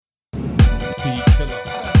P. Killer.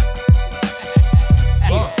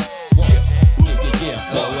 LOX.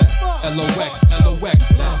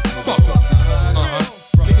 Fuckers.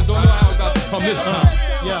 Niggas don't know how it's about to come this time.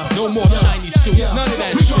 No more shiny shoes. None of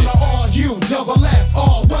that shit. We gonna argue, double F,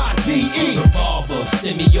 R-Y-D-E. Revolver,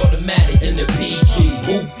 semi-automatic in the PG.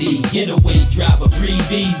 Hoopty, getaway driver,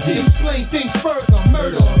 breathe easy. Explain things further,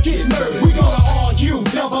 murder, get murdered. We gonna argue,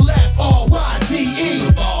 double F, R-Y-D-E.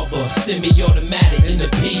 Revolver, semi-automatic in the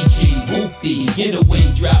PG. Hoopty, getaway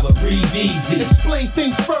driver, breathe easy. Explain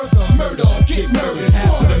things further, murder, get murdered.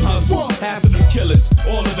 Half of them hustle, half of them killers,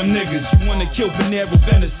 all of them niggas. You wanna kill Panero,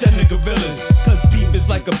 Venice, Senna gorillas. Cause beef is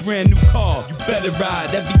like a brand new car. You better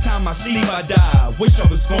ride. Every time I sleep, I die. Wish I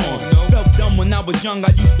was gone. Felt dumb when I was young. I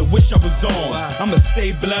used to wish I was on. I'ma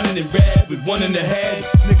stay blunted and red with one in the head.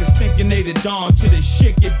 Niggas thinking they the dawn till this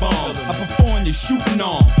shit get bombed. I perform your shooting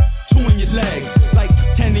arm. 2 in your legs, like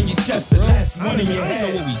 10 in your chest, the last one in your head.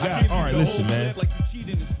 I know what we got. All right, listen, man.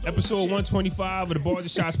 Episode 125 of the Balls and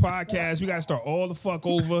Shots podcast. We gotta start all the fuck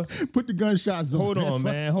over. Put the gunshots on. Hold on,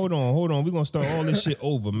 man. Hold on. We're gonna start all this shit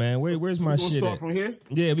over, man. Where's my shit? Start from here?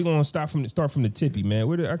 Yeah, we're gonna start from the tippy, man.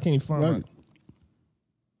 I can't even find my.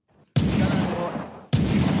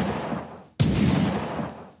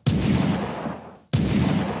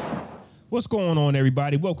 What's going on,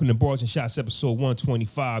 everybody? Welcome to Balls and Shots, episode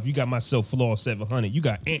 125. You got myself, Flaw 700. You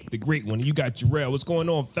got Ant, the Great One, and you got Jarrell. What's going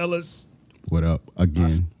on, fellas? What up?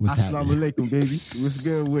 Again. What's happening? Assalamu alaikum, baby. What's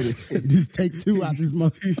good with it? Just take 2 out this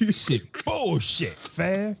month. Shit, bullshit,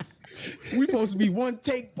 fam. We supposed to be one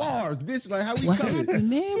take bars, bitch. Like, how we What coming? happened,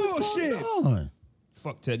 man? What's Bullshit. going on?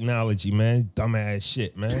 Fuck technology, man. Dumbass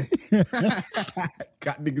shit, man.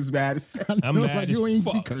 Got niggas mad as hell. I'm No, mad you as ain't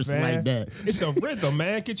fuck, cursing man. like that. It's a rhythm,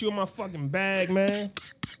 man. Get you in my fucking bag, man.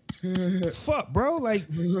 Fuck, bro. Like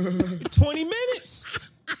 20 minutes.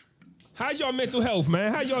 How y'all mental health,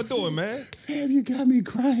 man? How y'all doing, man? Damn, you got me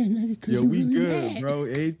crying, nigga. 'Cause Yo, you we really good, mad. bro.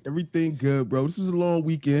 Everything good, bro. This was a long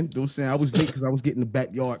weekend. Don't say I was late because I was getting the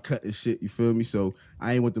backyard cut and shit. You feel me? So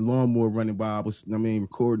I ain't with the lawnmower running by. I was,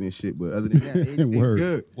 recording and shit. But other than that, everything Word.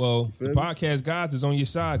 good. Well, feel the me? podcast guys is on your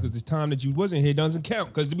side because the time that you wasn't here doesn't count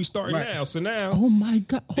because we starting Right. now. So now, Oh my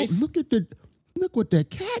God! They- Look what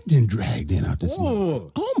that cat then dragged in out this Whoa.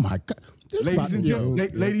 month. Oh my God! This about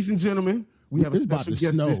Ladies and gentlemen, we have a It's about special to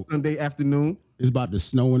guest snow. this Sunday afternoon. It's about to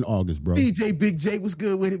snow in August, bro. DJ Big J, what's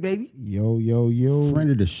good with it, baby? Yo.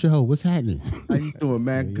 Friend of the show. What's happening? How you doing,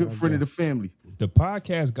 man? Good friend of the family. the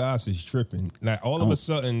podcast guys is tripping. Like all of a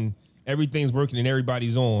sudden, everything's working and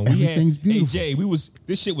everybody's on. We Everything's beautiful. Hey Jay,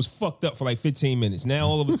 this shit was fucked up for like 15 minutes. Now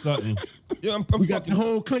all of a sudden, I'm We got the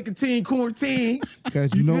whole clicker team quarantine.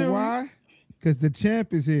 Because you know why? Because the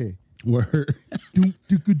champ is here. Word.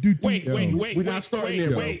 Wait, We're not starting there,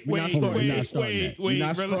 bro. We're not starting there. We're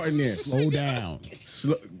not starting there. Slow down.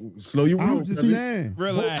 Slow your I'm roll. just brother. saying.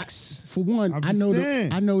 Relax. For one, I'm I just know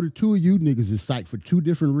saying. I know the two of you niggas is psyched for 2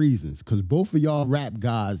 different reasons. Because both of y'all rap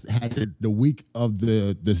guys had the week of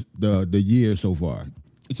the year so far.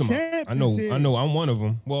 You talking about- Champ I know, is here. I'm one of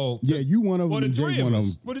them. Well, Yeah, you one of them. well, the and Jay three of one of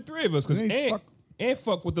us. them. Well, the three of us, because They Ant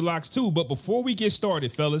fuck with the locks too. But before we get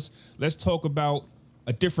started, fellas, let's talk about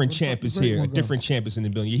a different champ is here. A different champ is in the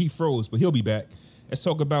building. Yeah, he froze, but he'll be back. Let's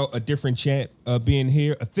talk about a different champ being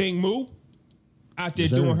here. A thing Moo out there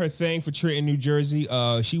Yes, sir. doing her thing for Trenton, New Jersey.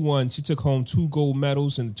 She took home 2 gold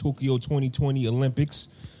medals in the Tokyo 2020 Olympics,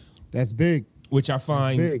 That's big. which I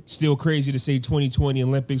find big. still crazy to say 2020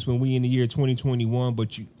 Olympics when we in the year 2021.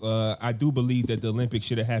 But I do believe that the Olympics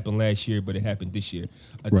should have happened last year, but it happened this year.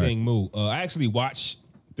 Right. Thing Moo. I actually watched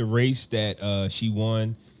the race that she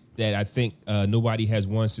won. That I think nobody has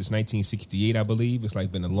won since 1968. I believe it's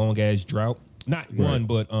like been a long ass drought. Not one,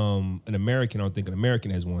 but an American. I don't think an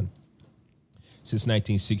American has won since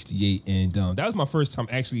 1968, and that was my first time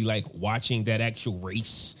actually like watching that actual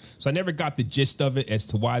race. So I never got the gist of it as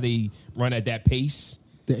to why they run at that pace.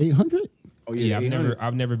 The 800? Oh Yeah, yeah,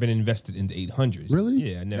 I've never been invested in the 800s.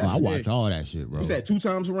 Really? Yeah, I never. Oh, I That's watch big. all that shit, bro. Is that 2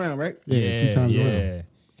 times around, right? Yeah, 2 times around.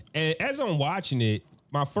 And as I'm watching it,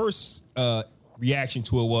 my first reaction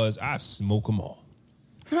to it was, I smoke them all.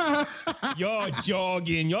 Y'all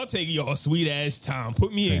jogging, y'all taking y'all sweet ass time.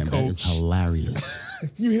 Put me in, Damn, that is coach. hilarious.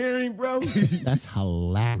 You hearing, bro? That's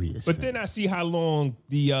hilarious. But then I see how long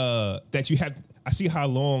I see how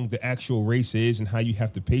long the actual race is and how you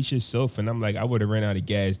have to pace yourself. And I'm like, I would have ran out of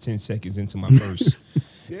gas 10 seconds into my verse.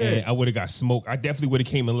 And I would have got smoked. I definitely would have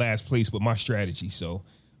came in last place with my strategy. So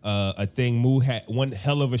a thing Moo had one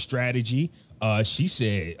hell of a strategy. She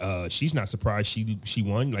said she's not surprised she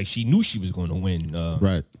won. Like she knew she was going to win.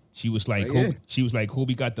 Right. She was like, Yeah.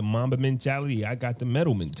 Kobe got the Mamba mentality. I got the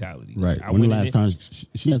medal mentality. Right. I When the went in last it- time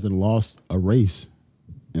she hasn't lost a race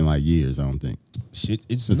in like years. I don't think. Shit,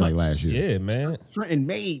 it's Since, like, nuts. last year. Yeah, man. Trenton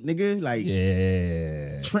made, nigga. Like,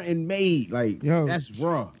 Yeah. Trenton made. Like, Yo. that's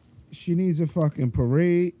raw. She needs a fucking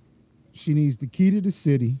parade. She needs the key to the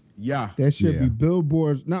city. Yeah. That should Yeah. be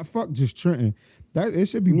billboards. Not fuck just Trenton. That it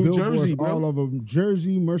should be New billboards Jersey, bro. all over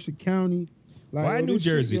Jersey, Mercer County. Like, Why yo, New this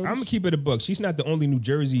shit, Jersey? yo, I'm gonna this- keep it a buck. She's not the only New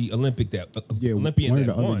Jersey Olympian One of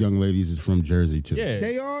that the won. other young ladies is from Jersey too. Yeah.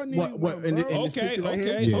 They all need What, one, in bro. this Okay. picture right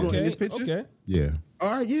here? Okay. Hold on, in Okay. this picture? Okay. Yeah.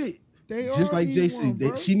 All right, yeah. They Just all like need Jason, one,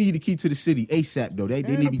 bro. she need the key to the city ASAP, though. They And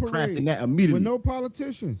need to a be parade crafting that immediately. with no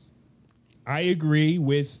politicians. I agree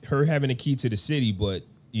with her having a key to the city, but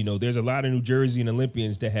you know, there's a lot of New Jersey and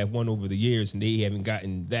Olympians that have won over the years, and they haven't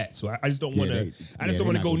gotten that. So I just don't want to. they- I just yeah, don't they're want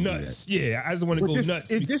to not go gonna do nuts. Yeah, I just want to But go this,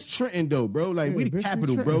 nuts. If this Trenton, though, bro, like, we Yeah, the bitch,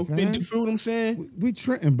 capital, we bro. Trenton, fam. You feel what I'm saying? We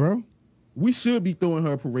Trenton, bro. We should be throwing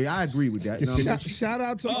her a parade. I agree with that. You know what I mean? Shout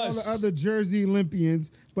out to all the Us. other Jersey Olympians,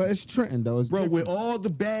 but it's Trenton though. It's Bro, with different. all the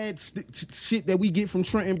bad shit that we get from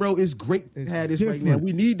Trenton, bro, it's great to It's have this right now. different.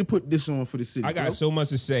 We need to put this on for the city. I got bro. so much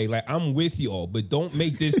to say. Like, I'm with y'all, but don't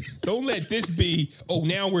make this. Don't let this be. Oh,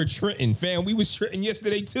 now we're Trenton, fam. We was Trenton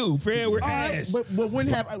yesterday too, fam. We're All right, ass. but when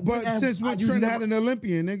have But since when you Trenton never- had an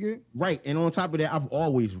Olympian, nigga, right, and on top of that, I've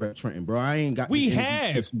always repped Trenton, bro. I ain't got We anything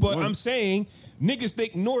have, since but one. I'm saying niggas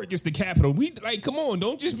think Newark is the capital. We like, come on,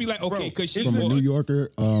 don't just be like, okay, because she From a won. New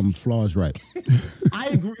Yorker, Flaw's right. I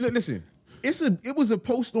agree. Listen, it was a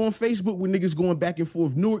post on Facebook with niggas going back and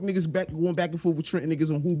forth. Newark niggas going back and forth with Trenton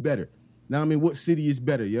niggas on who better. Now I mean, what city is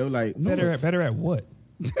better, yo? Like Better at what?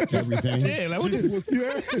 Everything. Yeah, like what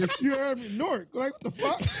the, you heard me, Newark. Like what the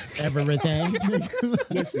fuck? Everything.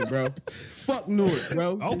 Listen, bro. Fuck Newark,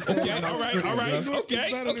 bro. okay, all right, Better than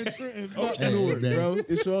okay. Trenton. Fuck Hey, Newark, man. bro.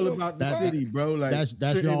 It's all about the city, bro. Like That's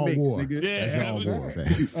Trenton y'all makes, war. nigga. Yeah. That's y'all war,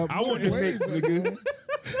 fam. I want to Ways, nigga.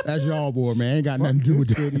 That's y'all war, man. Ain't got nothing to do with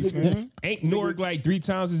this. man. Ain't Newark like 3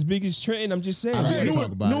 times as big as Trenton? I'm just saying. I We mean, gotta, Newark-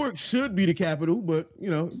 talk about it. Newark should be the capital, but you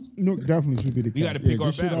know Newark definitely should be the we got to capital. pick Yeah,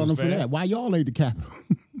 our good shit on battles, them for that. man. Why y'all ain't the capital?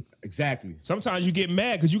 exactly. Sometimes you get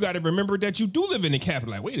mad because you got to remember that you do live in the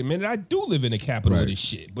capital. Like, wait a minute, I do live in the capital of Right. this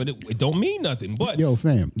shit, but it don't mean nothing. But Yo,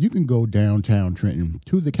 fam, you can go downtown Trenton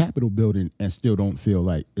to the Capitol building and still don't feel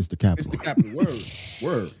like it's the It's capital. the capital.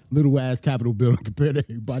 Word. Little ass Capitol building compared to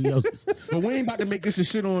everybody else. But we ain't about to make this a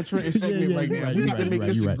shit on Trenton segment yeah, right you're now. right, We you're about to right, make you're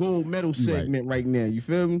this right, a you're gold medal You're right. segment right now. You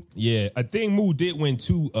feel me? yeah, I think Moo did win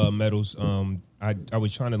 2 medals. I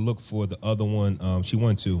was trying to look for the other one. She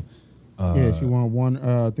won 2. Yeah, she won one.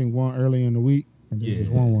 I think one early in the week, and then Yeah.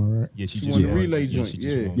 just won one, right? Yeah, she She just won the won. relay Yeah, joint, she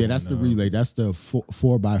just yeah. won Yeah, one, that's the relay. That's the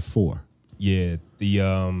 4x4. Yeah,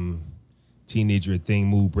 the teenager thing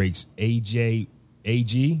move breaks AG.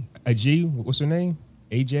 What's her name?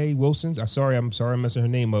 AJ Wilson's. I'm sorry, I'm messing her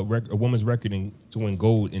name up. A woman's record to win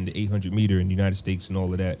gold in the 800 meter in the United States and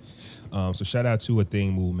all of that. So shout out to a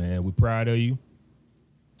thing move, man. We're proud of you.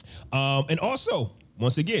 And also,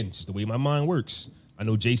 once again, just the way my mind works. I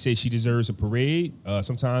know Jay said she deserves a parade.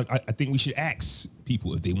 Sometimes I think we should ask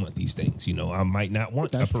people if they want these things. You know, I might not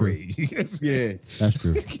want That's a parade. Yeah. That's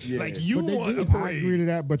true. Like you But they want a did. I agree parade. to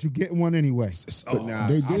that, but you get one anyway. Oh, Nah,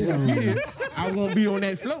 They did. I won't be on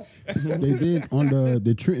that float. They did on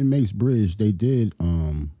the Trenton Mace Bridge. They did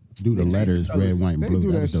do the letters red, white, and They blue.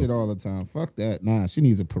 do that was dope. shit all the time. Fuck that. Nah, she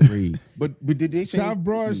needs a parade. But did they say South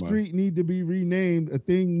Broad Street need to be renamed a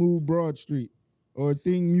Thing Move Broad Street or a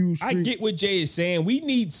Thing Muse Street. I get what Jay is saying. We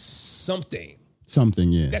need something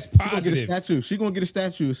Something, yeah. that's She gonna get a positive. statue. She gonna get a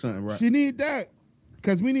statue or something, right? She need that.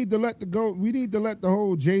 Because we need to let the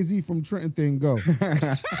whole Jay-Z from Trenton thing go.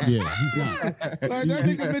 Yeah, he's not. Like that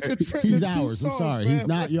nigga mentioned Trenton. He's in 2 ours. I'm songs, sorry. man. He's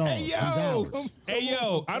not y'all. Hey He's yo, ours. hey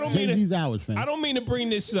yo, I don't mean Jay-Z's to, ours, fam. I don't mean to bring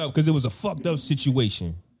this up because it was a fucked up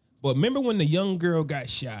situation. But remember when the young girl got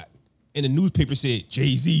shot and the newspaper said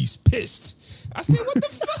Jay-Z's pissed? I said, what the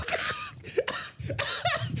fuck?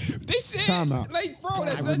 They said, Time out. like, bro,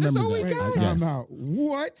 that's remember all we that. got. Yes. Time out.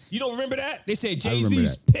 What? You don't remember that? They said I remember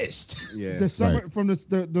Jay-Z's that. pissed Yeah. The summer Right. from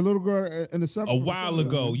the little girl in the summer a while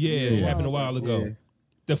ago. Yeah, it happened a while ago. Yeah.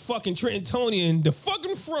 The fucking Trentonian, the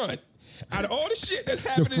fucking front, out of all the shit that's The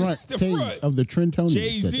happening, front the page front. of the Trentonian.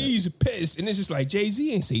 Jay-Z's pissed, and it's just like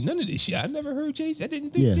Jay-Z ain't say none of this shit. I never heard Jay-Z. I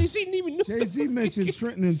didn't think Yeah. Jay-Z didn't even know. Jay-Z mentioned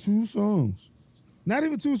Trenton in 2 songs. Not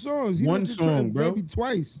even 2 songs. He One mentioned song, Trenton bro. maybe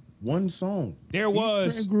twice. One song. There Trenton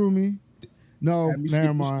was. grew me. No, Had me never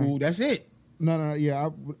skipping mind. school. That's it. No, yeah,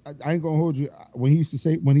 I ain't gonna hold you. When he used to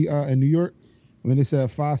say when he in New York, when they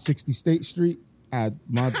said 560 State Street,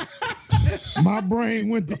 my brain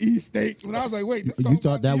went to East State. When I was like, wait, this song You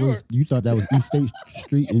thought about that New was York. you thought that was East State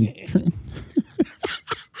Street in Trenton?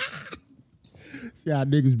 Yeah,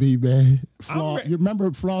 niggas be mad. Flaw, re- you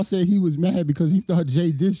remember Flaw said he was mad because he thought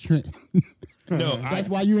Jay dissed Trenton. No, That's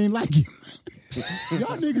why you ain't like him.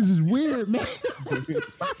 Y'all niggas is weird, man.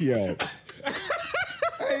 Yeah.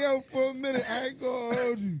 Hey yo, for a minute, I ain't gonna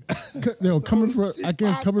hold you. Coming from, I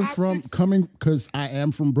guess coming because I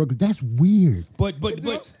am from Brooklyn. That's weird. but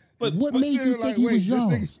What made you think he was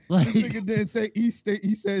yours? This nigga didn't say East State.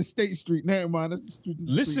 He said State Street. Never mind. That's the street.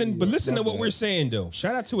 listen to what we're saying though.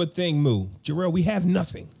 Shout out to a thing, Moo. Jarrell, we have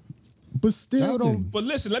nothing. But still don't. But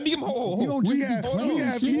listen, let me get my hold. We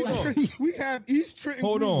have East Trenton.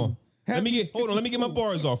 Hold on. Let me get my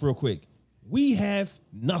bars off real quick. We have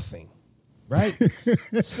nothing, right?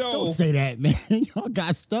 So Don't say that, man. Y'all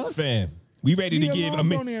got stuff. fam, we ready to give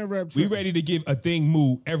a thing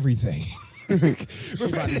Moo everything. She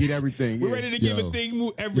about to get everything. We're yeah. ready to give a thing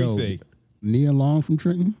Moo everything. Nia Long from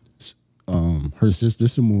Trenton. Her sister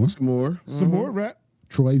Samore. Some more rap.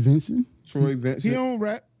 Troy Vincent. Troy Vincent. He don't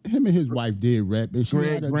rap. Him and his wife did rap, and she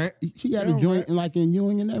Greg had Grant. she had a joint in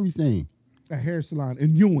Ewing and everything. A hair salon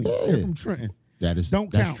in Ewing. They're from Trenton. That's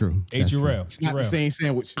count. true. Hey, That's true. Jarrell. Not the same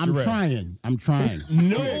sandwich. I'm trying.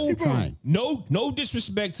 No, trying. no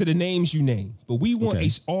disrespect to the names you name, but we want a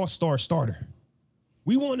all-star starter.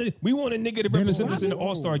 We want a nigga to represent us in the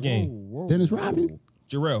all-star game. Dennis Rodman.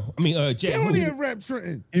 Jarrell. He Jack. don't even rap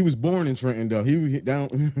Trenton. He was born in Trenton though. He was hit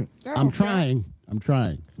down. I'm trying.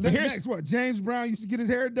 Next, what? James Brown used to get his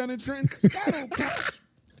hair done in Trenton. That don't count.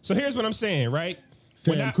 So here's what I'm saying, right?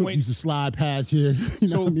 Sam Cooke used to slide past here. You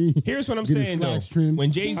know what I mean? Here's what I'm Get his saying though. slacks trimmed.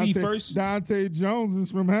 When Jay-Z first, Dante Jones is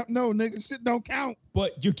from no nigga. Shit don't count.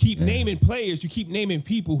 but you keep naming players, you keep naming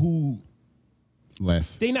people who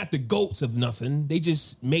left. they not the GOATs of nothing. They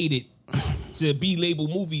just made it to be labeled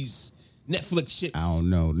movies, Netflix shits. I don't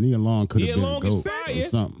know. Nia Long could have Nia been Long a is goat fire. or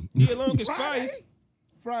something. Nia Long is fire.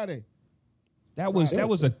 Friday. That was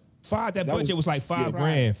a five. That budget was like $5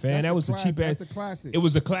 grand, fam. That's That was a cheap ass. That's a classic. It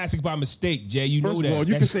was a classic by mistake, Jay. You First know of that. all,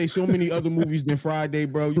 you could say so many other movies than Friday,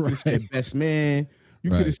 bro. You could have said Best Man. You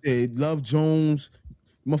could have said Love Jones.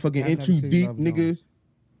 Motherfucking I've In never Too seen Deep, Love nigga. Jones.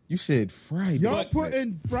 You said Friday. Y'all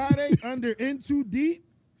putting Friday under In Too Deep?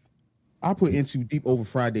 I put In Too Deep over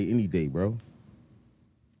Friday any day, bro.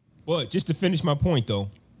 But just to finish my point, though,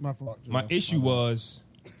 My fault. my Joe. issue was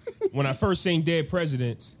when I first seen Dead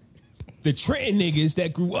Presidents, the Trenton niggas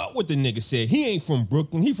that grew up with the nigga said he ain't from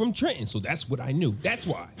Brooklyn, he from Trenton. So that's what I knew. That's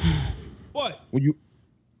why. But When you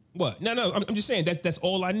what? No. I'm just saying that's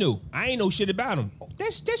all I knew. I ain't know shit about him. Oh,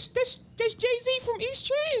 that's Jay-Z from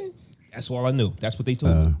East Trenton. That's all I knew. That's what they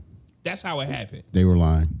told me. That's how it happened. They were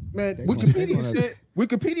lying. man, They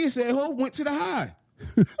Wikipedia said Ho went to the high.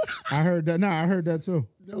 I heard that. I heard that too.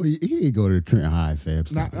 No, he didn't go to the Trenton High, fam.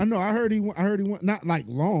 Not, I know. I heard he went. Not like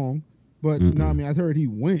long, but no. I mean, I heard he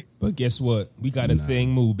went. But guess what? We got a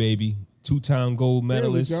thing move, baby. 2-time gold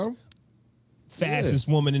medalist. There we go. Fastest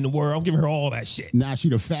woman in the world. I'm giving her all that shit. Now she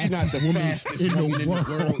the fastest Not the woman fastest in woman the in the world.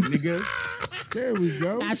 world, nigga. There we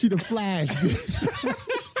go. Now she the Flash.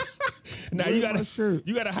 Now Where's you my shirt?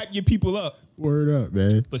 gotta hype your people up. Word up,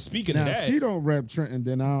 man. But speaking Now of if that, she don't rep Trenton,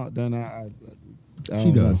 then I She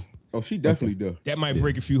don't know. does. Oh, she definitely does. that might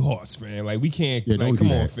break a few hearts, man. Like we can't. Yeah, like, don't come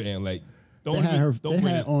do on, that. fam. Like They don't had her. don't They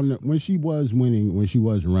bring had it. on when she was winning, when she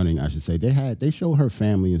was running, I should say. They showed her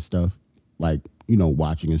family and stuff, like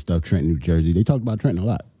watching and stuff. Trenton, New Jersey. They talked about Trenton a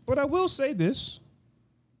lot. But I will say this: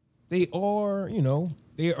 they are,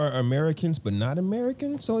 they are Americans, but not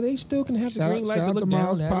American, so they still can have the green light to Shout out look to down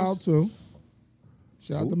Miles at Powell us. too.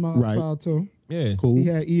 Shout out to Miles Right. Powell too. Yeah, Cool. He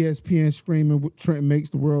had ESPN screaming what Trenton makes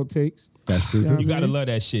the world takes. That's true. Yeah. too. you gotta love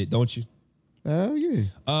that shit, don't you? Hell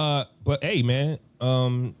yeah. But hey, man.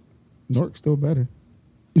 Nork's still better.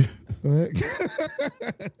 Go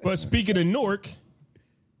ahead. But speaking of Newark,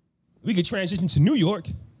 we could transition to New York.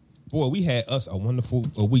 Boy, we had us a wonderful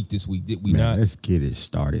week this week, did we Man, not? let's get it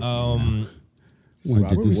started. Want to Where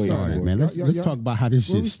get we this started? started, man. Let's Y'all- talk about how this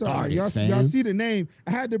Where shit we started? started, Y'all fam. see the name?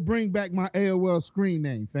 I had to bring back my AOL screen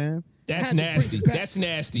name, fam. That's Had to bring nasty. it back. That's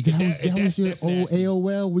nasty. That was your That's old nasty.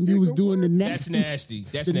 AOL when you was doing the That's nasty, nasty.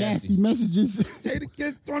 That's the nasty nasty. messages, Jada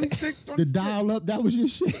Kiss 26, the 26. dial up. That was your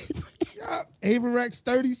shit. Yeah. Averex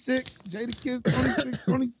 36, Jada Kiss 26,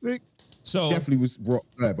 26. So Definitely was brought.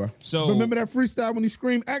 Go ahead, bro. so Remember that freestyle when he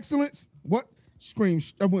screamed excellence? What? Scream.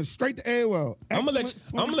 I went straight to AOL. I'm gonna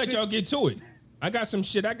Excellence let y'all 26. get to it. I got some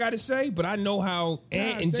shit I gotta say, but I know how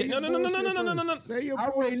and say no. your bullshit first. Say your I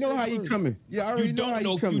already know how you bullshit coming. Yeah, I already You know how don't you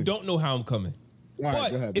know. coming. You don't know how I'm coming. All right,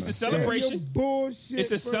 But go ahead, it's a man. Say your celebration. bullshit It's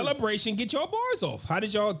a first. celebration. Get your bars off. How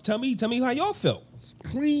did y'all tell me how y'all felt?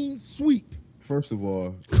 Clean sweep. First of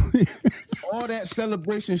all that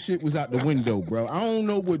celebration shit was out the window, bro. I don't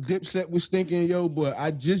know what Dipset was thinking, yo, but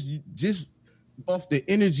I just off the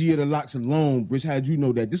energy of the locks alone, which had you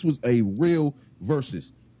know that this was a real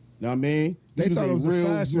versus. Know what I mean? They was thought a it was a real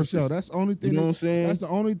fashion versus. show. That's the only thing. You know what I'm saying? That's the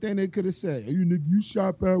only thing they could have said. You nigga, you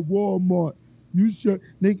shop at Walmart. You shop,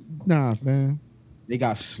 nigga. Nah, fam. They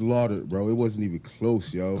got slaughtered, bro. It wasn't even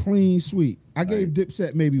close, yo. Clean sweep. I gave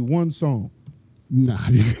Dipset maybe one song. Nah,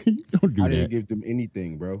 you don't do I that. didn't give them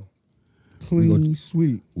anything, bro. Clean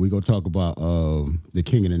sweep. We gonna talk about the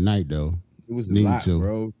King of the Night though. It was a Need lot, to.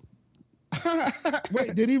 bro.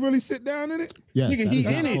 Wait, did he really sit down in it? Yes, Nigga, he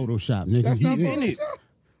that's in it. Photoshop, nigga. That's not He's in it. Photoshop?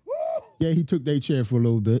 Woo! Yeah, he took their chair for a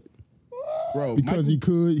little bit Bro, because he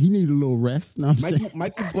could. He needed a little rest. Know what I'm saying?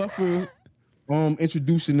 Michael Buffer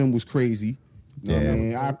introducing them was crazy. You know what I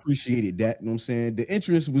mean? I appreciated that. You know what I'm saying? The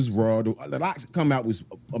entrance was raw. The locks that come out was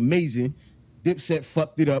amazing. Dipset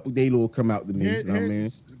fucked it up with they little come out to me. You know what I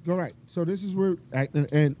mean? Go right. So this is where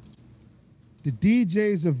and the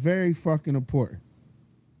DJs are very fucking important.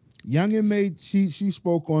 Youngin made she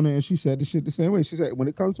spoke on it and she said the shit the same way. She said when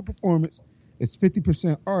it comes to performance, it's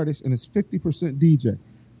 50% artist and it's 50% DJ.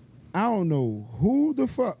 I don't know who the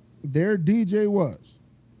fuck their DJ was.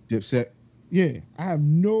 Dipset. Yeah, I have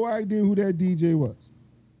no idea who that DJ was.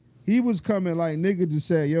 He was coming like nigga just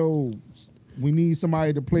said, yo, we need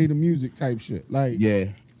somebody to play the music type shit. Like, Yeah.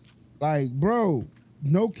 like, bro,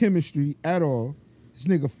 no chemistry at all. This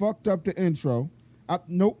nigga fucked up the intro.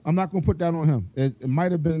 Nope, I'm not gonna put that on him. It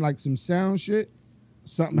might have been like some sound shit.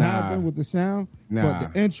 Something happened with the sound,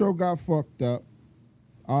 but the intro got fucked up.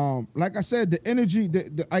 Like I said, the energy,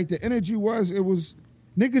 the energy was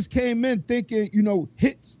niggas came in thinking,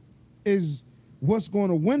 hits is what's going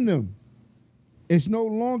to win them. It's no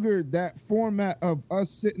longer that format of us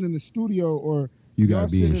sitting in the studio or You gotta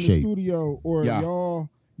be in sitting shape. the studio or y'all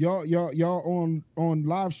on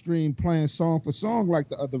live stream playing song for song like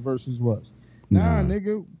the other verses was. Nah,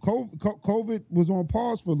 nigga, COVID was on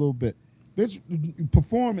pause for a little bit. Bitch,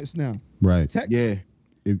 performance now. Right. Tech, Yeah. If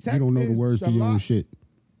you Tech don't know the is words the to your own locks. shit.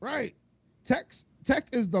 Right. Tech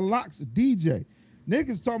is the locks DJ.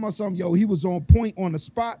 Niggas talking about something, yo, he was on point on the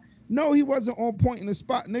spot. No, he wasn't on point in the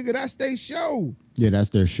spot. Nigga, that's their show. Yeah, that's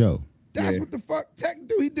their show. That's what the fuck Tech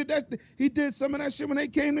do. He did that. He did some of that shit when they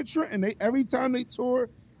came to Trenton. Every time they tour,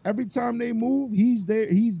 every time they move, he's their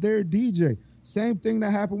DJ. Same thing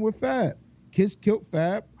that happened with Fab. Kiss killed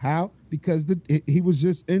Fab. How? Because he was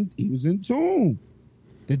in tune.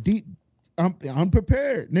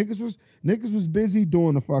 Unprepared. Niggas was busy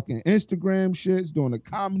doing the fucking Instagram shits, doing the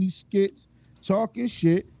comedy skits, talking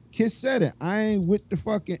shit. Kiss said it. I ain't with the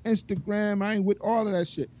fucking Instagram. I ain't with all of that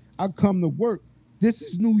shit. I come to work. This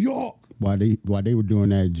is New York. While they were doing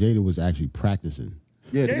that, Jada was actually practicing.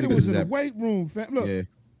 Yeah. Jada was in the weight room. Fam. Look. Yeah.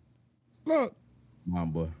 Look.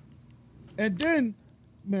 Mamba. And then,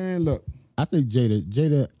 man, look. I think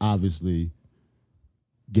Jada obviously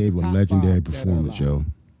gave a Top legendary 5 performance, dead or yo.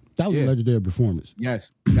 That was a Yeah. legendary performance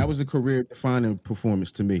Yes. That was a career defining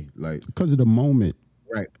performance to me. Like, because of the moment.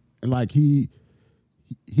 right. Like he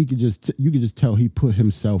could you could just tell he put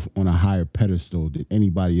himself on a higher pedestal than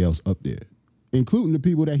anybody else up there, including the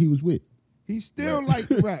people that he was with. He still likes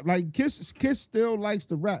to rap. Like Kiss still likes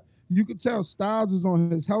to rap. You could tell Styles is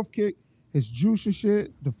on his health kick, his juice and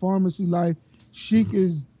shit, the pharmacy life. Sheik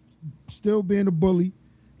is still being a bully.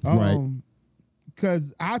 Right.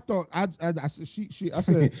 Because I thought I said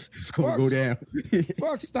It's gonna fuck- go down.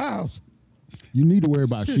 Fuck Styles. You need to worry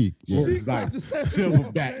about Sheik. Yeah. Sheik about to say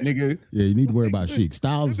Silverback, nigga. Yeah, you need to worry about Sheik.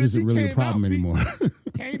 Styles Because isn't he really a came problem out beat- anymore.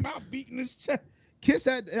 Came out beating his chest. Kiss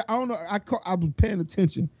had, I don't know, I was paying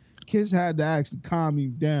attention. Kiss had to actually calm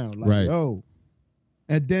him down. Like, Right. yo.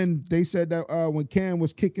 And then they said that when Cam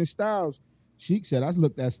was kicking Styles, Sheik said, I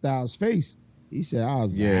looked at Styles' face. He said, I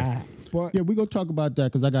was Yeah. But, Yeah, we're gonna talk about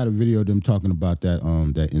that because I got a video of them talking about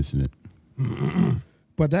that incident.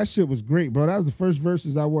 but that shit was great, bro. That was the first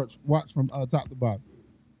verses I watched from top to bottom.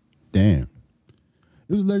 Damn.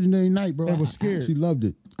 It was a legendary night, bro. I was I scared. actually loved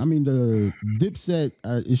it. I mean, the Dipset,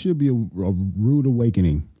 it should be a rude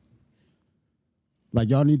awakening. Like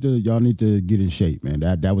y'all need to get in shape, man.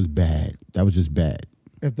 That was bad. That was just bad.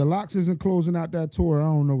 If the Locks isn't closing out that tour, I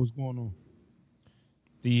don't know what's going on.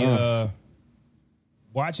 The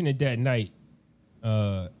watching it that night,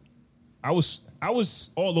 I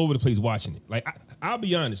was all over the place watching it. Like I'll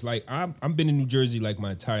be honest, like I've been in New Jersey like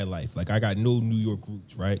my entire life. Like I got no New York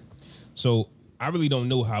roots, right? So I really don't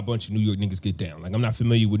know how a bunch of New York niggas get down. Like I'm not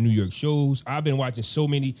familiar with New York shows. I've been watching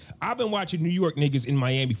New York niggas in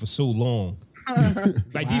Miami for so long.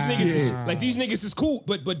 Like these niggas is cool,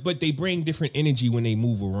 but they bring different energy when they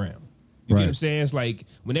move around. You get what I'm saying? It's like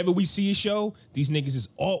whenever we see a show, these niggas is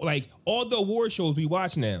all the award shows we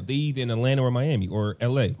watch now. They either in Atlanta or Miami or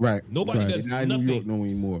LA. Right. Nobody Right. does Not in nothing. New York no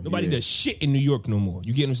anymore. Nobody Yeah. does shit in New York no more.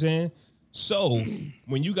 You get what I'm saying? So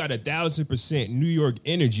when you got 1,000% New York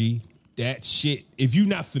energy, that shit, if you're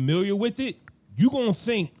not familiar with it, you gonna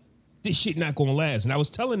think this shit not gonna last. And I was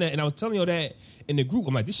telling y'all that in the group.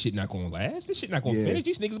 I'm like, this shit not gonna last. This shit not gonna finish.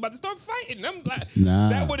 These niggas about to start fighting. And I'm like,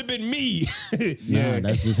 that would have been me. Nah,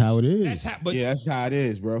 that's just how it is. that's how it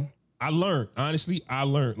is, bro. I learned, honestly,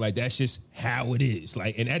 like that's just how it is.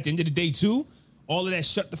 Like, and at the end of the day, too, all of that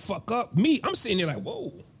shut the fuck up. I'm sitting there like,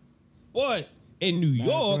 whoa, what? In New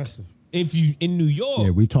York, in New York. Yeah,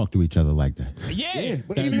 we talk to each other like that. Yeah.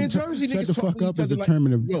 But even in Jersey, Shut niggas the talk fuck to up each is other a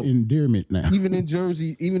term of yo, endearment now. even in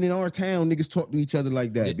Jersey, even in our town, niggas talk to each other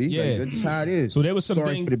like that, B. Yeah. Like, that's just how it is. So there was some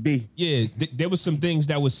Sorry things, for the B. Yeah, there was some things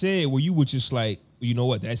that was said where you were just like, you know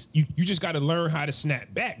what? That's you just got to learn how to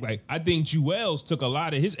snap back. Like I think Jewels took a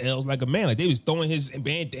lot of his L's like a man. Like they was throwing his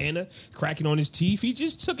bandana, cracking on his teeth. He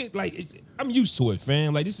just took it like I'm used to it,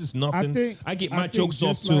 fam. Like this is nothing. I get my jokes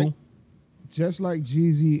off too. Just like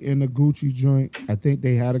Jeezy and the Gucci joint, I think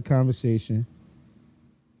they had a conversation.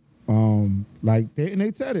 Like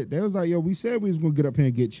they said it. They was like, yo, we said we was gonna get up here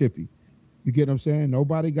and get chippy. You get what I'm saying?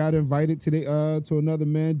 Nobody got invited to another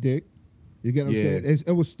man dick. You get what I'm saying?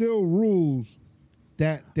 It was still rules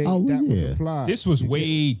that was applied. This was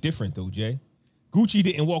way different though, Jay. Gucci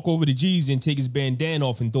didn't walk over to Jeezy and take his bandana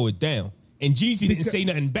off and throw it down. And Jeezy didn't say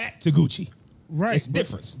nothing back to Gucci. Right. It's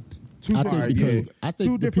different. I think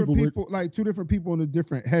two different people in a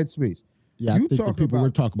different headspace. Yeah, I think the people we're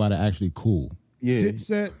talking about are actually cool. Yeah.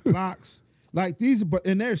 Dipset, Locks, like these,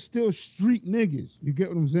 and they're still street niggas. You get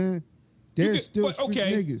what I'm saying? They're still street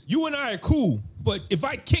niggas. You and I are cool, but if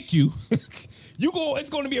I kick you, it's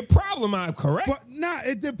going to be a problem. I'm correct. But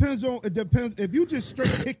it depends. If you just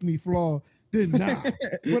straight kick me, Flaw, then nah.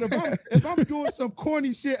 But if I'm doing some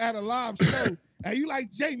corny shit at a live show, and you like,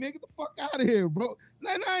 Jay, man, get the fuck out of here, bro.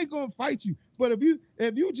 Then I ain't gonna fight you. But if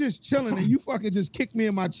you just chilling and you fucking just kick me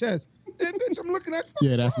in my chest, then bitch, I'm looking at.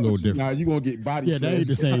 Yeah, that's a little different. Nah, you gonna get body. Yeah, that ain't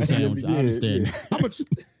the same sound. I understand.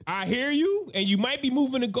 I hear you, and you might be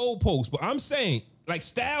moving the goalpost, but I'm saying, like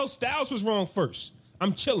Styles was wrong first.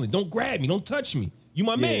 I'm chilling. Don't grab me. Don't touch me. You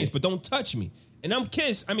my mans, but don't touch me. And I'm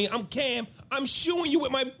Cam. I'm shooing you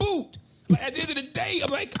with my boot. Like, at the end of the day, I'm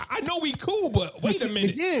like, I know we cool, but wait a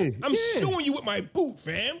minute. I'm shooing you with my boot,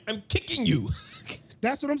 fam. I'm kicking you.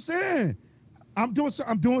 That's what I'm saying. I'm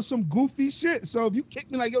doing some goofy shit. So if you kick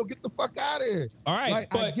me like, yo, get the fuck out of here. All right, like,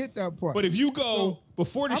 but I get that part. But if you go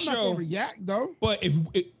before the show, I'm not gonna react though. But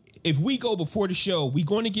if we go before the show, we're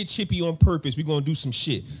going to get chippy on purpose. We're going to do some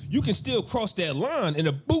shit. You can still cross that line, and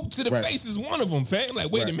a boot to the face is one of them, fam.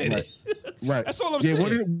 Like, wait a minute. Right. That's all I'm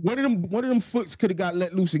saying. One of them foots could have got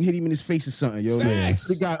let loose and hit him in his face or something, yo.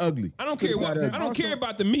 Facts. It got ugly. I don't care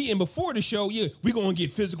about the meeting before the show. Yeah, we're going to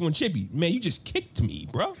get physical and chippy. Man, you just kicked me,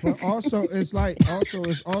 bro. But also, it's like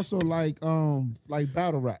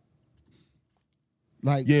battle rap.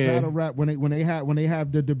 Like battle rap when they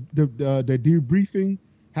have the debriefing,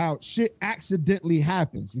 how shit accidentally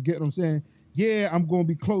happens. You get what I'm saying? Yeah, I'm gonna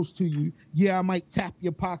be close to you. Yeah, I might tap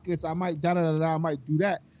your pockets. I might I might do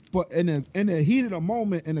that. But in the heat of the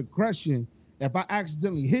moment, in aggression, if I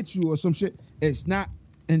accidentally hit you or some shit, that's not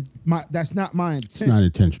my intent. It's not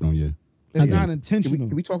intentional, yeah. It's not intentional.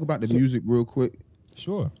 Can we talk about the music real quick?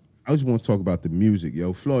 Sure. I just want to talk about the music,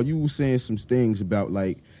 yo. Flaw, you were saying some things about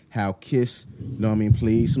like how Kiss, you know what I mean,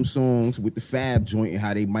 played some songs with the Fab joint and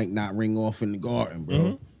how they might not ring off in the garden, bro.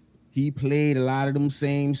 Mm-hmm. He played a lot of them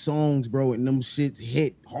same songs, bro, and them shits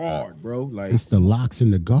hit hard, bro. Like it's the Locks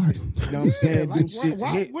in the Garden. You know what I'm saying? Like, them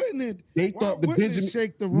shits hit. They thought the Benjamins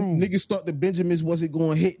shake the room. Niggas thought the Benjamins wasn't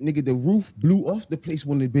going to hit. Nigga, the roof blew off the place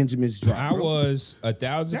when the Benjamins dropped. I was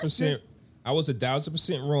 1,000%. I was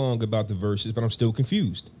 1,000% wrong about the verses, but I'm still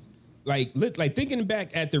confused. Like thinking back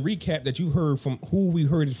at the recap that you heard from who we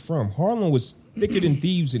heard it from, Harlem was thicker than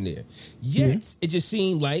thieves in there. Yet it just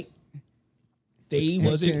seemed like they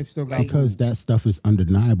wasn't because that stuff is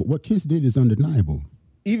undeniable. What Kiss did is undeniable.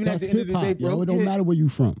 Even that's at the end of the day, bro, yo, it don't matter where you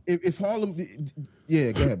from. If Harlem, go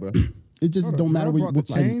ahead, bro. It just don't matter where you brought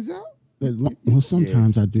the chains out. Well,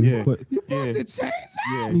 sometimes I do. Yeah. But you brought the chains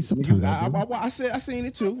out. I mean, sometimes I seen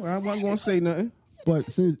it too. I wasn't gonna say nothing.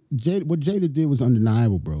 But since what Jada did was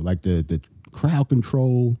undeniable, bro. Like the crowd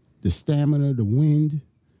control, the stamina, the wind.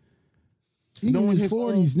 Knowing his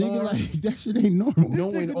 40s, nigga, like that shit ain't normal.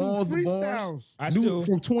 Knowing all the bars. I still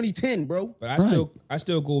from 2010, bro. But I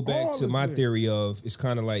still go back to my theory of it's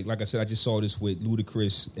kind of like I said, I just saw this with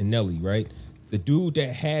Ludacris and Nelly, right? The dude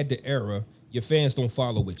that had the era, your fans don't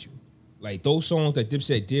follow with you. Like those songs that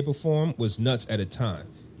Dipset did perform was nuts at a time.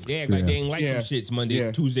 They act like they ain't like them shits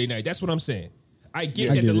Monday, Tuesday night. That's what I'm saying. I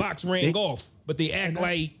get that the Locks rang off, but they act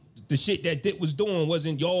like the shit that Dip was doing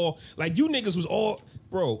wasn't y'all. Like you niggas was all,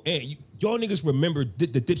 bro, and y'all niggas remember the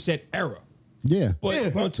Dipset era. Yeah. But Yeah,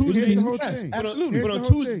 on Here's Tuesday, the whole yes, thing. absolutely. Here's but on the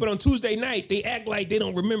whole Tuesday, thing. but on Tuesday night, they act like they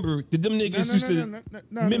don't remember that them niggas used to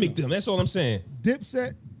mimic them. That's all I'm saying.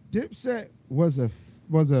 Dipset was a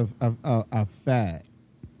fad.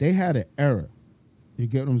 They had an era. You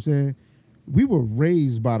get what I'm saying? We were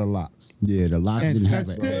raised by the Locks. Yeah, the Locks And, didn't have and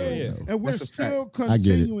it. still, Yeah. and we're That's a still I get it.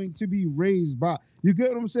 continuing to be raised by. You get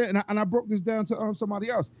what I'm saying? And I broke this down to somebody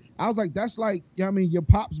else. I was like, that's like, I mean, your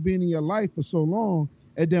pops being in your life for so long,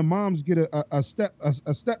 and then moms get a step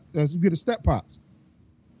you get a step pops.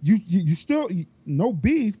 You still no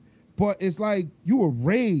beef, but it's like you were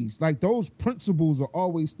raised. Like those principles are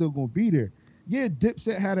always still gonna be there. Yeah,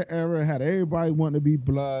 Dipset had an era, had everybody wanting to be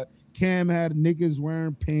blood. Cam had niggas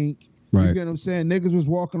wearing pink. You Right. get what I'm saying? Niggas was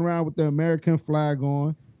walking around with the American flag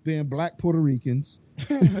on, being black Puerto Ricans.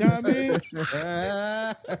 You know what I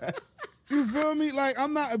mean? You feel me? Like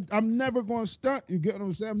I'm never gonna stunt. You get what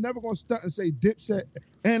I'm saying? I'm never gonna stunt and say Dipset.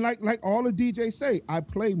 And like all the DJs say, I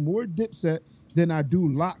play more Dipset than I do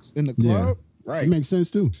Locks in the club. Right. It makes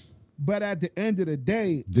sense too. But at the end of the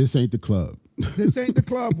day, This ain't the club. this ain't the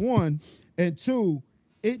club, one. And two,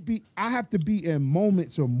 I have to be in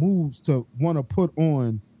moments or moods to want to put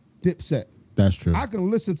on Dipset. That's true. I can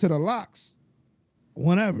listen to the Locks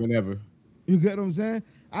whenever. Whenever. You get what I'm saying?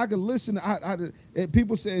 I can listen.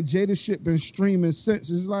 People saying Jada shit been streaming since.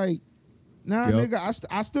 It's like, nah, Yep. nigga.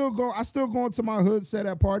 I still go into my hood set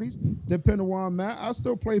at parties, depending where I'm at. I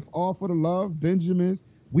still play All for the Love, Benjamins.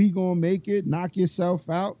 We gonna make it. Knock yourself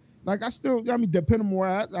out. Like depending on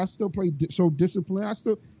where I still play So Discipline.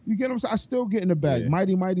 You get what I'm saying? I still get in the bag. Yeah.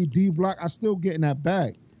 Mighty D Block. I still get in that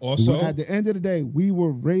bag. Also, But at the end of the day, we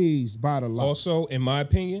were raised by the law. Also, in my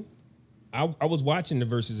opinion, I was watching the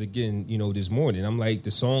verses again, this morning. I'm like,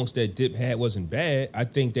 the songs that Dip had wasn't bad. I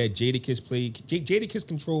think that Jadakiss Jadakiss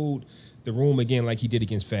controlled the room again like he did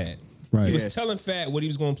against Fad. Right. He was Yeah. telling Fat what he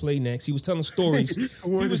was going to play next. He was telling stories.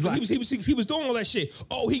 Word is like- he was doing all that shit.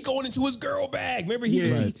 Oh, he going into his girl bag. Remember, he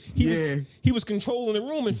Yeah. he was controlling the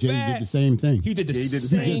room, and Jay Fat did the same thing. He did the Yeah, he did the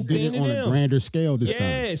same He just did thing it to on a them. grander scale this time.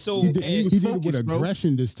 Yeah, so He did, and, he did it with focused, bro.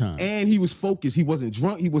 aggression this time. And he was focused. He wasn't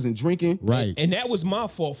drunk. He wasn't drinking. Right. and that was my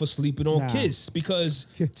fault for sleeping on Nah. Kiss, because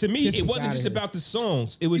to me Kiss it was wasn't outta just here. about the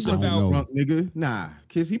songs. It was He wasn't about drunk, nigga. Nah.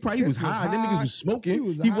 Kiss, he probably was Kiss was high. Them niggas was smoking. He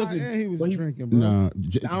was He high wasn't. and he was but drinking, bro.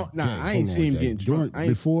 Nah, I ain't see him getting drunk. I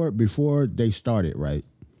ain't- Before they started, right?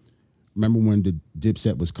 Remember when the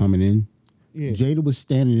Dipset was coming in? Yeah. Jada was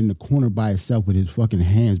standing in the corner by himself with his fucking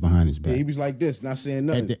hands behind his Yeah, back. he was like this, not saying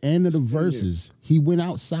nothing. At the end of the Still there. verses, he went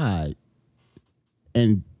outside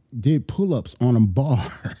and did pull-ups on a bar.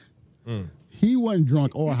 He wasn't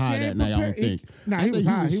drunk or high He that came night, I don't prepared. think. Nah, I he was think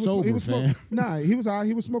high. He was sober, smoking. fam. Nah, he was high.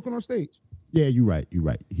 He was smoking on stage. Yeah, you're right. He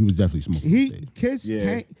was definitely smoking. on stage.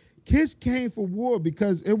 Yeah. Kiss came for war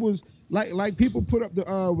because it was like people put up the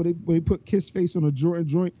when they put Kiss face on a Jordan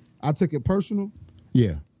joint. I took it personal.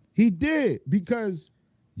 Yeah. He did because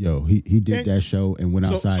Yo, he did And- that show and went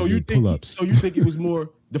outside So and you did think? pull-ups. So you think it was more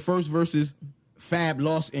the first verses, Fab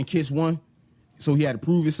lost and Kiss won, so he had to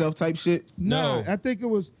prove himself type shit. No. I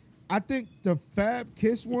think the Fab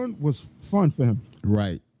Kiss one was fun for him.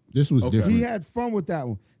 Right. This was different. He had fun with that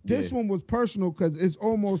one. This Yeah. one was personal because it's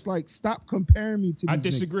almost like stop comparing me to. I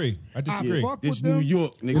these disagree. I I disagree. fuck This with them. New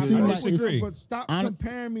York, nigga. It seemed I like- fuck with them, disagree. but stop I-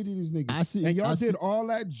 comparing me to these niggas. I see- and y'all I see- did all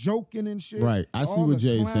that joking and shit. Right. I see all what the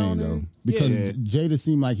Jay's saying though. clowning. Because Yeah. Jada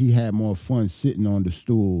seemed like he had more fun sitting on the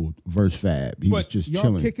stool versus Fab. He was But just Y'all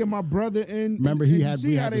chilling. kicking my brother in. Remember and we you had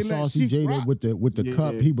see how the they let saucy Sheik Jada rock. with the Yeah.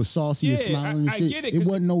 cup. He was saucy and Yeah, smiling and I shit. get it, It 'cause-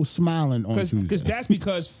 wasn't no smiling on Tuesday. Because that's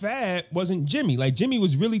because Fab wasn't Jimmy. Like Jimmy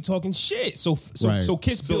was really talking shit. So Right.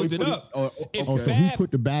 Kiss So built he it put it- up. oh, If Oh, so Fab, he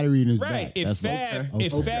put the battery in his right. back. If That's Fab, okay.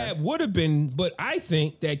 if Fab would have been, but I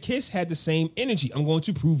think that Kiss had the same energy. I'm going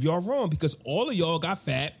to prove y'all wrong because all of y'all got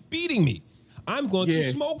Fab beating me. I'm going to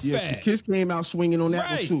smoke Fab. Kiss came out swinging on that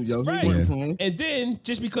Right, one too, yo. He right. wasn't playing. And then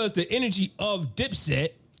just because the energy of Dipset,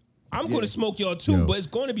 I'm going to smoke y'all too, Yo. but it's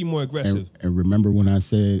going to be more aggressive. And remember when I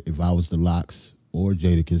said if I was the Locks or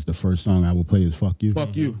Jadakiss, the first song I would play is "Fuck You."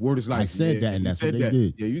 Fuck you. Word is like I said that, and you that's said what they that.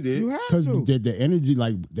 did. Yeah, you did. You had Because to.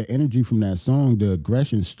 the energy from that song, the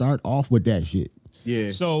aggression, start off with that shit.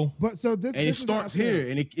 Yeah. So But so this and it this is how I starts say here,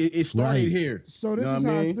 and it started Right. here. So this Know is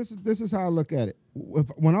what I how mean? this is how I look at it.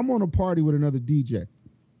 When I'm on a party with another DJ,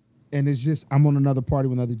 and it's just I'm on another party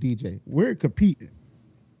with another DJ, we're competing.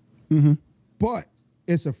 But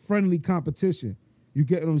it's a friendly competition. You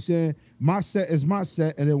get what I'm saying? My set is my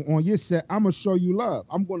set, and then on your set, I'm gonna show you love.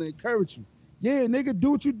 I'm gonna encourage you. Yeah, nigga,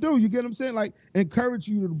 do what you do. You get what I'm saying? Like encourage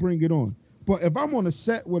you to bring it on. But if I'm on a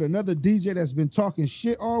set with another DJ that's been talking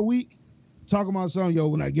shit all week, talking about something, yo,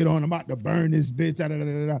 when I get on, I'm about to burn this bitch. Da, da, da,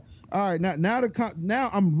 da, da. All right, now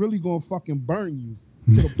I'm really gonna fucking burn you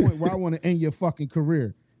to the point where I want to end your fucking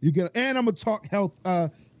career. You get, and I'm gonna talk health,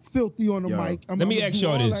 filthy on the mic. Let me ask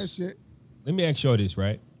y'all this. Let me ask y'all this,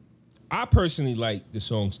 right? I personally like the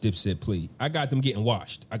songs Dipset played. I got them getting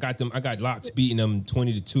washed. I got Locks beating them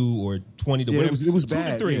 20-2 or 20 to whatever. It was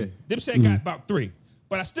 2-3. Yeah. Dipset got about 3.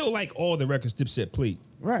 But I still like all the records Dipset played.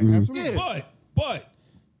 Right, absolutely. But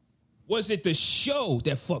was it the show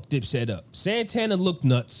that fucked Dipset up? Santana looked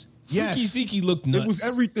nuts. Freaky Zeke looked nuts. It was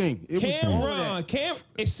everything. It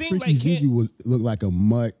it seemed Freaky like Zeke looked like a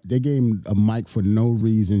mutt. They gave him a mic for no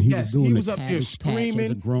reason. He was doing was the up there Cabbage Patch as a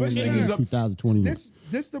screaming. grown Listen, man he was in up- 2021.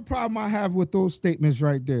 This the problem I have with those statements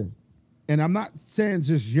right there. And I'm not saying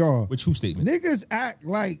just y'all. Which who statement? Niggas act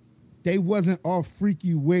like they wasn't off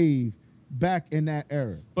Freaky Wave back in that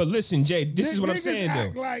era. But listen, Jay, this is what I'm saying,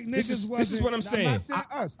 act though. Like this is what I'm saying. I'm not saying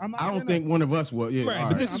us. I don't think one of us was. Yeah, Right,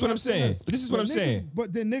 but this is what I'm saying. But this is what I'm saying.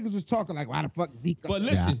 But then niggas was talking like, why the fuck Zeke? But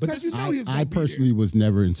listen, but this is I personally was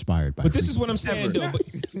never inspired by. But this is Freaky what I'm Zeke. saying,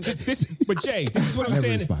 though. But Jay, this is what I'm Never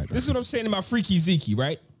saying. inspired by This is what I'm saying about Freaky Zeke,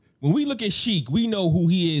 right? When we look at Sheik, we know who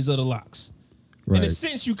he is of the Locks. In a Right.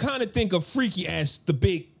 sense, you kind of think of Freaky as the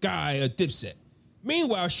big guy of Dipset.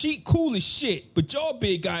 Meanwhile, Sheik cool as shit, but y'all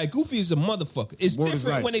big guy, Goofy is a motherfucker. It's Word is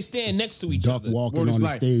different life. when they stand next to each Duck other. walking Word is on the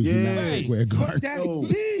life. stage in Yeah. Madison Square Garden. That's Oh.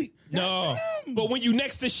 Zeke. No, but when you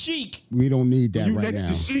next to Sheik, We don't need that You right next now.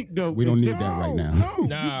 to Sheik, though. We don't need No, that right now. No,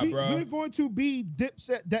 Nah, bro. We're going to be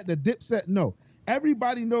Dipset. That the Dipset. No,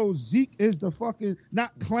 everybody knows Zeke is the fucking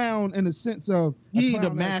not clown in the sense of a He the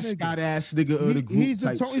clown-ass mascot nigga. ass nigga of the group. He's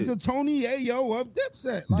type he's a shit. Tony Ayo of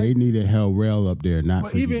Dipset. Like, They needed Hell Rail up there, not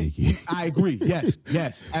But Freaky even Zeke. I agree.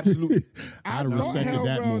 Yes, absolutely. I I'd have thought respected Hell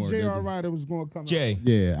that Rail more. J.R. nigga. Ryder was going to come. Jay,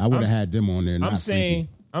 Yeah, I would I'm have s- had them on there. I'm not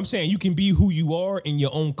saying you can be who you are in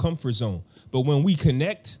your own comfort zone. But when we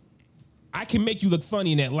connect, I can make you look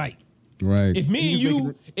funny in that light. Freaky. Right. If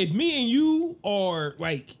me and you are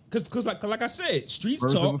like, cause like I said, street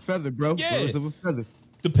Birds of a talk. feather, bro. Yeah. Birds of a feather.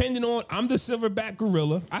 Depending on, I'm the silverback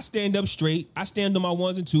gorilla. I stand up straight. I stand on my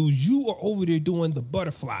ones and twos. You are over there doing the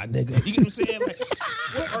butterfly, nigga. You get what I'm saying? Like,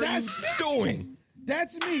 what are you doing?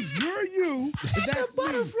 That's me. You're you. That's me.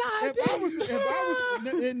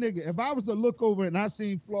 If I was to look over and I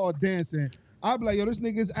seen Flaw dancing, I'd be like, yo, this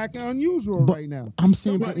nigga is acting unusual right now. I'm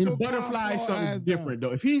saying, But but the butterfly is something ass different,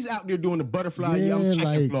 though. If he's out there doing the butterfly, Yeah, I'm checking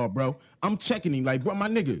like- Flaw, bro. I'm checking him, like, bro, my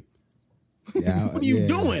nigga. yeah, What are you yeah,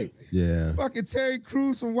 doing? Yeah. Fucking Terry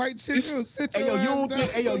Crews, some white shit. Sit Hey your yo, you ass don't down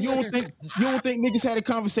think? Hey yo, you don't think niggas had a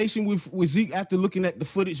conversation with Zeke after looking at the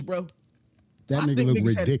footage, bro? That I nigga think look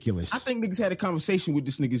niggas had- ridiculous. I think niggas had a conversation with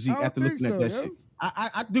this nigga Zeke I don't after looking think at that so, shit. yo.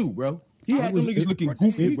 I do, bro. He had them was- niggas looking But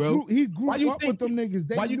goofy, he bro. He grew Why you up think? with them niggas.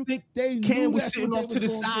 They Why you knew, think they knew Cam was that's sitting what off they to the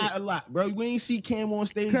was gonna side get. a lot, bro? We ain't see Cam on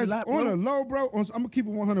stage a Because lot, on a bro. low, bro, I'm gonna keep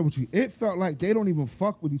it 100 with you. It felt like they don't even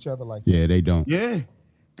fuck with each other like that. Yeah, they don't. Yeah.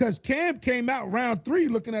 Because Cam came out round 3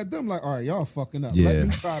 looking at them like, all right, y'all fucking up. Yeah. Let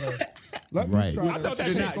me try to. Right. I thought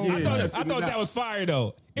that shit. I thought that was fire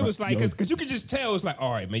though. It was like because you could just tell it's like,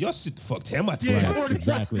 all right, man, y'all sit the fuck down. I'm about to Right. get out. Word is-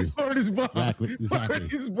 Exactly. word is bond. Exactly.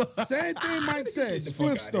 Word is bond. Same thing Mike said. the fuck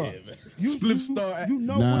Split outta star. here, man. Split star. You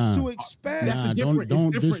know Nah. what to expect. That's a Nah, different- don't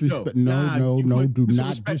it's different, disrespect. though. No, Nah, no, you no. put Do not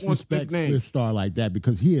disrespect on disrespect Spliff name. Swift Star like that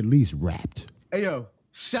because he at least rapped. Hey yo,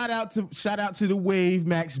 shout out to the Wave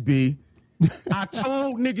Max B. I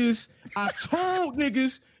told niggas,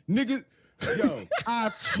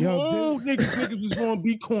 niggas, niggas was gonna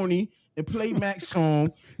be corny and play Max song.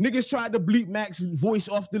 Niggas tried to bleep Max voice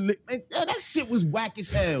off the lip. Man, that shit was whack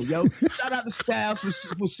as hell, yo. Shout out to Styles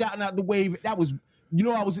for shouting out the Wave. That was,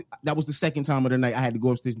 that was the second time of the night I had to go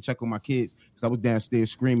upstairs and check on my kids because I was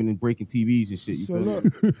downstairs screaming and breaking TVs and shit. You So feel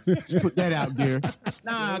look, me? Just put that out there.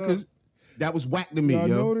 Nah, because that was whack to me,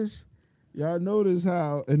 y'all notice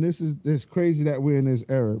how, and it's crazy that we're in this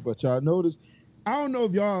era, but y'all notice. I don't know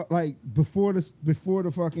if y'all like before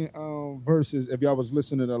the fucking verses, if y'all was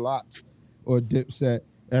listening a lot or Dipset,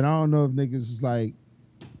 and I don't know if niggas is like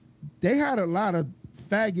they had a lot of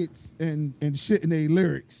faggots and shit in their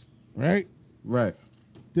lyrics, right? Right.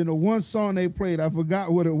 Then the one song they played, I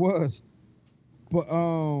forgot what it was, but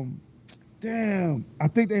damn, I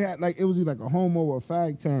think they had like it was either like a homo or a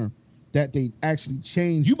fag term that they actually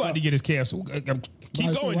changed. You about to get us canceled. Keep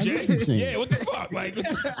Like, going, why Jay. you saying? Yeah, what the fuck? Like,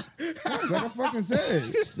 Like I fucking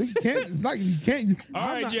said, you can't. It's like you can't. all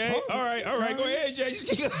right, Jay. All right. Go ahead, Jay. Just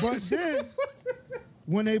keep But then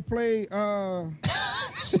when they play,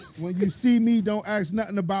 when you see me, don't ask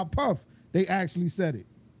nothing about Puff. They actually said it.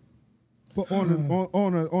 But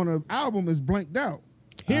on an album, it's blanked out.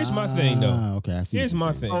 Here's my thing, though. Okay, I see. Here's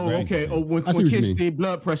my thing. Oh, right? okay. Oh, when I see what you Kiss mean. did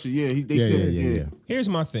blood pressure, they said it. Yeah. Here's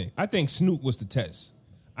my thing. I think Snoop was the test.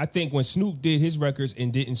 I think when Snoop did his records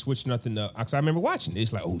and didn't switch nothing up, because I remember watching it,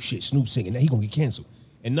 it's like, oh shit, Snoop singing, now he gonna get canceled,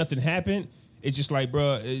 and nothing happened. It's just like,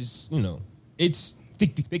 bro, it's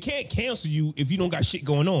they can't cancel you if you don't got shit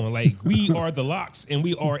going on. Like, we are the Lox, and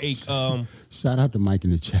we are a Shout out to Mike in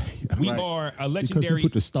the chat. we are a Because legendary. he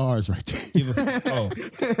put the stars right there.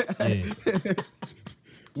 Yeah.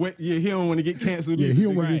 He don't want to get canceled. Yeah, he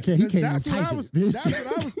don't want to Right. get He can't even That's what type I was. it. That's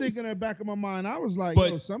what I was thinking in the back of my mind. I was like,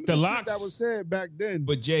 But some of the the shit Lox- that was said back then.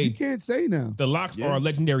 But Jay, you can't say now. The Lox are a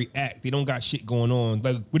legendary act. They don't got shit going on.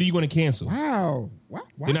 Like, what are you going to cancel? Wow.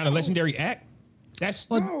 They're not a legendary act. That's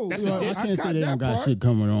No, that's Well, a I diss can't got say they that don't got part. shit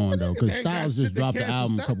coming on though, because They got Styles shit just that dropped the cancel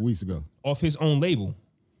album a Styles. couple weeks ago. off his own label.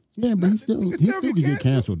 Yeah, but he still can he still still be could get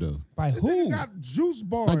canceled though. By This who? nigga got juice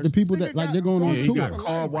bars. Like the people This that nigga like got they're going on Yeah, he tour. got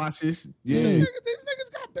car washes. Yeah. Yeah. These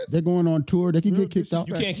niggas got business. They're going on tour. They can Real get kicked out.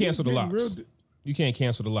 You disrespect. can't cancel the Getting Lox. real You can't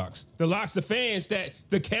cancel the Lox. The Lox, the fans that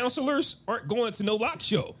the counselors aren't going to no Lox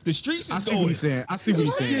show. The streets I is see what going. you're saying. I see what you're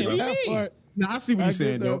saying, What bro. do you mean? Nah, I see what you're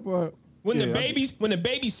saying, though. When Yeah, the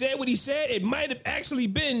baby said what he said, it might have actually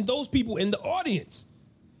been those people in the audience.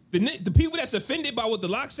 The people that's offended by what the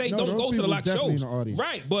Lox say No, don't those go to the people Lox definitely shows, in the audience.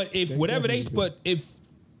 right? But if They whatever they, definitely but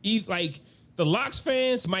if like the Lox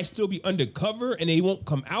fans might still be undercover and they won't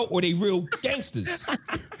come out, or they real gangsters.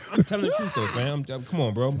 I'm telling the truth though, fam. Come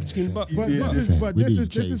on, bro. Just keep it up. But We this need is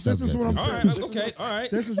to change this is what I'm subjects. saying. All right, okay, all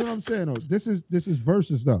right. This is what I'm saying though. This is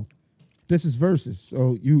versus though. This is versus.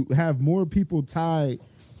 So you have more people tied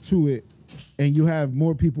to it, and you have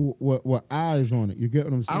more people with eyes on it. You get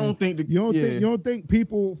what I'm saying? I don't think you don't think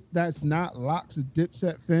people that's not Lox or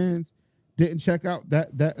Dipset fans didn't check out that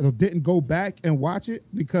or didn't go back and watch it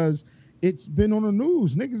because it's been on the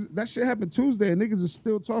news. Niggas, that shit happened Tuesday, and niggas are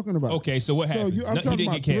still talking about it. Okay, so what happened? I'm He talking didn't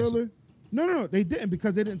about get canceled. Thriller. No, they didn't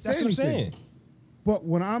because they didn't That's say what I'm anything. saying. But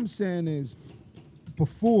what I'm saying is,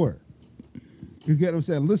 before, you get what I'm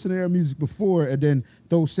saying? Listen to their music before, and then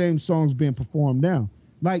those same songs being performed now.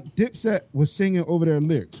 Like Dipset was singing over their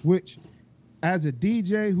lyrics, which, as a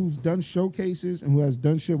DJ who's done showcases and who has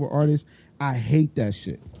done shit with artists, I hate that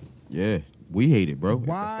shit. Yeah, we hate it, bro.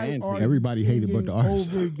 Why The fans are hate you Everybody hate it but the singing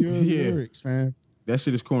artists. over your Yeah. lyrics, fam? That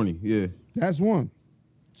shit is corny. Yeah. That's one.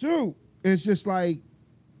 Two, it's just like,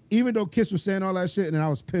 even though Kiss was saying all that shit, and then I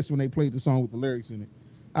was pissed when they played the song with the lyrics in it.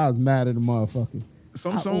 I was mad at the motherfucker.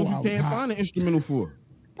 Some songs I you was can't hot. find an instrumental for.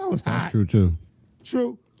 I was hot. That's true too.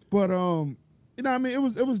 True, but you know what I mean, it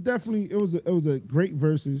was definitely it was a great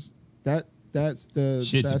versus. That's the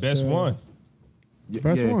Shit, the that's best one.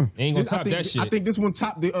 Best one. Ain't gonna This- I top think- that shit. I think this one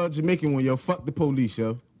topped the Jamaican one, yo. Fuck the police,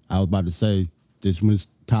 yo. I was about to say this one's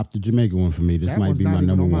top the Jamaican one for me. This That might one's be not my even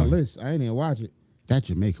number on my one. list. I ain't even watch it. That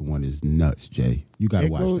Jamaican one is nuts, Jay. You gotta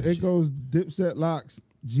watch that. It shit. goes Dipset, Lox,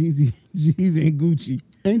 Jeezy, and Gucci.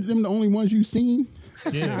 Ain't them the only ones you seen?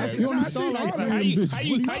 Yeah, You only I saw seen like all three of of how them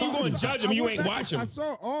you bitches. gonna judge them? You ain't watch I them.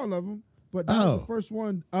 saw all of them, but that was the first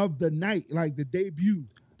one of the night, like the debut,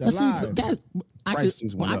 the But see, live. that, Price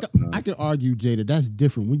just went up, man. I could argue, Jada, that's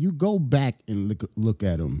different. When you go back and look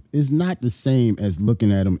at them, it's not the same as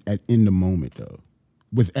looking at them in the moment, though,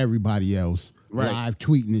 with everybody else Right. live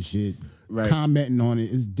tweeting and shit, Right. commenting on it.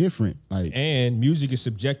 It's different. Like, And music is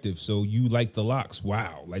subjective, so you like the Lox.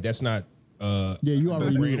 Wow, like that's not. yeah, you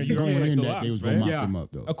already knew You going already in like the that they Lox, was gonna man. mop Yeah. them up,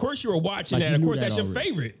 though. Of course, you were watching Like, that. you Of knew course, that that's your already.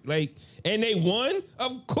 favorite. Like, and they won.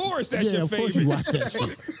 Of course, that's Yeah, your of course favorite. you watch that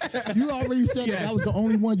shit. You already said that was the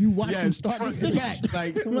only one you watched from start to front to finish. back.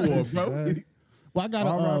 Like, come on, bro. Well, I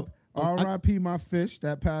got R.I.P. my fish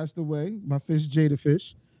that passed away. My fish, Jada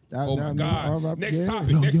Fish. Oh my God! R.I.P. Next yeah.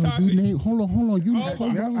 topic. Next you topic. name, hold on. You Oh,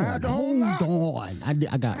 hold my on. God. I had the whole lot. Hold on. I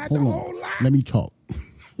got. had Hold the on. whole lot. Let me talk.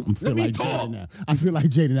 I'm feeling me like talk. Jada now. I feel like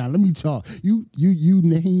Jada now. Let me talk. You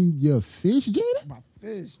named your fish, Jada? My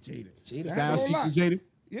fish, Jada. Style That's a Secret lot. Jada.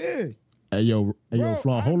 Yeah. Hey yo, Bro,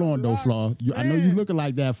 Flaw. I Hold know on though, lots. Flaw. I know you Man. looking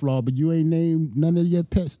like that, Flaw, but you ain't named none of your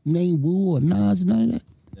pets. Name Woo or Nas, none of that.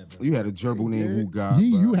 You had a gerbil named Woo God.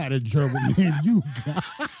 Yeah, bro. you had a gerbil name. You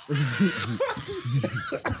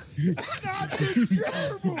got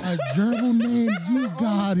a gerbil name. You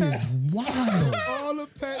got is wild. All the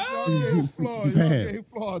pets y'all gave Flaw. Y'all Man. gave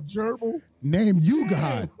Flaw a gerbil. Name you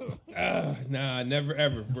got. Nah, never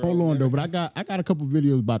ever. Bro. Hold on though, but I got a couple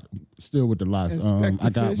videos about still with the lots. Inspector I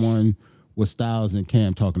got Fish. one with Styles and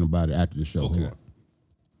Cam talking about it after the show. Hold Okay. on.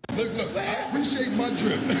 Look, I appreciate my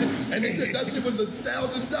drip. And he said that shit was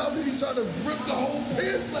 $1,000. He tried to rip the whole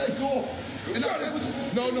pants leg off. And I said,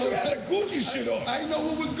 no. You had a Gucci shit on. I didn't know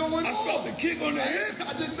what was going on. I felt the kick on the head.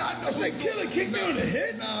 I did not know. I said, Killer kicked me on the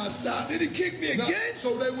head. Nah, stop. Did he kick me Nah, again?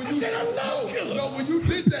 so they when I said, I love Killer. No, when you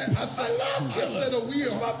did that, I said, are we a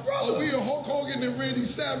Hulk Hogan and Randy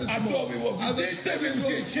Savage? I thought we were. They said we was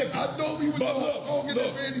getting chippy. I thought we were Hulk Hogan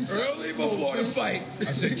and Randy Savage. Early before the fight, I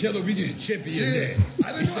said, Killer, we getting chippy in there.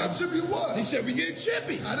 I didn't know how chippy was. He said, we getting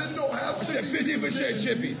chippy. I didn't know how chippy. I said 50%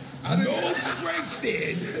 chippy. No Frank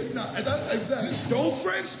stand. Exactly. Don't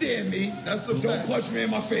Frank stand me. That's a Don't fact. punch me in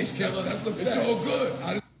my face, Killer. That's a fact. It's all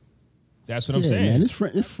good. That's what I'm Yeah, saying. man,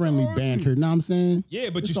 it's friendly banter. Know what I'm saying?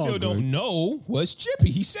 Yeah, but It's you all still good. don't know what's chippy.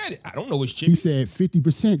 He said it. I don't know what's chippy. He said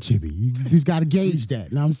 50% chippy. You just got to gauge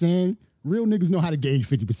that. Know what I'm saying? Real niggas know how to gauge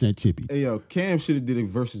 50% chippy. Hey yo, Cam should have did it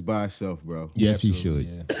versus by itself, bro. Yes, he absolutely,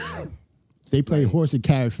 should. Yeah. They played horse and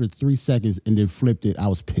carriage for 3 seconds and then flipped it. I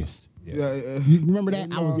was pissed. You remember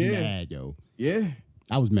that? I was mad, yo. Yeah.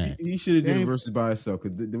 I was mad. He should have did it versus by himself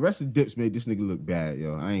because the rest of the dips made this nigga look bad,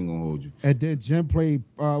 yo. I ain't gonna hold you. And then Jim played,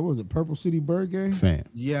 what was it, Purple City Bird Game? Fam.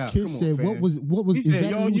 Yeah, Kid come on, said, fam. what was He is said,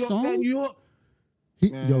 that yo, a new York, song? that New York.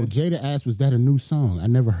 Yo, Jada asked, was that a new song? I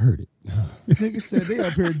never heard it. Nigga said they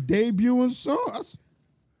up here debuting songs.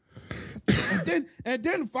 And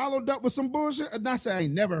then followed up with some bullshit. And I said I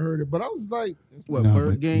ain't never heard it, but I was like, What, No, Bird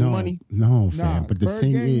but Gang Money? No, fam. nah, But the Bird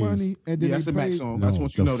thing Gang is, Money, and then Yeah, that's they the Mac played, song. no, I just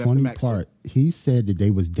want you the to know that's the funny Mac song. part, he said that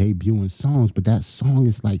they was debuting songs, but that song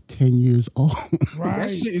is like 10 years old. right? That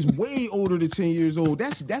shit is way older than 10 years old.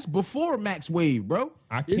 That's before Max Wave, bro.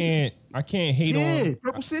 I can't hate Yeah, on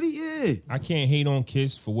Purple City, yeah. I can't hate on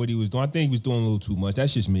Kiss for what he was doing. I think he was doing a little too much.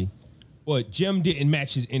 That's just me. But Jim didn't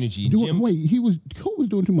match his energy. And Jim, Wait, who was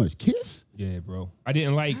doing too much? Kiss? yeah, bro. I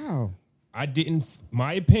didn't like. Wow.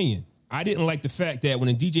 My opinion. I didn't like the fact that when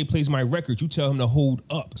a DJ plays my record, you tell him to hold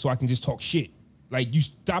up so I can just talk shit. Like you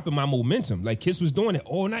stopping my momentum. Like Kiss was doing it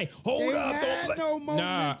all night. Hold They up, had don't play. no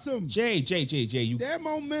Nah, momentum. Jay, you. Their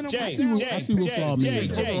momentum Jay, was Jay, I see what Flaw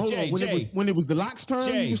means. Hold on. When it was the Locks turn,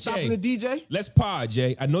 Jay, you was stopping Jay. the DJ? Let's pod,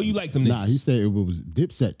 Jay. I know you like them niggas. Nah, he said it was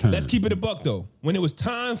Dipset turn. Let's keep it a buck though. When it was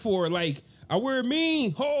time for like, I wear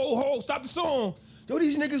mean, stop the song. Yo,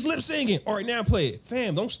 these niggas lip singing. All right, now play it.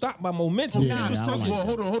 Fam, don't stop my momentum. Yeah, Niggas was I don't talking. like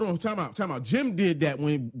Well, hold on. Time out. Jim did that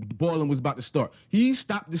when Ballin' was about to start. He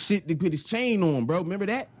stopped the shit to put his chain on, bro. Remember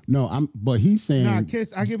that? No, but he's saying. Nah,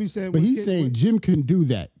 Kiss. I give you said. But he's saying Jim can do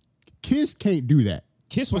that. Kiss can't do that.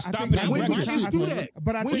 Kiss was I stopping think that when record. Kiss do that?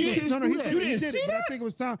 But I When think did Kiss do that? You didn't did see it, but I that? think it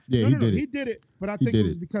was time. Yeah, no, he no, did he it. did it. But I He think did it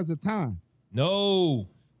was it. because of time. No.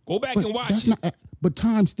 Go back But and watch that's it. not. But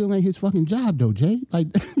time still ain't his fucking job though, Jay.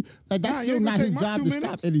 Like that's Nah, you still ain't not gonna his take my job 2 to stop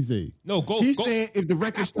minutes. anything. No, go. He's go. saying if the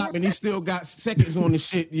record stopped and he still got seconds on the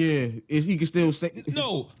shit, yeah, he can still say.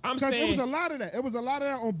 No, I'm Because it was saying. a lot of that. It was a lot of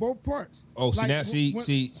that on both parts. Oh, see, now, see.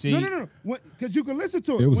 No. Because you can listen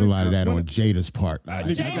to it. There was a When- lot of that when- on Jada's part.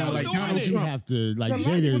 Jada sound was like doing Donald it. You have to like The Locks-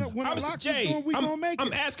 Jada's. when I'm the Locks was Jay, doing We I'm- Gonna Make It.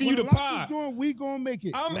 I'm asking When you the to Locks was pod. doing We Gonna Make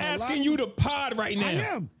It. I'm When the asking Locks you was- to pod right now. I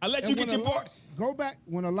am. I let And you when get your the bar. Locks- Go back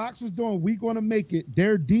when the Locks was doing We Gonna Make It.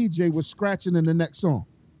 Their DJ was scratching in the next song.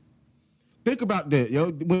 Think about that, yo.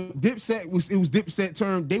 When Dipset was Dipset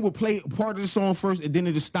turn, they would play part of the song first, and then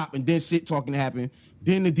it'd stop, and then shit talking to happen.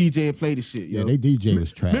 Then the DJ would play the shit, yo. Yeah, they DJ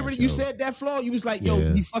was trash. Remember you yo. said that, Flaw? You was like, yo,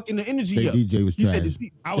 Yeah. he fucking the energy They up. DJ was You trash. said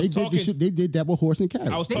I was They did talking- this shit- They did that with Horse and Carriage.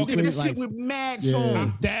 I was they talking did this like- shit with mad Yeah.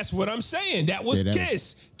 songs. That's what I'm saying. That was Yeah, that-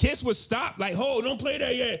 Kiss. Kiss was stopped. Like, don't play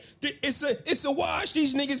that yet. It's a wash.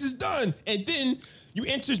 These niggas is done. And then you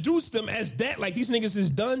introduce them as that. Like these niggas is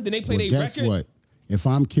done. Then they play Well, their guess record. what? If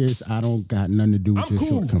I'm Kiss, I don't got nothing to do with I'm your cool.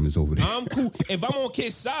 shortcomings over there. I'm cool. If I'm on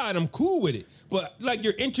Kiss side, I'm cool with it. But like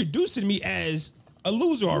you're introducing me as a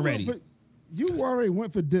loser already. But you already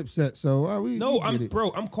went for Dipset, so we No, we get it.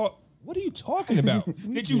 I'm caught. What are you talking about?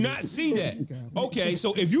 Did you not see that? Okay,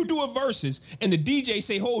 so if you do a versus and the DJ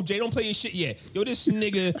say, Jay, don't play your shit yet. Yo, this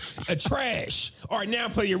nigga a trash. All right, now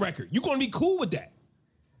play your record. You gonna be cool with that?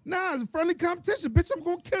 Nah, it's a friendly competition. Bitch, I'm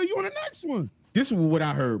gonna kill you on the next one. This is what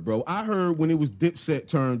I heard, bro. I heard when it was Dipset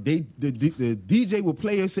turn, the DJ would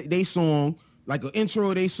play they song, like an intro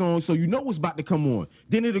of their song, so you know what's about to come on.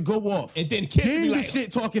 Then it'll go off. And then Kiss then be the like-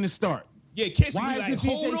 shit talking to start. Yeah, Kiss Why be is like, the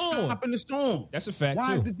DJ hold on. stopping the song? That's a fact, Why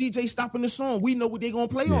too. is the DJ stopping the song? We know what they gonna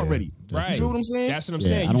play already. Right. You know what I'm saying? That's what I'm Yeah,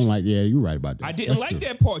 saying. I don't like. Yeah, you're right about that. I didn't That's like true.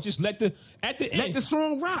 that part. Just at the end. Let the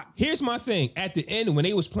song rock. Here's my thing. At the end, when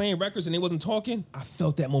they was playing records and they wasn't talking, I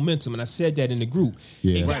felt that momentum, and I said that in the group.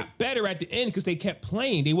 Yeah. It Right. got better at the end because they kept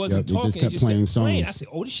playing. They wasn't Yep, they just talking. They kept just playing kept playing. songs. I said,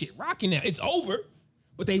 "Oh, this shit rocking now. It's over,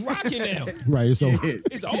 but they rocking now. Right, it's over.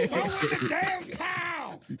 It's over.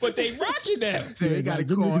 Downtown. But they rocking now. So they gotta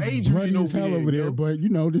Them call niggas Adrian bloody as hell over there, yo. but you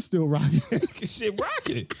know they're still rocking. Shit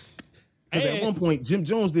rocking. Because at And- one point, Jim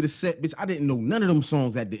Jones did a set, bitch. I didn't know none of them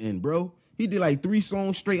songs at the end, bro. He did like 3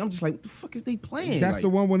 songs straight. I'm just like, what the fuck is they playing? That's like, the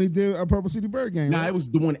one when he did a Purple City Bird Gang. Nah, right? it was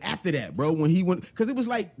the one after that, bro. When he went, because it was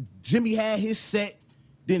like Jimmy had his set,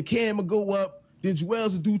 then Cam would go up, then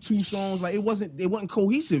Jewels would do 2 songs. Like it wasn't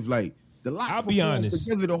cohesive. Like the Lox I'll be performed honest.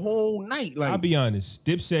 together the whole night. Like I'll be honest.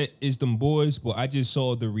 Dipset is them boys, but I just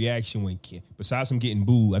saw the reaction when besides him getting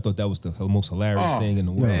booed, I thought that was the most hilarious thing in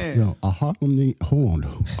the world. man. Yo, a Harlem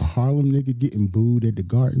nigga getting booed at the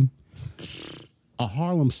Garden. A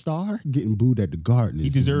Harlem star getting booed at the Garden. He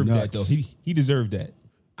is deserved nuts. that though. He deserved that.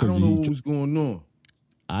 I don't know what was going on.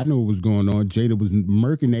 I know what was going on. Jada was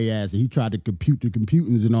murking their ass, and he tried to compute the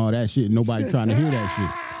computings and all that shit. And nobody trying to hear that shit.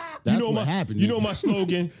 That's what happened. You know my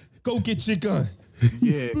slogan. Go get your gun.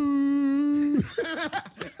 Yeah.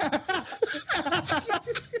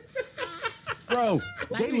 Bro,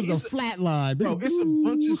 It was a flat line. Bro, it's a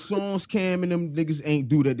bunch of songs Cam and them niggas ain't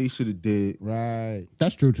do that they should have did. Right.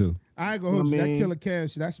 That's true too. I ain't gonna hold you. I That mean- Killer Cam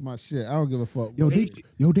shit, that's my shit. I don't give a fuck.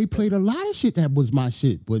 They played a lot of shit that was my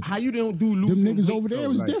shit, but How you don't do losing them niggas weight, over there though?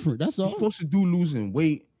 was Like, different. That's all. You're supposed to do losing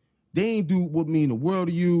weight. They ain't do what mean the world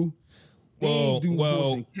to you. They ain't do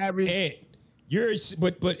horse and carriage. Ed,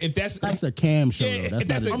 but if that's That's a Cam show. yeah, though. That's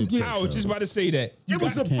that's not a I Dipset was just about to say that. You It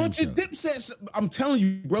was a got- bunch of Cam Dipsets. I'm telling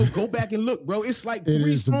you, bro. Go back and look, bro. It's like It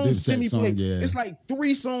 3 is some songs Dipset Jimmy song, played. yeah. It's like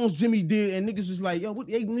 3 songs Jimmy did, and niggas was like, yo, what?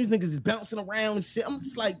 These niggas is bouncing around and shit. I'm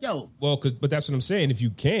just like, yo. Well, but that's what I'm saying. If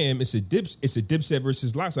you can, it's a Dipset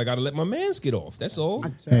versus Lox. I gotta let my mans get off. That's all.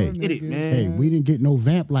 Hey, Get it, man. hey, we didn't get no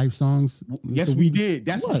Vamp Life songs. Yes, So we did.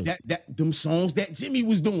 That's What? what that them songs that Jimmy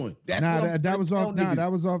was doing. That's Nah, what I'm that was trying to off. tell Nah, niggas.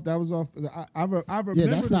 that was off. That was off. I remember. Yeah,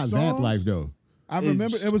 that's the not Vamp songs. Life though. I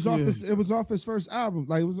remember It's it was off. good. It was off his first album.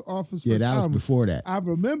 Like it was off his Yeah, first that was album. before that. I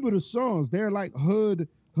remember the songs. They're like hood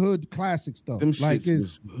classics though. Them like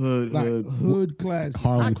shits was hood. classics.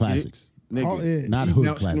 Harlem I get it. classics. Nigga. Oh, yeah. Not He hood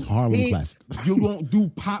bouncing classics, them- Harlem he- classics. You don't do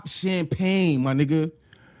pop champagne, my nigga.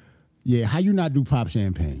 Yeah, how you not do Pop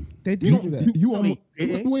Champagne? They did You do that. You I almost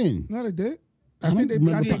mean, when? No, they did. I I don't think they. I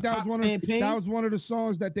remember think Pop that was one Champagne. of that was one of the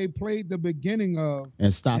songs that they played the beginning of.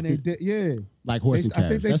 And stopped And they it did, yeah. like Horse and I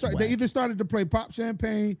think Carriage. they either started to play Pop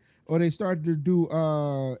Champagne or they started to do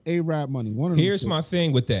A-Rap Money. One of them Here's shit. my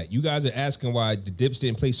thing with that. You guys are asking why the Dips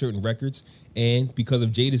didn't play certain records, and because of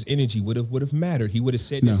Jada's energy would have mattered. He would have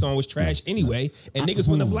said No. this song was trash anyway, and niggas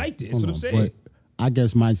Hold wouldn't have on, liked it. That's hold what I'm on. saying. But I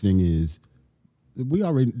guess my thing is,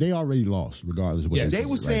 they already lost regardless of what Yes. They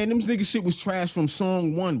did, was right? saying them niggas shit was trash from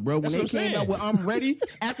song 1, bro. When That's they what I'm came saying. out with I'm Ready,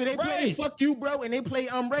 after they played Right. Fuck You, bro, and they played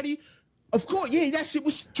I'm Ready, of course, yeah, that shit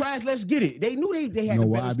was trash. Let's get it. They knew they had You know the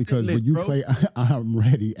why? better Because list, when you bro. play I'm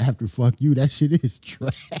Ready after Fuck You, that shit is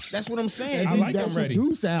trash. That's what I'm saying. I like that I'm shit Ready.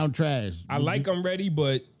 do sound trash. I like I'm Ready,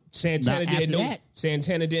 but Santana Not didn't after know. that.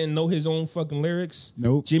 Santana didn't know his own fucking lyrics.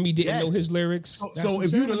 Nope. Jimmy didn't Yes. know his lyrics. So what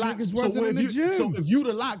if I'm you the saying, Lox, niggas wasn't in the gym. so if you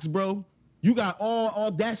the Lox, bro, you got all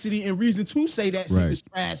audacity and reason to say that shit Right. is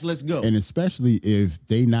trash. Let's go. And especially if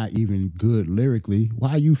they not even good lyrically, why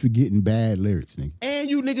are you forgetting bad lyrics, nigga? And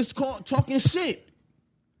you niggas talking shit.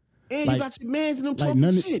 And Like- you got your mans and them Like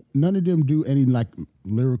talking shit. none of them do any like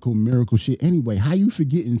lyrical miracle shit anyway. How you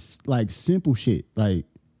forgetting like simple shit? Like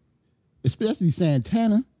especially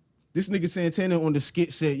Santana. This nigga Santana on the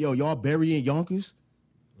skit said, yo, y'all burying Yonkers?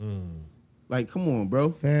 Like, come on,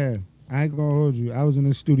 bro. Fam, I ain't gonna hold you. I was in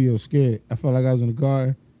the studio scared. I felt like I was in the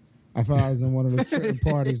garden. I felt I was in one of the tripping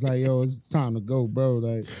parties. Like, yo, it's time to go, bro.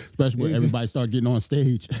 Like, Especially when everybody start getting on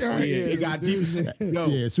stage. It got deep. Yo,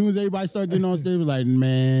 Yeah, as soon as everybody start getting on stage, we're like,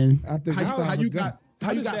 man, I think how you got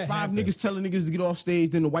does that 5 happen? niggas telling niggas to get off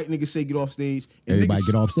stage, then the white niggas say get off stage. And everybody niggas,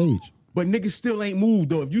 get off stage. But niggas still ain't moved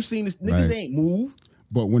though. If you seen this, niggas Right. ain't moved.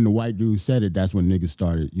 But when the white dude said it, that's when niggas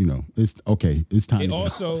started, it's okay, it's time to get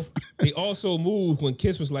off. They also moved when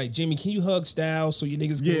Kiss was like, Jimmy, can you hug Styles so your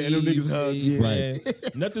niggas can Yeah, and them leave? niggas hug, Say, yeah. man,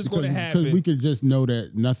 Nothing's going to Because we happen. could just know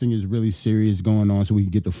that nothing is really serious going on, so we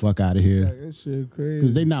can get the fuck out of here. that shit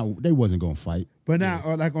Because crazy. they wasn't gonna fight. But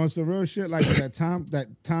now, like on some real shit, like that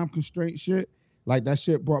time constraint shit, like that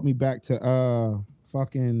shit brought me back to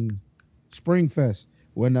fucking Springfest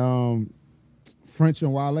when French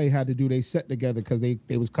and Wale had to do their set together because they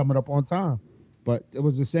was coming up on time. But it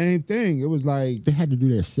was the same thing. It was like, They had to do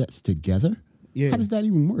their sets together. yeah, How does that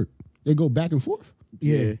even work? They go back and forth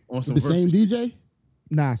yeah. On some with the same verses. DJ.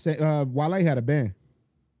 Nah, Wale had a band.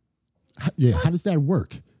 Yeah, how does that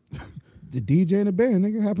work? The DJ in the band,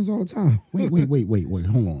 nigga, happens all the time. Wait,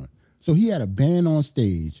 hold on. So he had a band on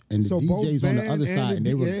stage, and the So both DJs on the band other and side, the and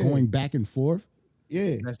they were yeah. going back and forth.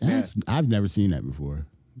 Yeah, That's I've never seen that before.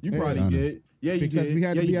 You probably honest. did. Yeah, you because did. we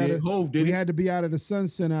had yeah, to be you out did. of Hove did we it. had to be out of the Sun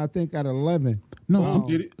Center, I think, at 11. No, Hove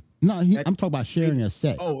did it. No, I'm talking about sharing a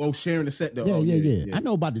set. Oh, sharing the set though. Yeah. I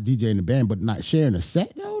know about the DJ in the band, but not sharing a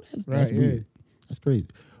set though. That's weird. That's crazy.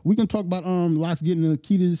 We can talk about Locks getting the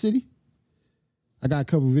key to the city. I got a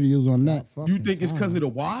couple videos on that. You think it's because of the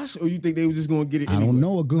wash, or you think they was just gonna get it? I don't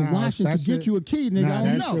know. A good washing could get you a key, nigga.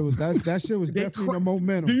 I don't know. That shit was definitely the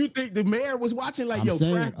momentum. Do you think the mayor was watching like, I'm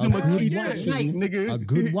saying, craft them a key tonight, nigga? A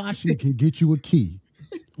good washing can get you a key.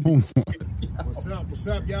 What's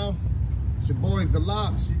up, y'all? It's your boys, The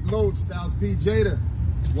Locks, Load, Styles P, Jada,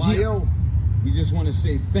 YO. We just want to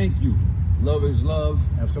say thank you. Love is love.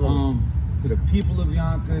 Absolutely. To the people of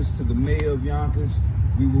Yonkers, to the mayor of Yonkers,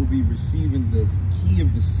 we will be receiving the key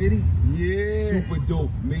of the city. Yeah. Super dope.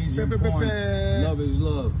 Major important. Love is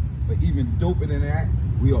love. But even doper than that,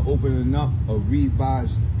 we are opening up a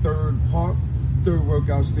revised third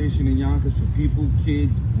workout station in Yonkers for people,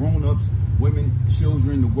 kids, grown-ups, women,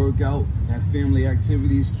 children to work out, have family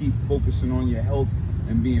activities, keep focusing on your health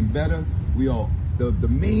and being better. We are the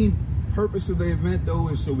main purpose of the event though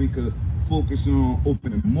is so we could focus on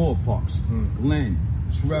opening more parks. Glen,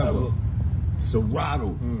 Trevor,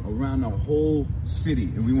 Serato, around the whole city.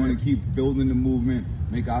 And we want to keep building the movement,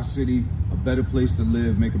 make our city a better place to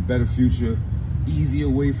live, make a better future, easier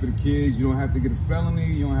way for the kids. You don't have to get a felony,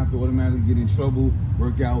 you don't have to automatically get in trouble,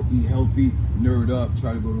 work out, eat healthy, nerd up,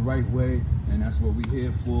 try to go the right way. And that's what we're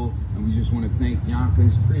here for. And we just want to thank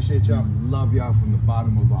Yonkers. Appreciate y'all. We love y'all from the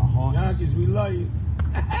bottom of our hearts. Yonkers, we love you.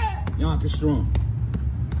 Yonkers strong.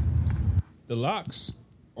 The Locks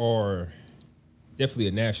are definitely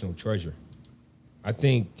a national treasure. I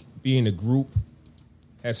think being a group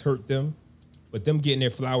has hurt them, but them getting their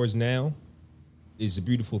flowers now is a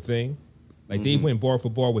beautiful thing. Like they went bar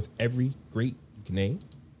for bar with every great you can name.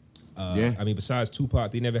 I mean, besides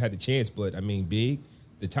Tupac, they never had the chance. But I mean, Big,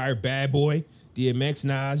 the Tired Bad Boy, DMX,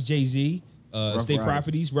 Nas, Jay-Z, State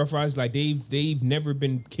Properties, Rough Riders. Like they've never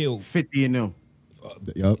been killed. 50 in them.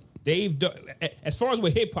 Yep. They've done, as far as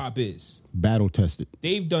what hip hop is, battle tested.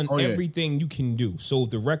 They've done everything you can do.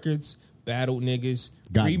 Sold the records, battled niggas,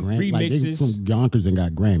 got remixes. Like they from Yonkers and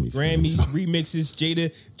got Grammys. Remixes.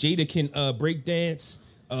 Jada can break dance.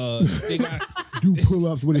 They got do pull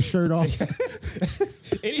ups with his shirt off.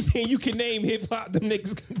 Anything you can name hip hop, them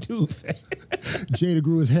niggas can do. Jada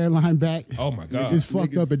grew his hairline back. Oh my god, it's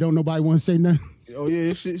fucked up and don't nobody want to say nothing. Oh yeah,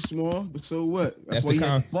 this shit's small, but so what? That's why the he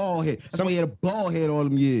had a bald head. That's why he had a bald head all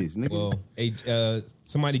them years, nigga. Well, hey,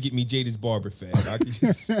 somebody get me Jada's barber fad. I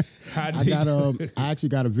actually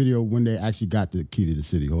got a video when they actually got the key to the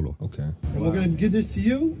city. Hold on. Okay. And we're gonna give this to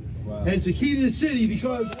you. And it's the key to the city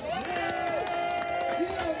because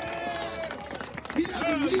he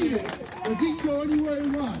doesn't need it. Because he can go anywhere he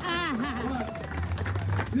wants.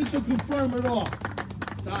 This will confirm it all.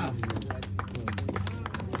 Stop.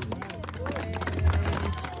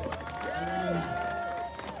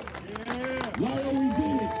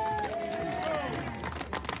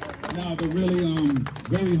 No, but really,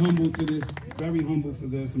 very humble to this. Very humble for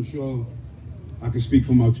this. I'm sure I can speak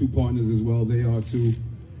for my two partners as well. They are too.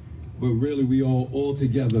 But really, we all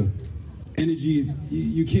together. Energy is,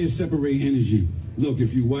 you can't separate energy. Look,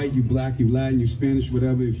 if you white, you black, you Latin, you Spanish,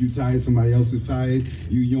 whatever. If you tired, somebody else is tired.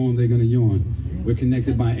 You yawn, they're gonna yawn. We're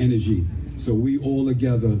connected by energy. So we all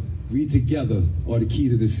together. We together are the key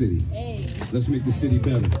to the city. Hey. Let's make the city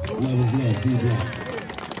better. Love is love. Be black.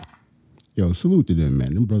 Yo, salute to them,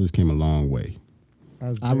 man. Them brothers came a long way.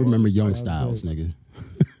 I remember Young Styles, nigga.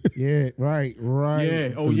 Yeah, right.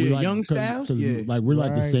 Yeah, oh yeah, like, Young Styles. Yeah, like we're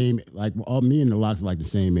like the same. Like all me and the Locks are like the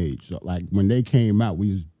same age. So like when they came out,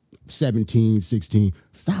 we was 17, 16.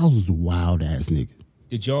 Styles was a wild ass nigga.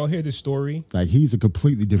 Did y'all hear the story? Like he's a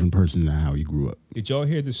completely different person than how he grew up. Did y'all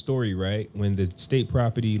hear the story, right? When the State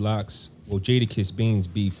Property Locks, Jadakiss Beans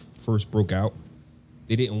beef first broke out,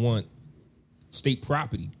 they didn't want State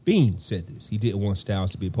Property. Beans said this. He didn't want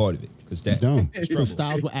Styles to be a part of it because that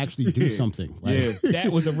Styles will actually do something. Like,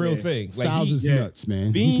 that was a real thing. Like Styles is nuts,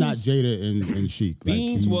 man. He's not Jada and Chic.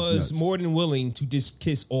 Beans like, was nuts. More than willing to just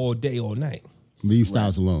kiss all day, all night. Leave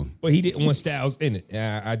Styles alone. But he didn't want Styles in it.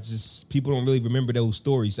 People don't really remember those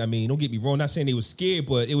stories. I mean, don't get me wrong. Not saying they were scared,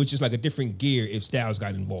 but it was just like a different gear if Styles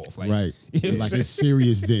got involved. Like, right. You know like it's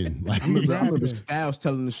serious then. Like, I remember Styles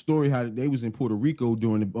telling the story how they was in Puerto Rico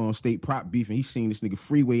during the state prop beef, and he seen this nigga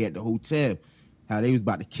Freeway at the hotel. How they was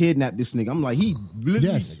about to kidnap this nigga. I'm like, he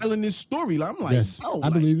literally telling this story. Like, I'm like, I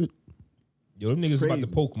believe it. Yo, them niggas about to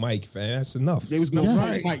poke Mike, fam. That's enough. There was no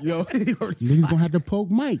Mike, yo. Niggas gonna have to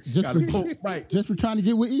poke Mike. Just for trying to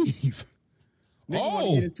get with Eve.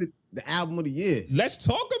 Get into the album of the year. Let's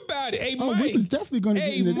talk about it. Hey, Mike. We was definitely gonna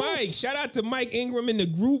get into Mike. that. Shout out to Mike Ingram in the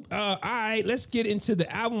group. All right, let's get into the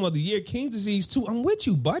album of the year, King Disease 2. I'm with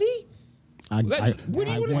you, buddy. I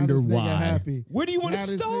wonder why. Happy. Where do you want to Now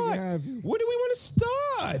this nigga start? happy. Where do we want to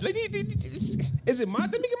start? Like, is it my?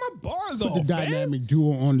 Let me get my bars Put off. the dynamic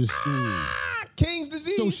duo on the screen. King's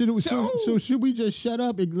disease. So should we just shut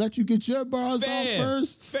up and let you get your bars off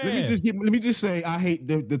first? Let me just say I hate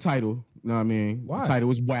the title. Know what I mean? Why? The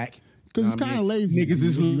title is whack. Because it's kind of lazy. Niggas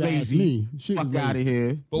is when you ask lazy. me. Shit Fuck is out of lazy.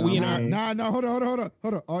 here. But we in our Nah, hold on.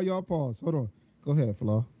 All y'all pause. Hold on. Go ahead,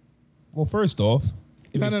 Flaw. well, first off,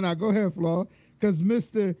 No. Go ahead, Flaw. Because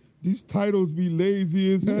these titles be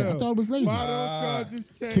lazy as hell. Yeah, I thought it was lazy. Why don't y'all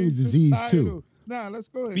just change King's the disease, title? too. Nah, let's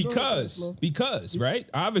go ahead. Go ahead, because right,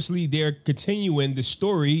 obviously they're continuing the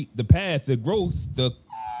story, the path, the growth, the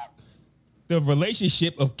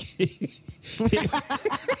relationship of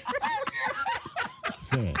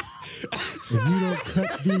Fam, if you don't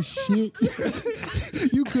cut this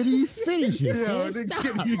shit, you couldn't even finish it. Yo, fam. nigga,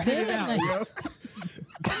 Stop, you get it man. out, yo.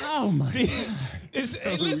 Oh my! Hey,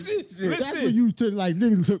 listen, That's what you took. Like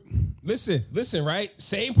niggas took. listen, right?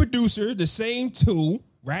 Same producer, the same two,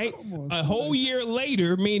 right? A whole year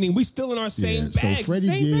later, meaning we still in our same bag. So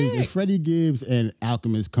Same bag. if Freddie Gibbs and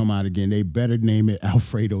Alchemist come out again, they better name it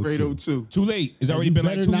Alfredo 2. Too late. It's already You been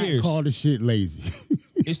like better 2 not years. Call the shit lazy.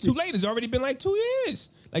 It's too late. It's already been like 2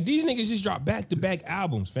 years. Like these niggas just dropped back-to-back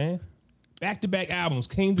albums, fam. Back-to-back albums.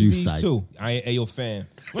 King Disease psych. 2. I ain't Ayo fan.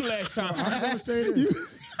 When the last time? I'm going to say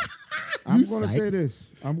this.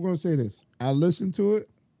 I'm going to say this. I listened to it.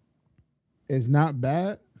 It's not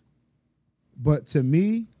bad. But to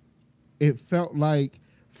me, it felt like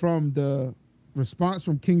from the response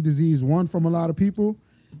from King Disease 1 from a lot of people,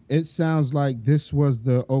 it sounds like this was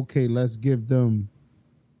the, okay, let's give them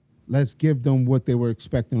what they were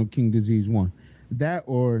expecting of King Disease 1. That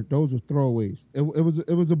or those were throwaways. It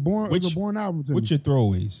was a born album to me. What's your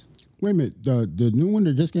throwaways? Wait a minute, the new one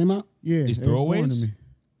that just came out? Yeah, It's it was born to throwaways? me.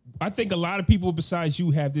 I think a lot of people besides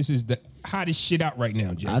you have this is the hottest shit out right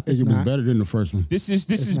now, Jay. I think it was better than the first one. This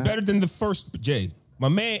is not. better than the first, Jay. My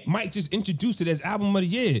man Mike just introduced it as album of the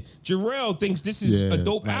year. Jarrell thinks this is a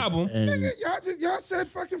dope album. And Y'all said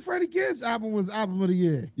fucking Freddie Gibbs album was album of the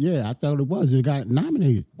year. yeah, I thought it was. It got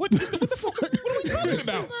nominated. What the fuck? What are we talking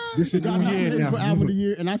about? This is It got new year nominated now. for album of the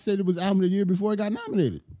year, and I said it was album of the year before it got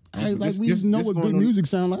nominated. I like we This- know this what going good on- music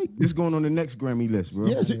sound like. This going on the next Grammy list, bro.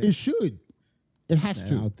 Yes, it should. It has I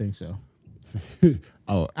to. don't think so.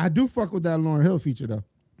 Oh, I do fuck with that Lauryn Hill feature though.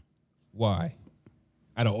 Why?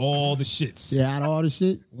 Out of all the shits. yeah, out of all the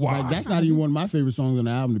shit. Why? Like, that's not even one of my favorite songs on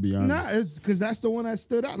the album, to be honest. Nah, it's because that's the one that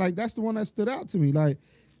stood out. Like that's the one that stood out to me. Like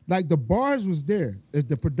the bars was there. If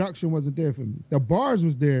the production wasn't there for me. The bars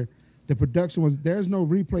was there. The production was. There's no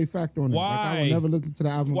replay factor on it. Like, I Why? will never listen to the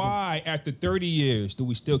album. Why, after 30 years, do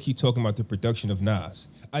we still keep talking about the production of Nas?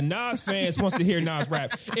 A Nas fan wants to hear Nas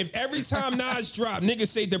rap. If every time Nas drop, niggas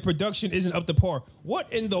say the production isn't up to par,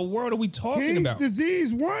 what in the world are we talking King's about?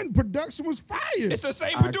 Disease 1 production was fire. It's the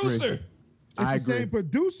same I agree. producer. I It's the agree. same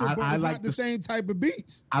producer, but I it's like not the the- same type of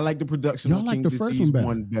beats. I like the production Y'all of like King the first Disease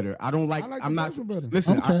one better. I don't like. I like I'm the not. first one better.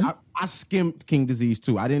 Listen, Okay. I skimmed King Disease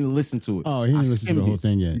too. I didn't listen to it. Oh, he didn't I listen to the skimmed whole it.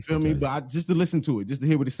 thing yet. You feel me? Okay. But just to listen to it, just to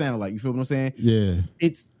hear what it sounded like. You feel what I'm saying? Yeah.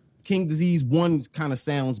 It's King Disease 1 kind of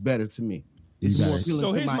sounds better to me. It's You more got it. appealing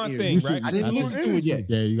So to here's my ears. thing, You should- right? I didn't More listen to it yet.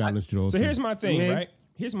 energy. Yeah, you got to listen to the whole So thing. here's my thing, Yeah. right?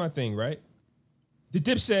 Here's my thing, right? The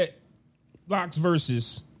Dipset Locks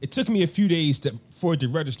versus. It took me a few days for it to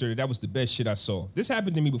register that was the best shit I saw. This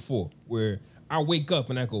happened to me before, where I wake up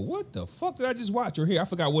and I go, "What the fuck did I just watch or hear?" I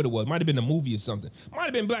forgot what it was. Might have been a movie or something. Might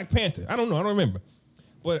have been Black Panther. I don't know. I don't remember.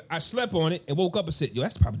 But I slept on it and woke up and said, "Yo,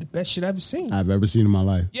 that's probably the best shit I've ever seen." I've ever seen in my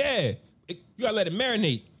life. Yeah, you gotta let it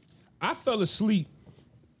marinate. I fell asleep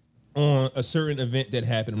on a certain event that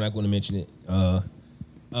happened. I'm not going to mention it.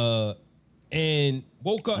 And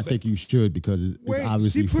woke up. I think you should because it's Wait,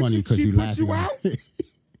 obviously she put funny you- because she you put laughing. you at out? it.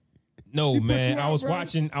 No, She put man. you I out, was bro?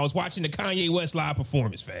 watching the Kanye West live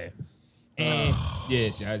performance, fam. And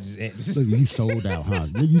yes, I just Look, you sold out, huh?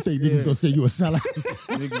 You think niggas gonna say you a sellout?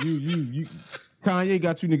 Nigga, you. Kanye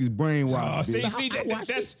got you niggas brainwashed. Oh, see,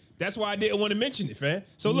 bitch. that's why I didn't want to mention it, fam.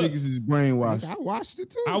 So You look, niggas is brainwashed. I watched it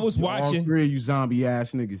too. I was All watching. three of you zombie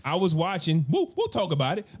ass niggas. I was watching. We'll talk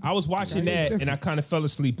about it. I was watching Yeah, that, and I kind of fell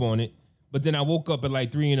asleep on it. But then I woke up at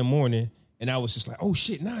like 3 a.m, and I was just like, "Oh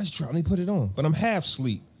shit, Nas dropped. Let me put it on." But I'm half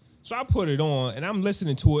asleep, so I put it on, and I'm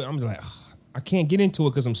listening to it. I'm just like, I can't get into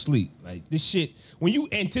it because I'm asleep. Like this shit. When you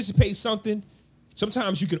anticipate something,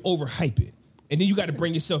 sometimes you can overhype it, and then you got to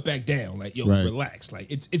bring yourself back down. Like, yo, Right. relax. Like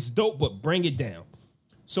it's dope, but bring it down.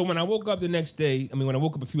 So when I woke up the next day, when I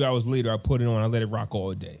woke up a few hours later, I put it on. I let it rock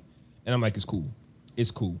all day, and I'm like, it's cool. It's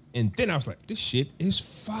cool. And then I was like, this shit is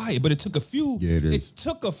fire. But it took a few. Yeah, it is. It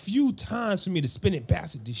took a few times for me to spin it back. I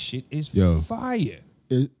said, this shit is Yo. fire.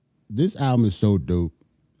 this album is so dope.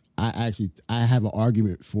 I have an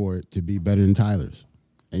argument for it to be better than Tyler's.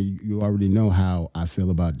 And you already know how I feel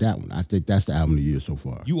about that one. I think that's the album of the year so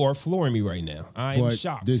far. You are flooring me right now. I am But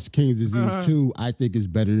shocked. this King's Disease 2, I think is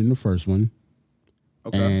better than the first one.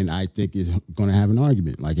 Okay. And I think it's going to have an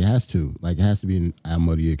argument. Like it has to. Like it has to be in album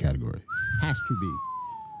of the year category. Has to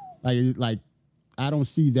be. Like I don't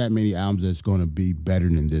see that many albums that's going to be better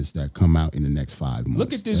than this that come out in the next 5 months.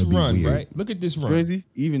 Look at this That'd be run, weird. right? Look at this run. Drizzy,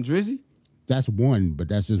 even Drizzy, That's one, but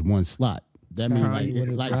that's just one slot. That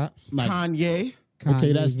means like Kanye.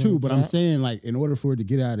 okay, that's Kanye's two, gonna but I'm drop. saying like in order for it to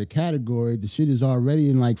get out of the category, the shit is already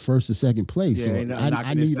in like first or second place. Yeah, So ain't nothing I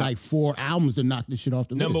knocking this need out. like 4 albums to knock this shit off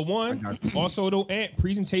the Number list. one, also though, Ant,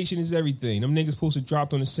 presentation is everything. Them niggas supposed to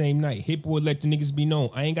drop on the same night. Hit Boy let the niggas be known.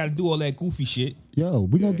 I ain't got to do all that goofy shit. Yo,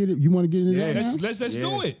 we gonna get it. You want to get into that? now? Let's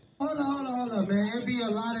do it. Hold on, man. It be a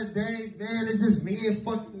lot of days, man. It's just me and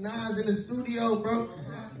fucking Nas in the studio, bro.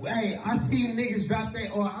 Hey, I see niggas drop that,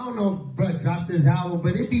 or I don't know, bro, drop this album,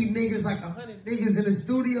 but it be niggas like 100 niggas in the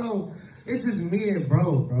studio. It's just me and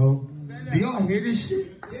bro. Do y'all hear this shit?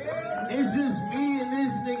 It's just me and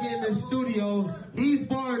this nigga in the studio. He's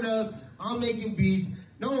barred up. I'm making beats.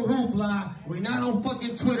 No hoopla. We not on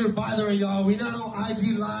fucking Twitter bothering y'all. We not on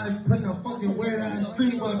IG Live putting a fucking weird ass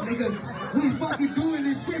stream up, nigga. We fucking doing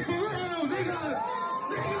this shit for real, nigga.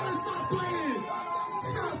 Nigga, stop playing.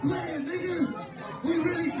 Stop playing, nigga. We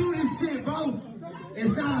really do this shit, bro.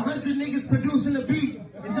 It's not 100 niggas producing a beat.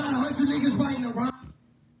 It's not 100 niggas writing a rhyme.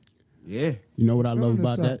 Yeah. You know what I love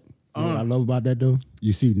about that? You know what I love about that though?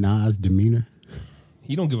 You see Nas' demeanor.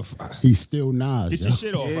 He don't give a fuck. He's still Nas. Get yo. your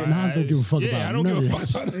shit off. Nas don't give a fuck about I don't none give a of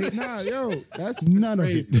fuck. that. Nah, yo, that's None of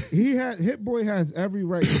it. Hit Boy has every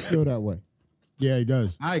right to feel that way. Yeah, he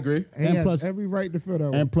does. I agree. And he And has plus- every right to feel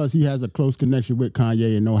that way. And plus, he has a close connection with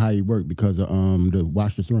Kanye and know how he worked because of the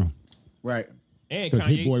Watch the Throne. Right. And Because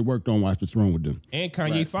Hit Kanye, Boy worked on Watch the Throne with them. and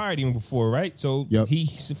Kanye fired him before, right? So Yep. he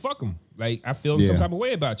said, fuck him. Like, I feel Yeah. some type of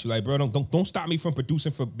way about you. Like, bro, don't stop me from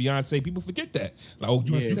producing for Beyonce. People forget that. Like, oh,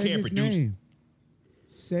 you Say can't his produce. name.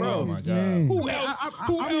 Say Oh, my his God. name. Who else?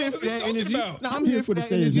 Who I'm here else for is he that talking energy. about? No, I'm here for that to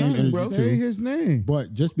say his energy, name, bro. too. Say his name.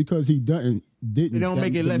 But just because he didn't, They don't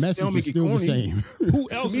make it the less. They message don't make is it still the corny. same.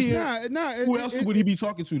 Who else is Who else would he be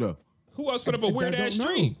talking to though? Who else put up a weird ass don't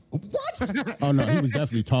know. stream? What? Oh no, he was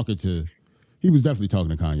definitely talking to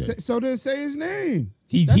Kanye. So then say his name.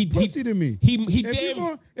 He That's he pussy to me. He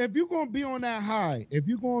If you're gonna be on that high, if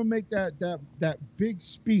you're gonna make that big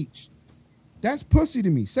speech, that's pussy to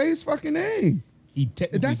me. Say his fucking name. He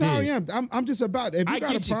technically That's how I did. am. I'm just about it. If you I got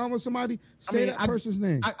a get you. problem with somebody, say that person's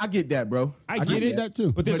name. I get that, bro. I get it. that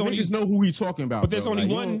too. But there's But only niggas know who he talking about. But there's bro. only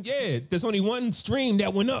Like, one. Yeah, there's only one stream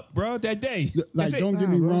that went up, bro, that day. Like, That's it. don't get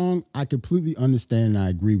me Nah, bro. wrong. I completely understand and I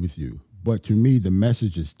agree with you. But to me, the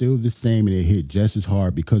message is still the same and it hit just as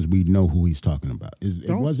hard because we know who he's talking about.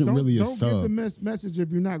 It wasn't really a Don't sub. give the message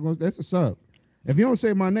if you're not going. That's a sub. If you don't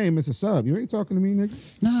say my name, it's a sub. You ain't talking to me, nigga.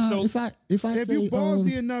 Nah, So- if I If say, you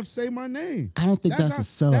ballsy enough, say my name. I don't think that's a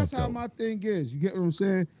sub, That's how though. my thing is. You get what I'm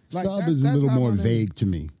saying? sub that's- is a that's little how more my name- vague to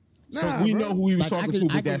me. So Nah, we bro. know who he was Like, talking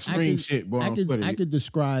to with that stream shit, bro. on Twitter. I could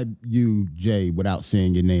describe you, Jay, without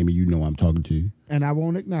saying your name, and you know I'm talking to you. And I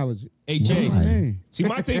won't acknowledge it. Hey Jay, Why? Name. see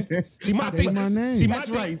my thing. See my Say thing. my name. See my That's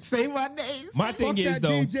thing. right. Say my name. My thing Fuck is that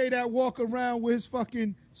though. DJ that walk around with his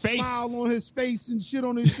fucking Face. smile on his face and shit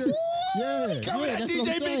on his shirt. Yeah, He coming yeah, at that's what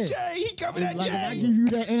DJ I'm Big saying. J. He coming at Like if I Jay. give you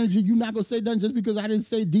that energy, you're not gonna say nothing just because I didn't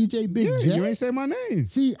say DJ Big Yeah, J. you ain't say my name.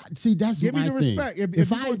 See, that's Give my me the thing. respect. If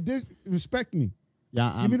you I, gonna respect me,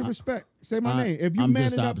 yeah, give me the respect. Say my name. If you I'm man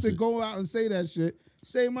just enough to opposite. go out and say that shit,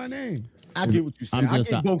 say my name. I get what you're saying. I'm I just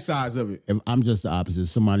get a- both sides of it. If I'm just the opposite.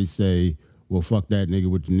 Somebody say, "Well, fuck that nigga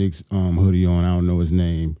with the Knicks hoodie on. I don't know his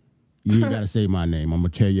name." You ain't gotta say my name. I'm gonna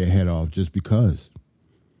tear your head off just because.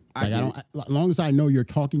 Like I don't. As long as I know you're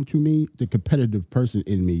talking to me, the competitive person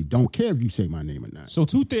in me don't care if you say my name or not. So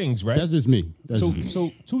two things, right? That's just me. That's So just me.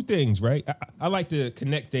 so two things, right? I like to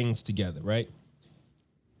connect things together, right?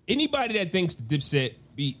 Anybody that thinks the Dipset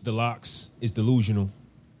beat the Locks is delusional,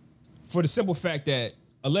 for the simple fact that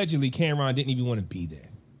allegedly Cameron didn't even want to be there.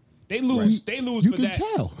 They lose. Right. They lose You for can that.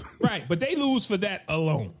 tell. Right, but they lose for that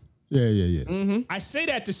alone. Yeah. I say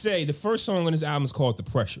that to say the first song on this album is called "The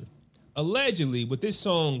Pressure." Allegedly, what this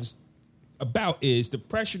song's about is the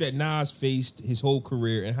pressure that Nas faced his whole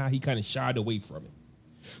career and how he kind of shied away from it.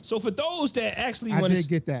 So for those that actually I want did to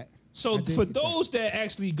get that. So I did for get that. those that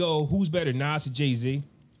actually go, who's better, Nas or Jay-Z?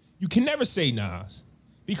 You can never say Nas.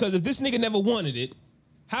 Because if this nigga never wanted it,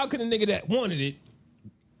 how can a nigga that wanted it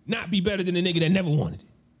not be better than the nigga that never wanted it?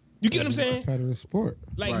 You get what I'm saying? Competitive sport.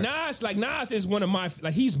 Like Nas is one of my,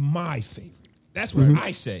 like he's my favorite. That's what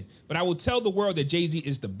I say. But I will tell the world that Jay-Z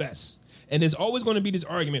is the best. And there's always going to be this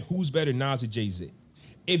argument, who's better, Nas or Jay-Z?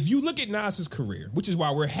 If you look at Nas's career, which is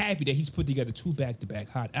why we're happy that he's put together 2 back-to-back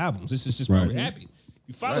hot albums. This is just why we're happy.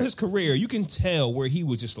 You follow his career, you can tell where he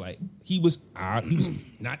was just like, he was not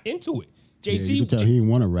into it. Jay-Z, you can tell he didn't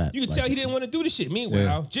want to rap. You can tell he didn't want to do the shit.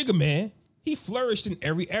 Meanwhile, Jigga Man, he flourished in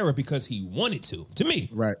every era because he wanted to. To me,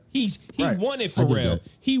 he wanted Pharrell.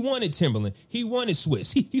 He wanted Timberland. He wanted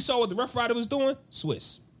Swiss. He saw what the Rough Rider was doing.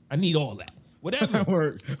 Swiss. I need all that. Whatever.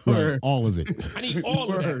 Word. All of it. I need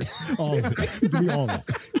all of that. All of it. Give me all that.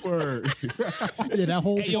 Word. Yeah, that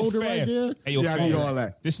whole folder right there. Hey, yo, I need all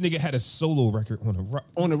that. This nigga had a solo record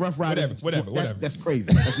on the Rough Rider. Whatever. That's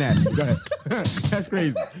crazy. That's nasty. Go ahead. That's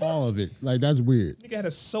crazy. All of it. Like, that's weird. Nigga had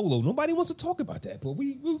a solo. Nobody wants to talk about that, but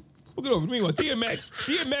we'll get over. Meanwhile,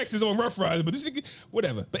 DMX is on Rough Rider, but this nigga,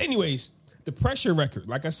 whatever. But anyways, the Pressure record,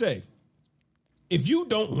 like I say, if you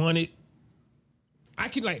don't want it,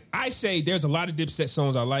 I say there's a lot of Dipset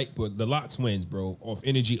songs I like, but the Lox wins, bro, off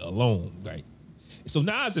energy alone. Like, so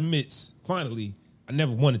Nas admits, finally, I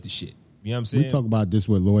never wanted the shit. You know what I'm saying? We talk about this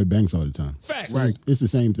with Lloyd Banks all the time. Facts. Right. It's the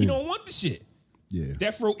same thing. You don't want the shit. Yeah.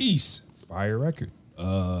 Death Row East, fire record.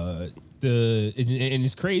 And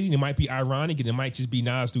it's crazy. It might be ironic, and it might just be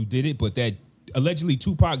Nas who did it, but that allegedly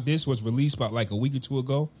Tupac disc was released about like a week or 2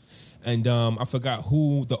 ago. And I forgot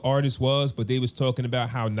who the artist was, but they was talking about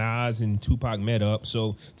how Nas and Tupac met up.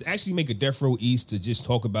 So to actually make a Death Row East to just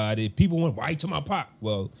talk about it, people went, why you talking about Pac?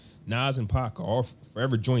 Well, Nas and Pac are all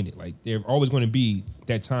forever joined. Like, they're always going to be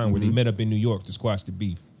that time where they met up in New York to squash the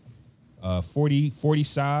beef. 40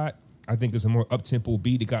 Side, I think is a more up-tempo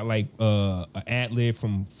beat. It got like an ad-lib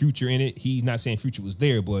from Future in it. He's not saying Future was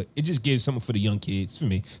there, but it just gives something for the young kids, for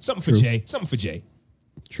me. Something for Jay. Something for Jay.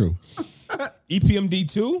 True. EPMD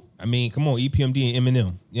 2? I mean, come on, EPMD and Eminem. You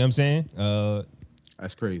know what I'm saying?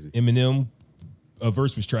 That's crazy. Eminem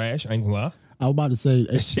verse was trash. I ain't gonna lie. I was about to say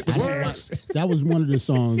that was one of the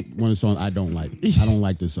songs I don't like. I don't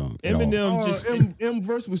like this song. Eminem just M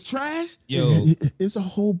verse was trash. Yo, it's a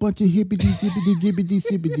whole bunch of hippity gibbity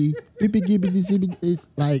sippity gibbity sippity. It's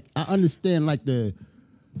like, I understand like the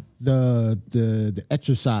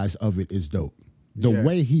exercise of it is dope. The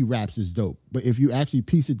way he raps is dope. But if you actually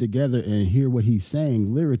piece it together and hear what he's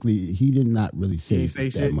saying lyrically, he did not really say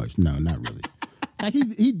that much. No, not really. Like,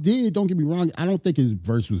 he did, don't get me wrong. I don't think his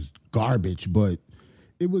verse was garbage, but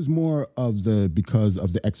it was more of because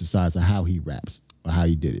of the exercise of how he raps, or how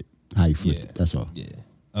he did it, how he flipped it. That's all.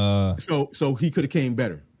 Yeah. So he could have came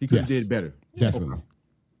better. He could have did better. Definitely. Okay.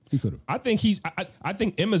 He could have. I think I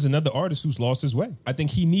think Emma's another artist who's lost his way. I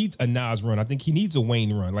think he needs a Nas run. I think he needs a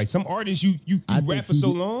Wayne run. Like, some artists you rap for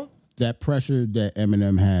so long. That pressure that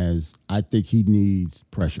Eminem has, I think he needs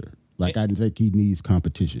pressure. Like, I think he needs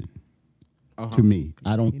competition. To me,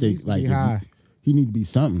 I don't think like he need to be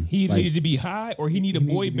something. He needed to be high, or he need a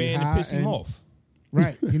boy band to piss him off.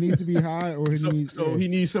 Right, he needs to be high, or he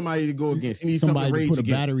needs somebody to go against. He needs somebody to put a against.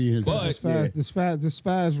 battery in his. But this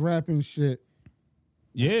fast rapping shit.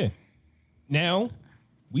 Yeah. Now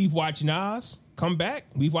we've watched Nas come back.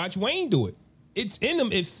 We've watched Wayne do it. It's in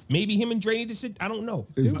him. If maybe him and Dre need to sit, I don't know.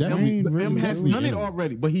 M has done it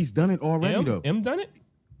already, but he's done it already though. M done it.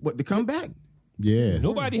 What, to come back? Yeah.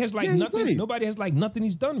 Nobody has nothing. Nobody has nothing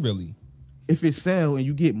he's done really. If it sell and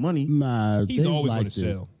you get money, he's always going to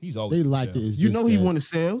sell. He's always they like it. You know he want to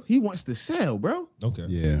sell. He wants to sell, bro. Okay.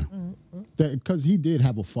 Yeah. Because he did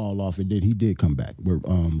have a fall off, and then he did come back with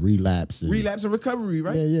relapse and recovery,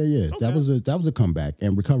 right? Yeah. Okay. That was a comeback,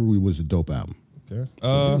 and Recovery was a dope album. Okay.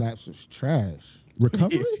 Relapse was trash.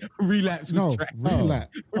 Recovery? Relapse was trash.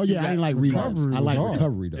 Relapse. Oh yeah, I didn't like Relapse. I like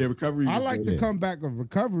Recovery though. Yeah, Recovery. I like the comeback of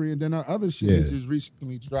Recovery, and then other shit just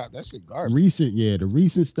recently dropped. That shit garbage. The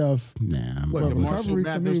recent stuff. Nah, what, the Marshall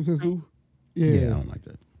Mathers 2? Yeah, I don't like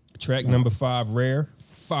that. Track number 5, Rare,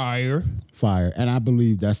 Fire, and I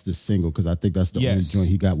believe that's the single because I think that's the only joint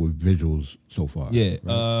he got with visuals so far. Yeah.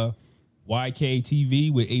 Right?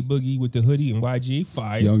 YKTV with A Boogie with the hoodie and YG,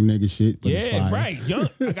 Fire. Young nigga shit. But yeah, right. Young.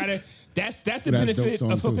 I gotta. That's the benefit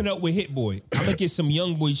of hooking up with Hit Boy. I'm gonna get some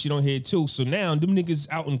young boy shit on here too. So now them niggas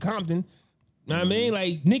out in Compton, know what I mean?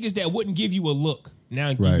 Like, niggas that wouldn't give you a look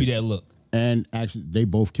now give you that look. And actually, they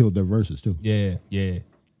both killed their verses too. Yeah. Their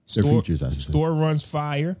features, I should say. Store Run's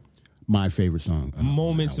Fire. My favorite song.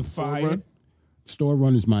 Moments of Fire. Store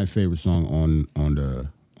Run is my favorite song on the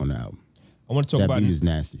album. I want to talk about beat is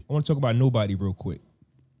nasty. I want to talk about Nobody real quick.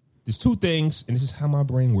 There's 2 things, and this is how my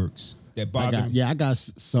brain works. That bother me. Yeah, I got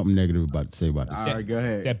something negative about to say about this. All right, go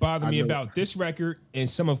ahead. That bothered me about this record and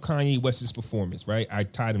some of Kanye West's performance, right? I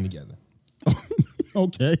tied them together.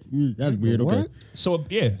 Okay, that's weird. Okay, What? So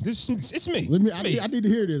yeah, it's me. let me. It's me. I need to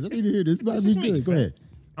hear this. It's about This to is be me, good. Go fam. ahead.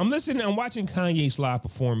 I'm watching Kanye's live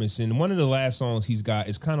performance, and one of the last songs he's got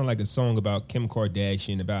is kind of like a song about Kim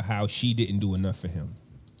Kardashian, about how she didn't do enough for him.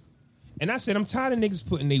 And I said, I'm tired of niggas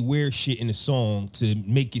putting their weird shit in the song to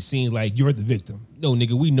make it seem like you're the victim. No,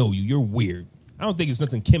 nigga, we know you. You're weird. I don't think it's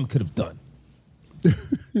nothing Kim could have done.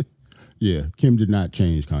 Yeah, Kim did not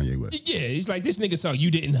change Kanye West. Yeah, it's like this nigga saw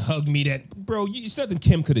you didn't hug me. That bro, it's nothing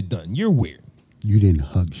Kim could have done. You're weird. You didn't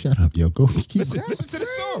hug. Shut up, yo. Go. Keep Listen to the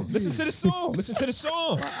song. Listen to the song. Listen to the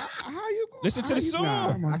song. How you going? Listen to the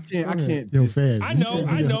song. I can't. Yo, fam. I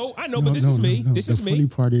know, but this is me. This is The me. funny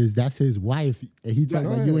part is that's his wife, and he talking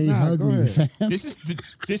Go about you ahead. ain't Nah, hug go me, ahead. fam. This is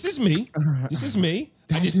me. This is me.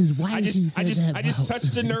 That's his wife he said I that just about.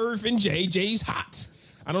 touched a nerve in Jay. Jay's hot.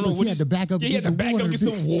 I don't know Look, what he had to back up Yeah, he had to and back get up, some get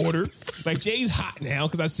some water. Like Jay's hot now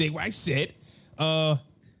because I said what I said.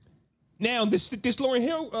 Now this Lauryn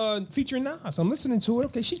Hill featuring Nas. I'm listening to it.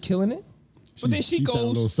 Okay, she's killing it. But then she sound a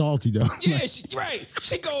little goes, salty though. yeah,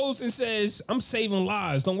 she goes and says, "I'm saving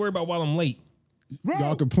lives. Don't worry about while I'm late." Bro,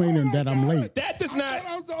 Y'all complaining that I'm late. That does I not.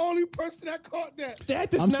 thought I was the only person that caught that.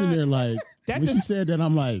 That does I'm sitting there not. like That when she does- said that,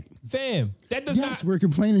 I'm like, Fam, that does yes, not. we're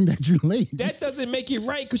complaining that you're late. That doesn't make it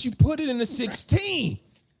right because you put it in a 16.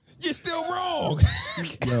 You're still wrong.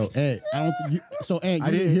 Yo, hey, I don't think you, so. Hey,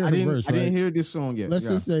 you didn't hear the verse, I right? didn't hear this song yet. Let's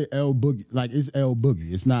Yeah. just say L Boogie, like it's L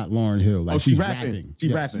Boogie. It's not Lauryn Hill. Like Oh, she's she rapping. She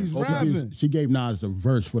Yes. rapping. She's Okay. rapping. She gave Nas a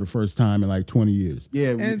verse for the first time in like 20 years. Yeah,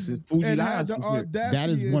 And, since Fuji and had Lies the was here. audacity That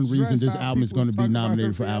is to one reason address this how album is people going to be talk about her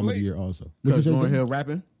nominated for being Album of the late. Year also. What'd Because you say, Lauryn Jay? Hill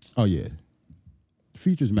rapping. Oh yeah,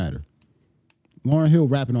 features matter. Lauryn Hill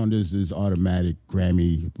rapping on this is automatic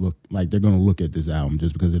Grammy look. Like they're gonna look at this album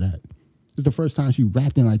just because of that. It's the first time she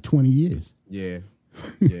rapped in like 20 years. Yeah.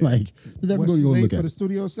 Like they're never Was gonna she go late look for at the it.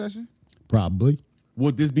 studio session? Probably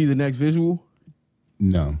Would this be the next visual?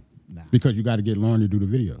 no, because you got to get Lauryn to do the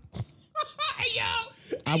video. Hey,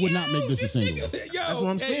 yo. I would not make this a single. Yo, That's what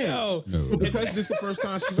I'm saying. Yo. No. Because this is the first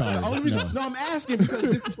time she Sorry, rapped. The only reason, no. I'm asking because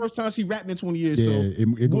this is the first time she rapped in 20 years. Yeah, so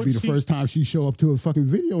it will would be the she- first time she show up to a fucking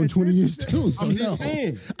video in 20 years too. So I'm just no.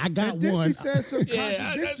 saying. I got And then one. she said some Yeah,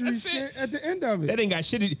 contradictory that's it. shit at the end of it. That ain't got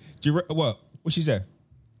shit. What she said?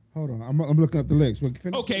 Hold on, I'm looking up the lyrics. But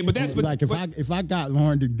finish- Okay, but that's Like if I got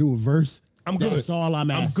Lauryn to do a verse, I'm good. That's all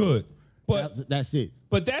I'm asking. I'm good. But That's it.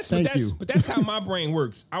 But that's Thank you. but that's how my brain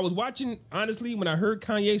works. I was watching, honestly, when I heard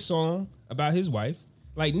Kanye's song about his wife,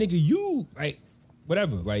 like, nigga, you, like,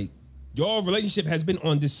 whatever, like, your relationship has been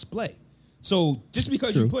on display. So just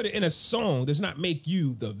because you True. put it in a song does not make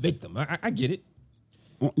you the victim. I get it.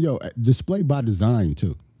 Yo, display by design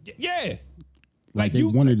too. Yeah. Like Like they you,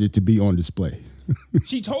 wanted it to be on display.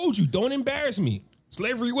 she told you, don't embarrass me.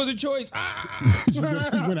 Slavery was a choice. He went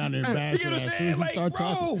out there and You get what I'm saying? Like,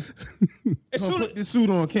 bro. As soon as, Put this suit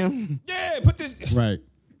on, Kim. yeah, put this. Right.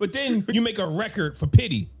 But then you make a record for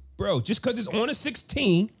pity. Bro, just because it's on a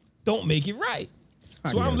 16, don't make it right.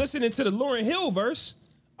 So I'm listening to the Lauryn Hill verse.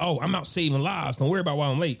 Oh, I'm out saving lives. Don't worry about why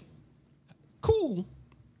I'm late. Cool.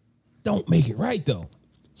 Don't make it right, though.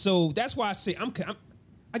 So that's why I say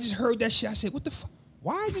I just heard that shit. I said, what the fuck?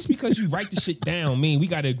 Why just because you write the shit down mean we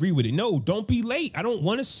got to agree with it? No, don't be late. I don't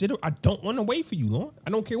want to sit. I don't want to wait for you, Lauren. I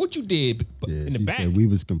don't care what you did but Yeah, in the she back. said we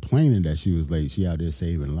was complaining that she was late. She out there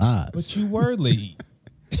saving lives. But you were late.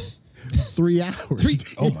 3 hours.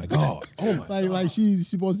 Oh my God. Oh my Like she's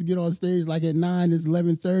supposed to get on stage like at 9. It's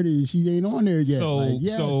 11:30. She ain't on there yet. So- Like,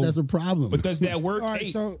 yes, so- that's a problem. But does that work? All right,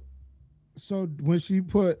 Hey, so when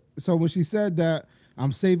she said that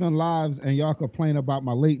I'm saving lives and y'all complain about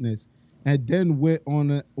my lateness, and then went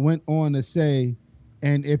on to say,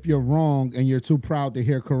 and if you're wrong and you're too proud to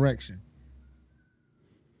hear correction,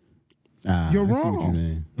 you're I see what wrong.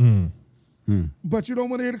 you mean. But you don't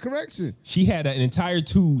want to hear the correction. she had an entire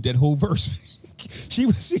that whole verse. she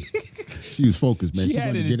was She was focused, man. she had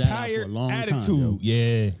wanted an to get that out for entire a long time, attitude. yo.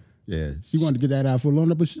 Yeah. Yeah, she wanted to get that out for a long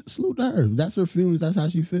time, but salute to her. That's her feelings. That's how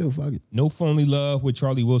she feels. Fuck it. No Phony Love with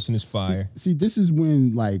Charlie Wilson is fire. See, this is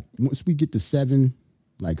when like once we get to 7,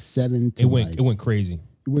 like 7 to It went like, it went crazy.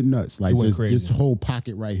 it went nuts. Like It went this crazy. whole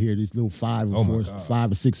pocket right here, this little 5 Oh my or God.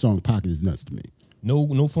 5 or 6 song pocket is nuts to me.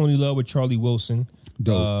 No Phony Love with Charlie Wilson.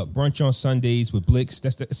 Dope. Brunch on Sundays with Blix.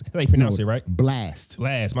 That's how you pronounce it, right? Blast.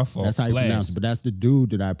 Blast, my fault. That's how you Blast. pronounce it. But that's the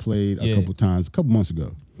dude that I played Yeah. a couple months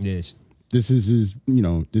ago. Yes. This is his,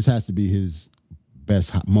 this has to be his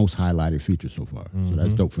best, most highlighted feature so far. So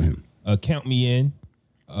that's dope for him. Count Me In.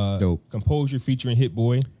 Dope. Composure featuring Hit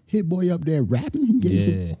Boy. Hit Boy up there rapping.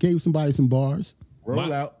 He gave somebody some bars.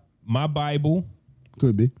 Roll out. My Bible.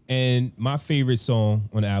 Could be. And my favorite song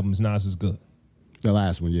on the album is Nas Is Good. The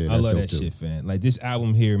last one, yeah. I that's love dope that too. shit, man. Like this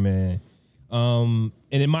album here, man. And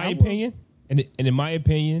in my opinion,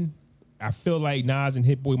 I feel like Nas and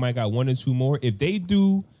Hit Boy might got one or two more. If they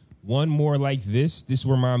do one more like this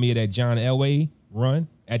remind me of that John Elway run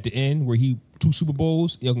at the end where he 2 Super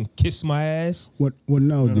Bowls, you can kiss my ass. Well,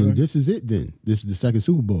 no, then this is it. Then this is the second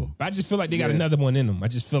Super Bowl. But I just feel like they got another one in them. I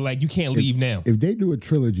just feel like you can't leave now. If they do a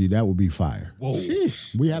trilogy, that would be fire. Whoa.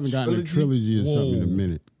 We haven't gotten a trilogy or something in a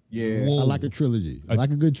minute. Yeah, I like a trilogy. I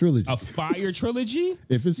like a good trilogy. A fire trilogy?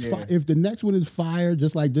 If it's if the next one is fire,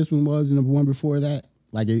 just like this one was, and the one before that,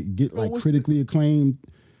 like it get like critically acclaimed.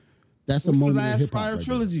 That's a moment in hip hop. Fire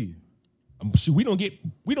trilogy. We don't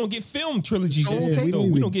get film trilogies.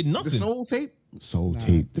 We don't get nothing. The Soul Tape. Soul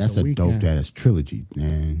Tape. That's a dope ass trilogy,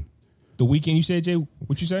 man. The Weeknd, you said, Jay?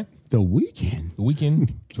 What you say? The Weeknd. The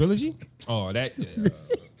Weeknd trilogy? Oh, that.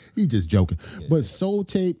 He just joking. Yeah. But Soul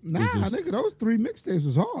Tape. I think those 3 mixtapes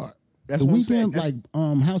was hard. That's the Weeknd, like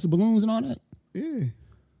House of Balloons and all that. Yeah.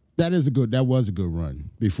 That was a good run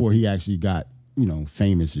before he actually got,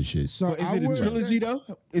 famous and shit. So is it a trilogy though?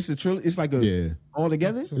 It's a trilogy. It's like all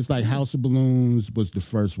together. It's like House of Balloons was the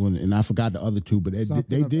first one, and I forgot the other 2, but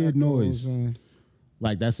they did Noise.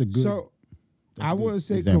 Like that's a good. So I wouldn't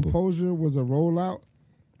say Composure was a rollout.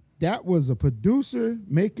 That was a producer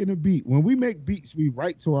making a beat. When we make beats, we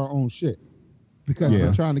write to our own shit because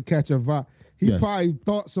we're trying to catch a vibe. He probably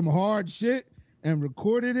thought some hard shit and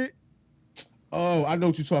recorded it. Oh, I know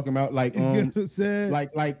what you're talking about. Like,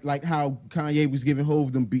 like how Kanye was giving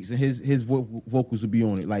Hov them beats and his vocals would be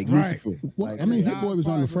on it. Like Lucifer. Well, I mean, Hit Boy was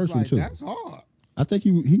on the first one too. That's hard. I think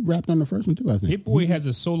he rapped on the first one too. I think Hit Boy has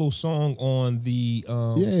a solo song on the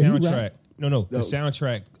soundtrack. No, the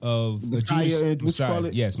soundtrack of Messiah.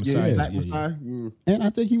 Yes, Messiah. Messiah. And I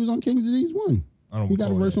think he was on King's Disease 1. He got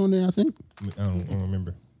a verse on there, I think. I don't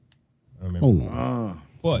remember. Hold on.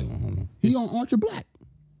 But he on Ultra Black.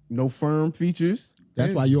 No firm features.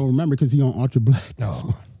 That's why you don't remember, because he on Ultra Black.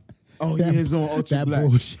 No. Oh, he is on Ultra Black.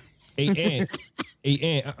 Bullshit.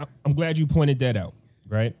 I'm glad you pointed that out,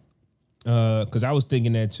 right? Because I was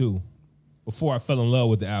thinking that too before I fell in love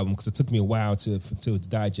with the album, because it took me a while to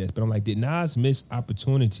digest. But I'm like, did Nas miss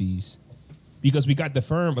opportunities? Because we got the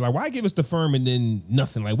firm, but like, why give us the firm and then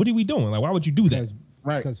nothing? Like, what are we doing? Like, why would you do that?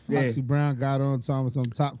 Right. Because Foxy Brown got on talking about some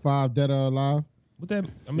top 5 dead or alive. What that?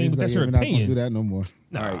 I mean, but that's her opinion. Not gonna opinion. do that no more.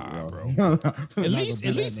 Nah, bro. At least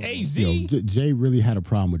AZ. Jay really had a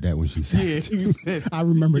problem with that when she said it. I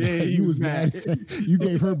remember that. You was mad. You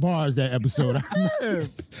gave her bars that episode.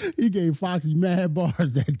 He gave Foxy mad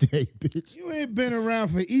bars that day, bitch. You ain't been around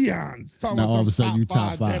for eons. Talking now about all of a some sudden you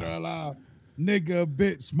top 5. Dead or alive. Nigga,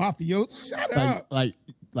 bitch, mafioso. Shut up.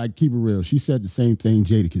 Like, keep it real. She said the same thing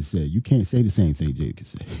Jadakiss said. You can't say the same thing Jadakiss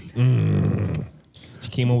said. She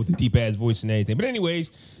came on with the deep ass voice and everything. But anyways,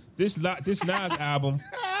 this Nas album,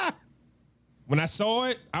 when I saw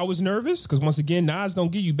it, I was nervous because once again, Nas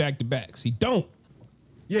don't give you back to backs. He don't.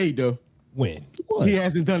 Yeah, he do. When? What? He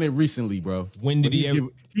hasn't done it recently, bro. When did he ever?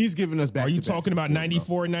 He's giving us back. Are you talking about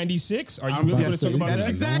 94 and 96? Are you really going to talk about that? That's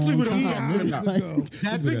exactly what I'm talking about.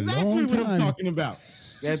 That's exactly what I'm talking about.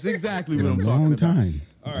 That's exactly what I'm talking about.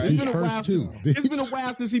 All right. It's been a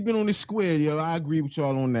while since he's been on this square, yo. I agree with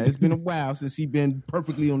y'all on that. It's been a while since he's been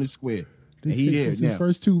perfectly on this square. And he did. His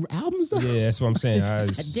first 2 albums, though. Yeah, that's what I'm saying.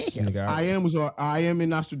 I Am in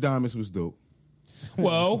Nostradamus was dope.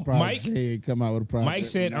 Well, Mike come out with a project. Mike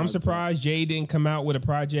said, "I'm surprised Jay didn't come out with a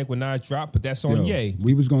project when Nas dropped, but that's on Ye."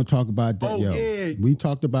 We was gonna talk about that. Yeah. We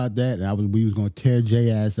talked about that, and we was gonna tear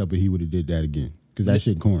Jay ass up, and he would have did that again. Because that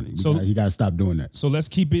shit corny. He got to stop doing that. So let's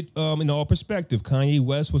keep it in all perspective. Kanye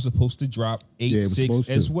West was supposed to drop 8-6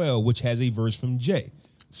 as well, which has a verse from Jay.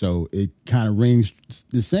 So it kind of rings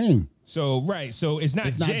the same. So it's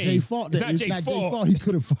not Jay's fault. It's not Jay's fault. He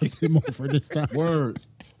could have fucked him over this time. Word.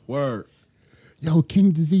 Yo,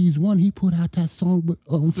 King Disease 1, he put out that song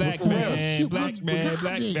with Black Man.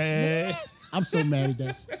 I'm so mad at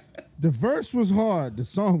that. The verse was hard. The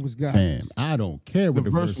song was God. Fam, I don't care what the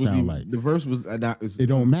verse sound like. The verse was it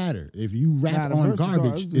don't matter. If you rap on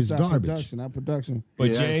garbage, it's garbage. Production.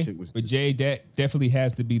 But Jay, that definitely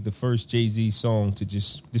has to be the first Jay-Z song to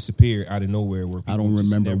just disappear out of nowhere. Where I don't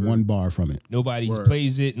remember one bar from it. Nobody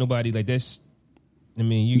plays it. Nobody like that's. I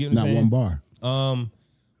mean, you get what I'm saying? Not one bar.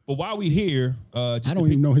 But while we here, I don't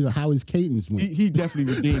even know how his cadence went. He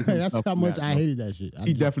definitely redeemed himself. That's how much I hated that shit.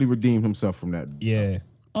 He definitely redeemed himself from that. Yeah.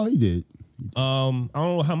 Oh, he did. I don't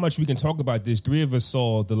know how much we can talk about this. 3 of us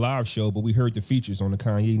saw the live show, but we heard the features on the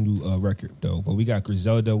Kanye new record, though. But we got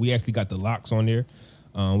Griselda. We actually got the locks on there.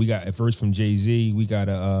 We got a verse from Jay-Z. We got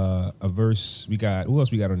a verse. We got, who else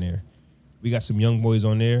we got on there? We got some Young Boys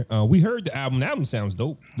on there. We heard the album. The album sounds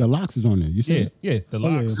dope. The locks is on there. You said Yeah, the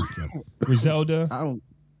locks. Griselda.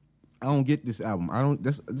 I don't get this album. I don't.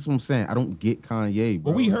 That's what I'm saying. I don't get Kanye,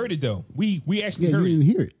 bro. But we heard it though. We actually Yeah, heard you it. didn't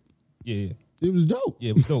hear it. Yeah. It was dope. Yeah,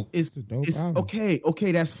 it was dope. It's a dope it's album.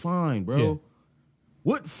 okay. That's fine, bro. Yeah.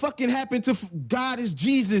 What fucking happened to God is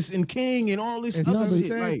Jesus and King and all this It's other still the shit?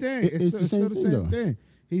 same Like, thing. it's the same still thing, though. thing.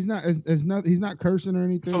 He's not. It's not. He's not cursing or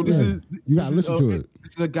anything. so this Yeah. is You gotta this is listen to it.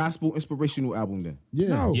 This is a gospel inspirational album then. Yeah.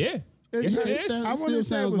 No. Yeah. Yes, it It's- is. I wouldn't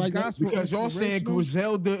say it Sounds was like that gospel. Because y'all saying inspirational.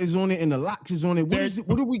 Griselda is on it and the Locks is on it. What They're- is it?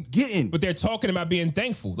 What are we getting? But they're talking about being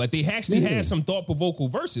thankful. Like they actually Yeah. had some thought-provoking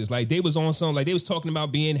verses. Like they was on some, like they was talking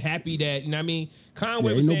about being happy that, you know what I mean?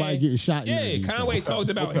 Conway Yeah, was ain't nobody saying, getting shot in Yeah, there, Conway so. talked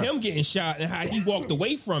about him getting shot and how he walked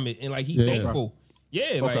away from it and like he Yeah. thankful.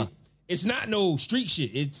 Yeah, like Okay. it's not no street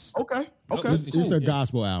shit. It's okay. It's It's cool. a Yeah.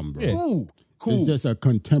 gospel album, bro. Yeah. Cool. It's just a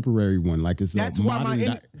contemporary one. Like it's That's a why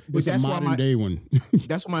modern, but it's that's a why modern my- day one.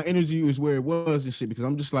 That's why my energy is where it was and shit. Because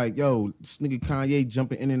I'm just like, yo, this nigga Kanye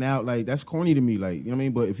jumping in and out, like that's corny to me. Like, you know what I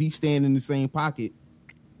mean? But if he's staying in the same pocket,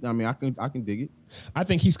 I mean, I can dig it. I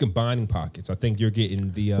think he's combining pockets. I think you're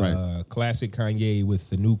getting the Right. classic Kanye with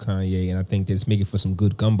the new Kanye, and I think that it's making for some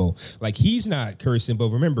good gumbo. Like he's not cursing, but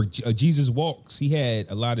remember, Jesus Walks. He had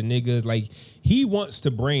a lot of niggas. Like he wants to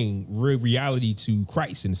bring real reality to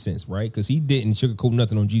Christ in a sense, right? Because he didn't sugarcoat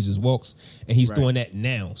nothing on Jesus Walks, and he's doing that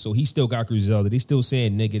now. So he still got Griselda. They still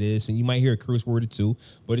saying nigga this, and you might hear a curse word or two,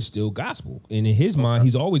 but it's still gospel. And in his mind,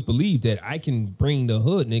 he's always believed that I can bring the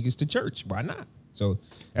hood niggas to church. Why not? So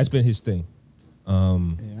that's been his thing.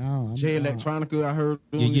 Jay Electronica, I heard.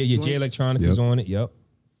 Yeah. Jay Electronica's on it. Yep.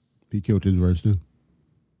 He killed his verse too.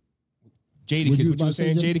 Jadakiss. What you What you about was to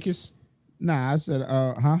saying, say, Jay? Jadakiss? Nah, I said,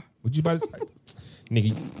 huh? What you about to say?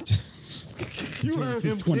 Nigga. You heard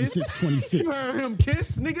him 26, 26. You heard him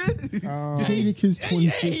kiss, nigga. Jadakiss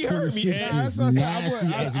 26, he heard me, 26 man. is That's what I said.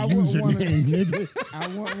 nasty as a I wouldn't wanna- username, nigga. I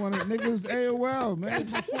want one of niggas AOL, man.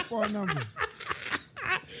 It's my football number.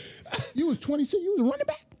 You was 26. You was a running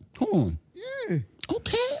back. Hold on. Yeah.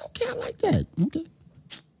 Okay, I like that. Okay.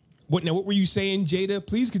 What were you saying, Jada?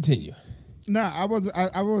 Please continue. Nah, I wasn't.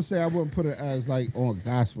 I will say I wouldn't put it as like on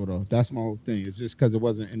gospel though. That's my whole thing. It's just because it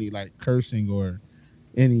wasn't any like cursing or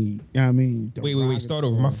any. You know what I mean? Wait. Start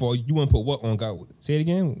over. My fault. You want to put what on God? Say it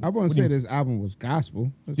again. I wouldn't say this album was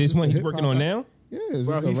gospel. It's This just one a he's hip-hop working on now? Yeah, it's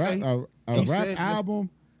Bro, just he a rap, said- a he rap said this- album.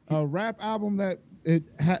 A rap album that it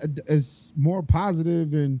is more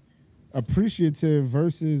positive and appreciative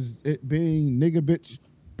versus it being nigga bitch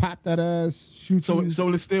pop that ass shoot you. So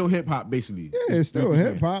it's still hip hop, basically. Yeah, it's still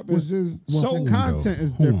hip hop. It's just So- the content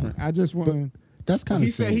is Hold on. different. I just want. That's kind of.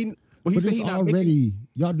 He said he. But he But said it's he not already.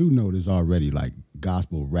 Y'all do know there's already like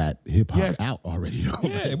gospel rap hip hop Yes. out already. Though.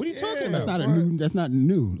 Yeah. What are you talking That's about? not a new. That's not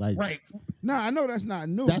new. Like Right. No, I know that's not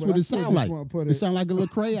new. that's but what I it still sounds just like. wanna put It sounds like a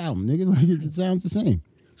Lecrae album, nigga. Like it sounds the same.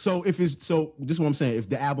 So this is what I'm saying. If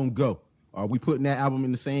the album go, are we putting that album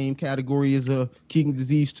in the same category as King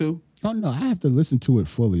Disease 2? Oh no, I have to listen to it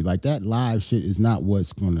fully. Like that live shit is not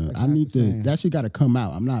what's gonna. I need the to. same. That shit got to come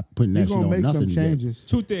out. I'm not putting You're that shit gonna on make nothing some yet. changes.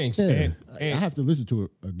 Two things. Yeah, And I have to listen to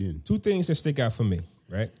it again. two things that stick out for me,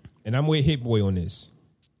 right? And I'm with Hit Boy on this.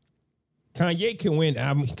 Kanye can win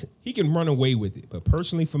album. He can run away with it. But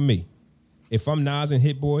personally, for me, if I'm Nas and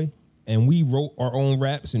Hit Boy and we wrote our own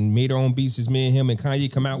raps and made our own beats as me and him, and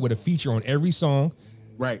Kanye come out with a feature on every song,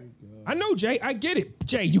 Right. I know, Jay. I get it.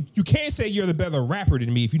 Jay, you can't say you're the better rapper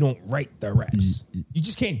than me if you don't write the raps. You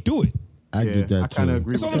just can't do it. I Yeah, get that I too. kinda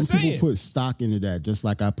agree That's with what I'm Some saying. people put stock into that, just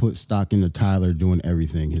like I put stock into Tyler doing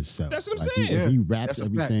everything himself. That's what I'm Like, saying. If he Yeah, raps that's a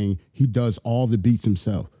fact. everything, he does all the beats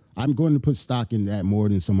himself. I'm going to put stock in that more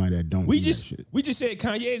than somebody that don't. We do just that shit. we just said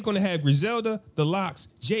Kanye is going to have Griselda, The Locks,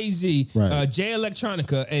 Jay-Z, Right. Jay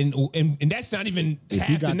Electronica, and that's not even If he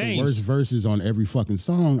half the got the names. worst verses on every fucking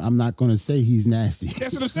song, I'm not going to say he's nasty.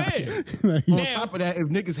 That's what I'm saying. Like, On Now- top of that, if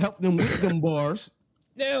niggas help them with them bars,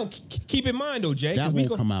 Now, keep in mind though, Jay. 'cause that we won't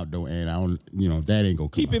gon- come out though, and I don't. That ain't gonna come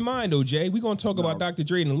Keep out. in mind though, Jay. We're gonna talk about Dr.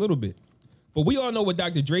 Dre in a little bit. But we all know what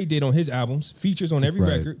Dr. Dre did on his albums, features on every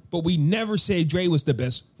Right. record. But we never said Dre was the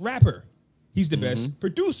best rapper. He's the best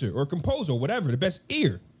producer or composer or whatever, the best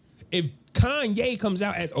ear. If Kanye comes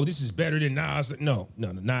out as, oh, this is better than Nas, no,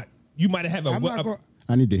 not. You might have I'm not gonna,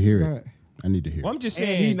 I need to hear Go it. ahead. I need to hear well, it. I'm just and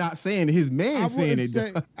he saying. not saying it, his man I saying wouldn't it.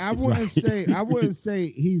 say. I wouldn't say. I wouldn't say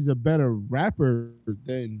he's a better rapper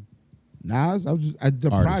than Nas. The Artist.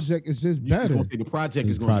 project is just You just better. gonna say the project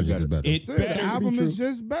His is going to be project better. is better. It The better album true. is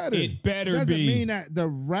just better. It better doesn't be. mean that the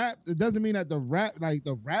rap. It doesn't mean that the rap, like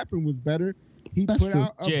the rapping, was better. He That's put true.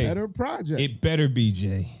 out a Jay, better project. It better be,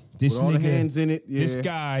 Jay. This With all nigga, the hands in it, this yeah.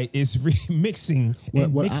 guy is remixing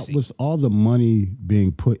and mixing. Was all the money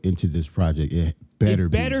being put into this project? It better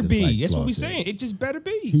be. Better just be. like That's what Claude we said. saying. It just better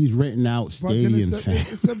be. He's renting out stadiums, fam.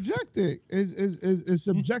 It's subjective. It's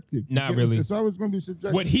subjective. Not really. It's always going to be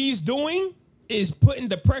subjective. What he's doing is putting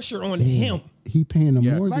the pressure on him. He paying a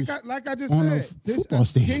mortgage. Like I just on a said, this football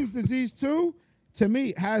stadium. King's Disease 2, to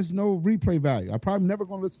me, has no replay value. I'm probably never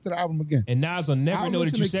going to listen to the album again. And Nas will never know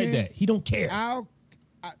that you said that. He don't care.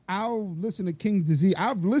 I'll listen to King's Disease.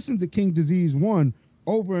 I've listened to King's Disease 1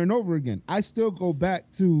 over and over again. I still go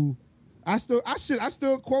back to. I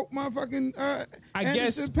still quote my fucking. I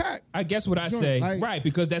guess what I say, like, right?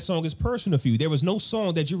 Because that song is personal for you. There was no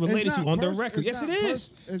song that you related to on the record. Yes, it is.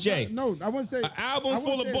 Jay, no, I wouldn't say an album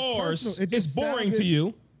full of bars It is just boring to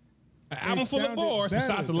you. An album full of bars better.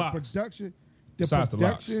 besides the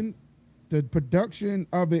locks. The production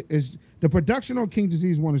of it is the production on King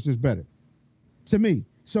Disease 1 is just better to me.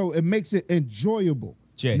 So it makes it enjoyable.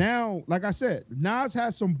 Jay. Now, like I said, Nas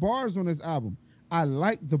has some bars on this album. I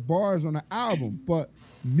like the bars on the album, but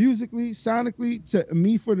musically, sonically, to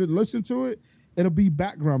me, for to listen to it, it'll be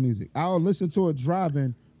background music. I'll listen to it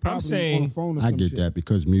driving. I'm saying, on the phone or I some get shit. that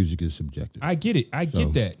because music is subjective. I get it. I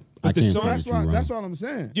get that. But the song, that's all I'm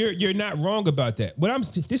saying. You're not wrong about that.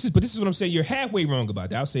 This is what I'm saying. You're halfway wrong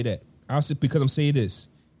about that. I'll say that. I'll say because I'm saying this.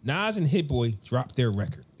 Nas and Hit Boy dropped their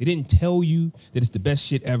record. They didn't tell you that it's the best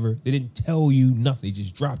shit ever. They didn't tell you nothing. They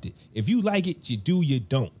just dropped it. If you like it, you do. You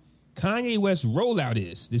don't. Kanye West's rollout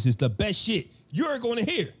is this is the best shit you're going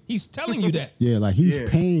to hear. He's telling you that. Yeah, like he's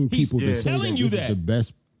paying people to say telling that you this that. is the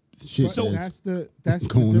best shit. So that's the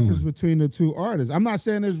difference between the two artists. I'm not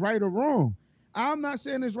saying it's right or wrong. I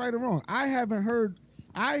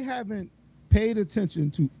haven't paid attention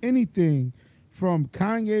to anything from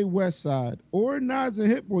Kanye West side or Nas and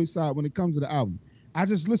Hit Boy side when it comes to the album. I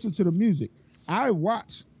just listen to the music. I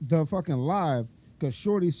watched the fucking live because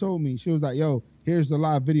Shorty told me. She was like, yo, here's the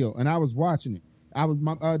live video. And I was watching it.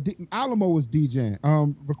 Alamo was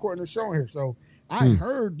DJing, recording the show here. So I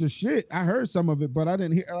heard the shit. I heard some of it, but I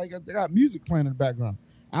didn't hear, like, they got music playing in the background.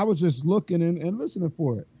 I was just looking and listening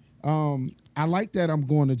for it. I like that I'm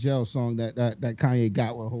Going to Jail song that Kanye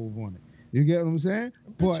got with Hov on it. You get what I'm saying?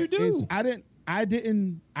 But you do. I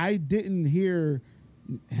didn't hear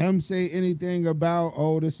him say anything about,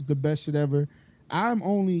 oh, this is the best shit ever. I'm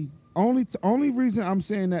only reason I'm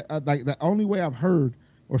saying that, like the only way I've heard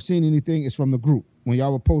or seen anything is from the group when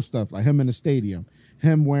y'all would post stuff like him in the stadium,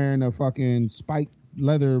 him wearing a fucking spiked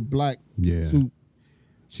leather black suit.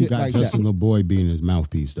 He got like Justin that. LeBoy being his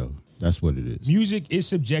mouthpiece though. That's what it is. Music is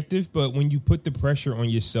subjective, but when you put the pressure on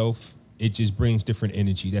yourself, it just brings different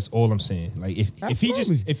energy. That's all I'm saying. Like if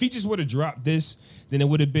he just would have dropped this, then it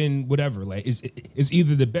would have been whatever. Like it's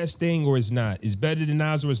either the best thing or it's not. It's better than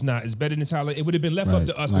Nas or it's not. It's better than Tyler. It would have been left up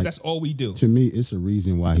to us because Like, that's all we do. To me, it's a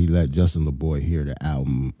reason why he let Justin LeBoy hear the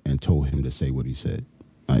album and told him to say what he said.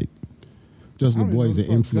 Like Justin LeBoy is an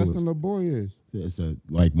influencer. Justin LeBoy is. It's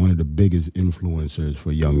like one of the biggest influencers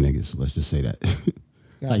for young niggas. Let's just say that.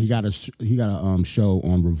 Like he got a show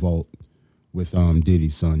on Revolt with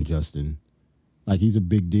Diddy's son Justin. Like he's a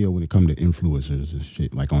big deal when it comes to influencers and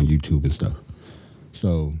shit, like on YouTube and stuff.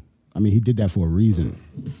 So I mean, he did that for a reason.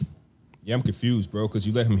 Yeah, I'm confused, bro, because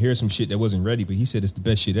you let him hear some shit that wasn't ready, but he said it's the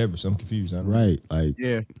best shit ever, so I'm confused. Right, like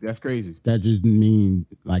yeah, that's crazy. That just mean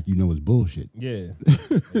like it's bullshit. Yeah,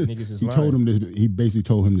 niggas is lying. He basically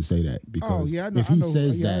told him to say that because if he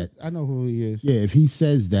says that, I know who he is. Yeah, if he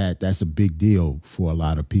says that, that's a big deal for a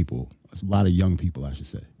lot of people. A lot of young people, I should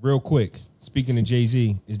say. Real quick, speaking of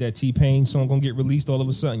Jay-Z, is that T-Pain song gonna get released all of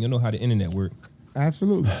a sudden? You know how the internet work.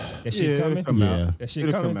 Absolutely. That shit coming? That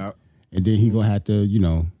shit coming? Come out. And then he gonna have to,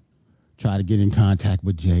 try to get in contact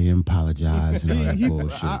with Jay and apologize and all that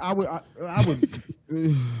bullshit. I would.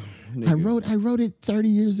 I wrote it 30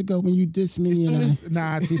 years ago when you dissed me.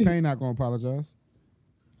 Nah, T-Pain not gonna apologize.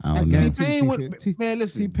 I don't know. Man,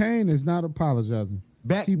 listen. T-Pain is not apologizing.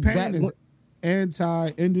 T-Pain is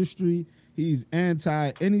anti-industry. He's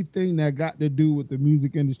anti anything that got to do with the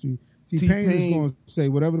music industry. T-Pain is going to say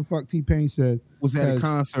whatever the fuck T-Pain says. Was at a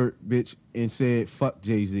concert, bitch, and said fuck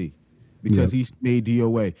Jay-Z because he made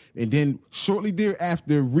DOA. And then shortly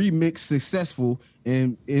thereafter, remix successful,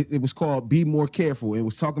 and it was called Be More Careful. It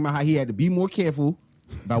was talking about how he had to be more careful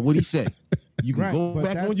about what he said. You can go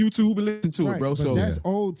back on YouTube and listen to it, bro. But so that's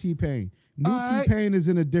old T-Pain. New T-Pain is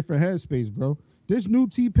in a different headspace, bro. This new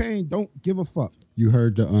T-Pain don't give a fuck. You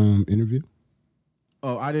heard the interview?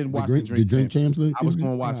 Oh, I didn't watch the Drink Champs. I was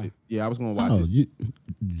going to watch it. Yeah, I was going to watch it.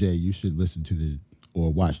 Jay, you should listen to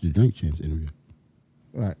or watch the Drink Champs interview.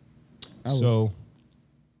 All right. So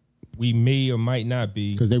we may or might not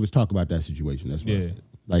be, because they was talking about that situation. That's what I said.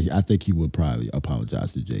 Like, I think he would probably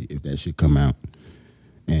apologize to Jay if that shit come out,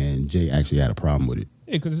 and Jay actually had a problem with it.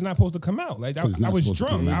 Yeah, because it's not supposed to come out. Like I was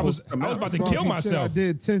drunk. I was about to kill myself. I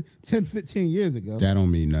did 10, 15 years ago. That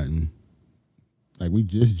don't mean nothing. Like, we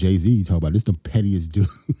just Jay-Z talk about this, the pettiest dude.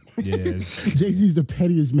 Yeah, Jay-Z's the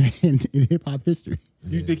pettiest man in hip hop history.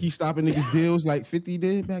 You think he's stopping niggas' deals like 50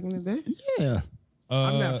 did back in the day? Yeah.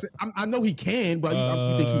 I know he can, but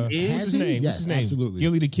you think he is? What's his name? Yes, What's his name? absolutely.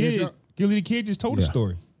 Gilly the Kid. Gilly the Kid just told the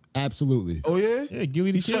story. Absolutely. Oh yeah? Yeah,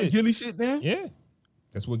 Gilly the He shut Kid. Gilly shit down? Yeah,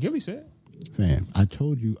 that's what Gilly said. Fam, I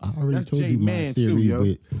told you. I already That's told Jay you my Man theory too, yo.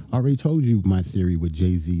 with. I already told you my theory with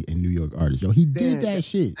Jay-Z and New York artists. Yo, he did that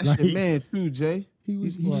shit. That's your man too, Jay. He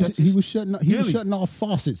was shutting off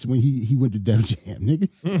faucets when he went to Def Jam, nigga.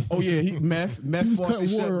 Oh yeah, meth He was faucet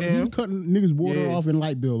shut He was down. cutting niggas water Yeah. off and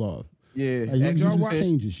light bill off. Yeah, Like, niggas was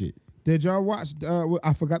changing shit. Did y'all watch?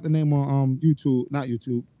 I forgot the name on YouTube, not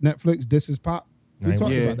YouTube, Netflix. This is Pop. We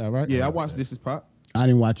talked about that, right? Yeah, I watched This Is Pop. I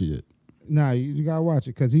didn't watch it yet. Nah, you gotta watch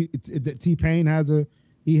it because T-Pain has an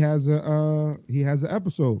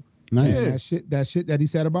episode. Nice. And that shit that he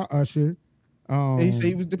said about Usher. And he said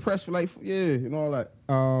he was depressed for and all that.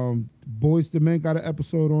 Boys the Men got an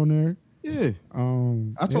episode on there. Yeah.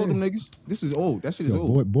 I told them niggas, this is old. That shit is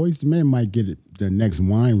old. Boys to Men might get the next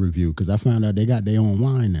wine review because I found out they got their own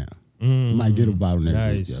wine now. Might get a bottle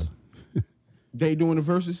next week, yo. They doing the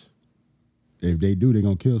verses? If they do, they're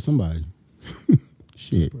gonna kill somebody.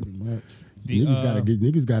 Shit. Pretty much.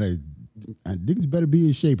 Niggas better be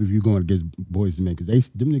in shape if you're going against Boys to Men because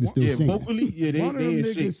them niggas still singing. Vocally, they One of them in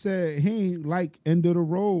niggas shape. said he ain't like End of the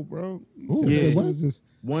Road, bro. One of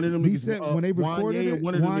them He niggas said when they recorded it,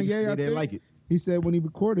 one of them niggas Wanye, said I they think, like it. He said when he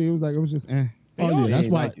recorded it, was just eh. Oh yeah, that's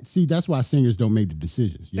why. like it. See, that's why singers don't make the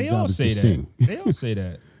decisions. Your They job all is say to that. sing. They all say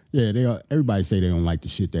that. Yeah, they are. Everybody say they don't like the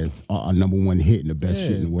shit that's a number one hit and the best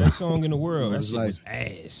shit in the world. Best song in the world. That shit was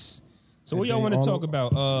ass. So what y'all want to talk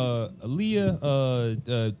about?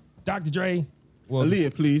 Aaliyah, Dr. Dre. Well,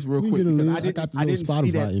 Aaliyah, please, real We quick. get a Because link. I didn't got the little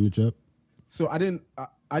see that. Spotify image up. So I didn't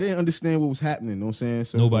understand what was happening. You know what I'm saying?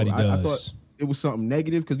 So Nobody I does. thought it was something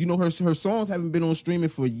negative because her songs haven't been on streaming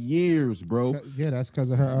for years, bro. Yeah, that's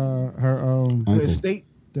because of her The estate.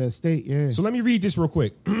 the estate. Yeah. So let me read this real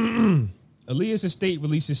quick. Aaliyah's estate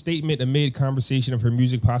released a statement amid conversation of her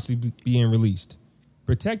music possibly being released.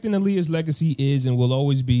 Protecting Aaliyah's legacy is and will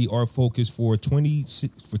always be our focus. For 20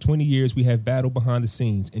 years, we have battled behind the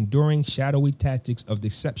scenes, enduring shadowy tactics of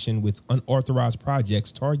deception with unauthorized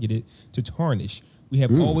projects targeted to tarnish. We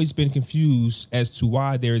have always been confused as to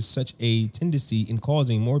why there is such a tendency in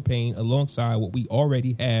causing more pain alongside what we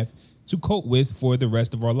already have to cope with for the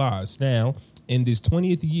rest of our lives. Now, in this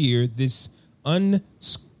 20th year, this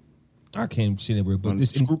I can't say that word, but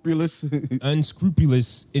Unscrupulous.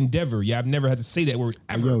 unscrupulous endeavor. Yeah, I've never had to say that word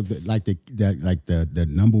ever. Yo, the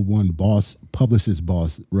number one publicist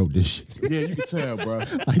boss wrote this shit. Yeah, you can tell, bro.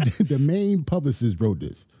 Like the main publicist wrote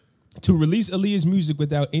this. To release Aaliyah's music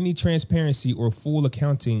without any transparency or full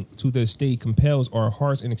accounting to the estate compels our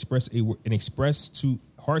hearts to express a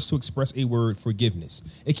word forgiveness.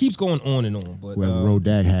 It keeps going on and on, but Well,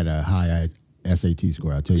 Rodak had a high SAT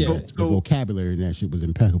score. I'll tell you Yeah. that. The vocabulary in that shit was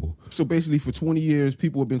impeccable. So basically, for 20 years,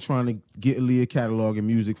 people have been trying to get Aaliyah catalog and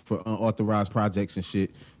music for unauthorized projects and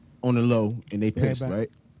shit on the low, and they pissed, right?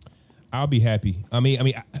 I'll be happy. I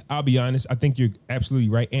mean, I'll be honest. I think you're absolutely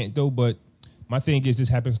right, Ant, though. But my thing is, this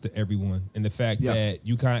happens to everyone, and the fact that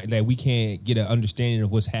that we can't get an understanding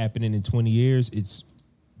of what's happening in 20 years, it's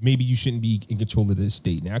maybe you shouldn't be in control of the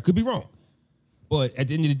estate. Now, I could be wrong. But at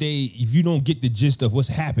the end of the day, if you don't get the gist of what's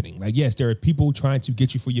happening, like, yes, there are people trying to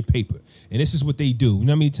get you for your paper. And this is what they do. You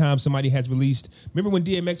know how many times somebody has released, remember when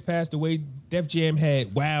DMX passed away, Def Jam had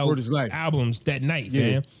albums that night,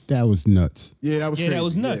 fam. That was nuts. Yeah, that was crazy. That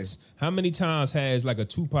was nuts. How many times has like a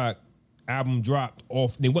Tupac album dropped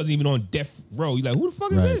off, and it wasn't even on Death Row? You're like, who the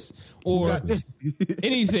fuck is this? Or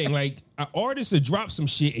anything. Like, an artist will drop some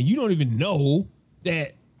shit, and you don't even know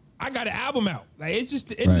that I got an album out. Like, it's just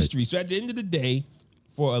the industry. So at the end of the day,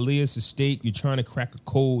 for Aaliyah's estate, you're trying to crack a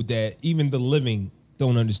code that even the living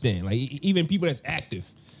don't understand. Like, even people that's active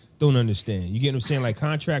don't understand. You get what I'm saying? Like,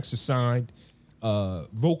 contracts are signed,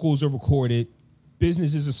 vocals are recorded,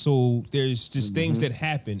 businesses are sold. There's just things that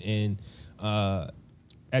happen. And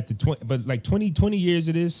at the 20 years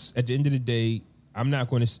of this, at the end of the day, I'm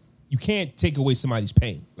not going to. You can't take away somebody's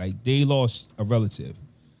pain. Like, they lost a relative.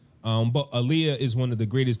 But Aaliyah is one of the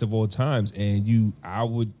greatest of all times, and I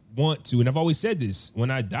would want to, and I've always said this,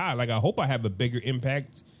 when I die, like, I hope I have a bigger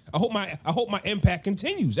impact. I hope my impact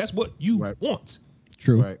continues. That's what you want.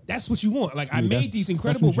 True. Right. That's what you want. Like I mean, made these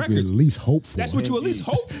incredible that's what you records. at least hope for. That's what you at least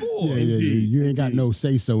hope for. Yeah. You ain't got no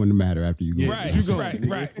say so in the matter after you go. Right.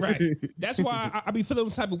 That's why I be feeling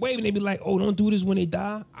some type of way when they be like, "Oh, don't do this when they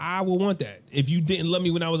die." I will want that. If you didn't love me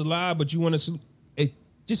when I was alive, but you want to,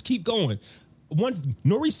 just keep going.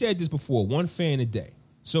 Nori said this before. 1 fan a day.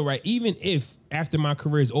 So right, even if after my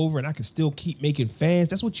career is over and I can still keep making fans,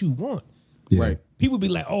 that's what you want. Yeah. Right. People be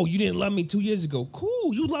like, "Oh, you didn't love me 2 years ago."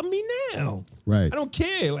 Cool, you love me now. Right. I don't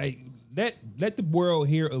care. Like let the world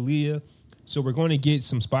hear Aaliyah. So we're going to get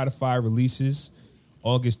some Spotify releases.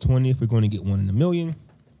 August 20th, we're going to get 1 in a Million.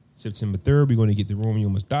 September 3rd, we're going to get the Romeo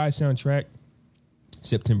Must Die soundtrack.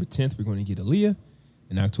 September 10th, we're going to get Aaliyah.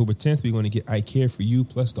 And October 10th, we're going to get I Care For You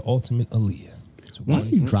plus the Ultimate Aaliyah. So Why are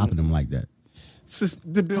you dropping them like that?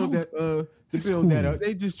 To build that up.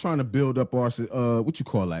 They just trying to build up our what you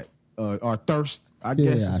call that? Our thirst, I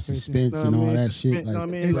guess. Yeah, suspense and all that shit. Like,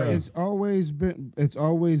 It's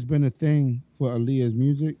always been a thing for Aaliyah's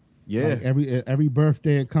music. Yeah. Like every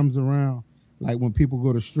birthday it comes around, like when people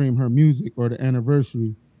go to stream her music or the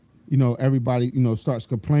anniversary, everybody, starts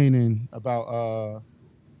complaining about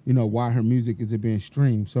why her music isn't being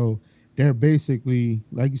streamed. So they're basically,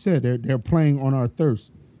 like you said, they're playing on our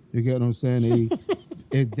thirst. You get what I'm saying?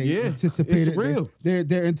 They anticipated. It's real.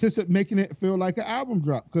 They're anticipating making it feel like an album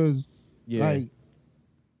drop because, like,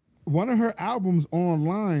 one of her albums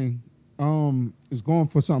online is going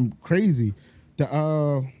for something crazy. The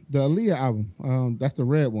Aaliyah album, that's the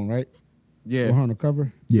red one, right? Yeah. With her on the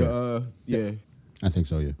cover. Yeah. Yeah. I think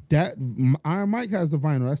so. Yeah. That Iron Mike has the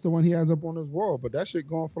vinyl. That's the one he has up on his wall. But that shit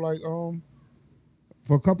going for like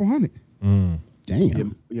for a couple hundred.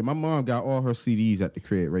 Damn. Yeah, my mom got all her CDs at the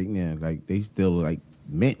crib right now. Like they still like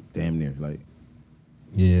mint damn near. Like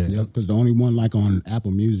yeah, because the only one like on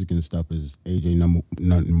Apple Music and stuff is AJ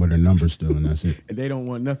nothing but a number still, and that's it. And they don't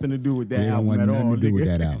want nothing to do with that They don't album want at nothing all. to do with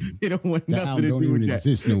nigga. that album. They don't want That nothing album to don't do with even that.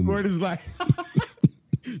 exist no more. Word is like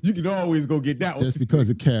you can always go get that one. Just because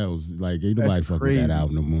of Kells, like ain't nobody fuck with that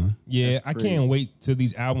album no more. Yeah, I can't wait till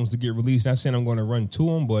these albums to get released. Not saying I'm going to run to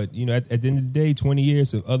them, but at the end of the day, 20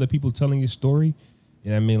 years of other people telling your story.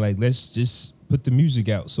 I mean, like, let's just put the music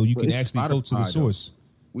out so you can actually go to the source.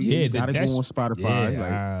 You gotta go on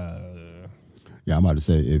Spotify. Yeah, I'm about to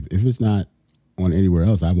say if it's not on anywhere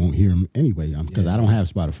else, I won't hear them anyway. Because I don't have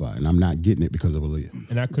Spotify and I'm not getting it because of Aaliyah.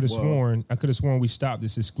 And I could have sworn we stopped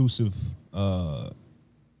this exclusive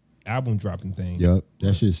album dropping thing. Yep,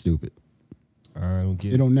 that shit's stupid. I don't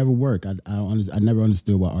get it. It don't never work. I never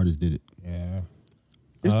understood why artists did it. Yeah,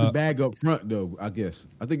 it's the bag up front though. I guess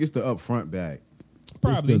I think it's the up front bag.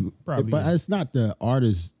 Probably. But it's not the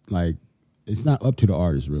artist. Like, it's not up to the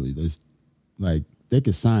artist really. There's like they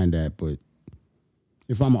could sign that, but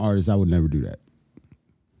if I'm an artist, I would never do that.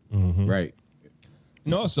 Mm-hmm. Right.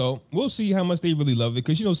 No, so we'll see how much they really love it.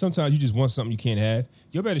 Because sometimes you just want something you can't have.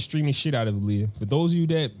 You better stream the shit out of Aaliyah. For those of you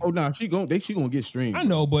that she gonna get streamed. I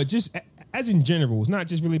know, but just as in general, it's not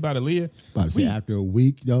just really about Aaliyah. About to say after a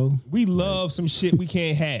week though, we love some shit we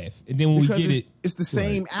can't have, and then when we get it's the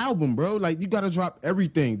same album, bro. Like you got to drop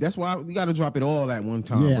everything. That's why we got to drop it all at one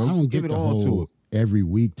time. Yeah, bro. I don't Just get give it the all whole to it. every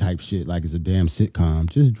week type shit like it's a damn sitcom.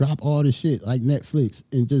 Just drop all the shit like Netflix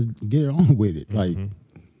and just get it on with it. Like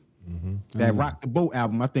that Rock the Boat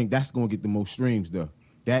album, I think that's gonna get the most streams though.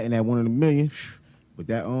 That and that 1 in a Million. But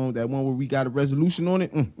that one where we got a resolution on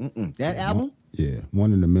it, that album. Yeah,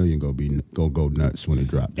 1 in a Million go nuts when it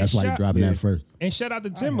drops. That's why you're dropping that first. And shout out to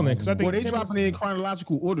Timberland because I think they dropping it in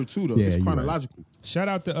chronological order too though. Yeah, It's you're chronological. Right. Shout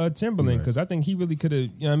out to Timberland because I think he really could have,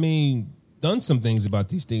 done some things about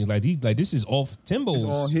these things. Like this is off Timbo's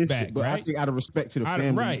all his back, shit, but right? I think out of respect to the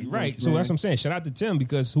family. Right. So that's what I'm saying. Shout out to Tim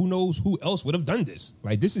because who knows who else would have done this?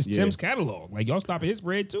 Like this is Tim's catalog. Like y'all stopping his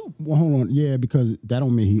bread too. Well, hold on. Yeah, because that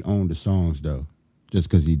don't mean he owned the songs though. Just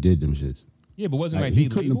because he did them shits. Yeah, but wasn't like he they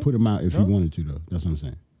couldn't label? have put them out if he wanted to though. That's what I'm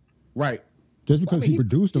saying. Right. Just because he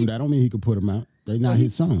produced them, that don't mean he could put them out. They not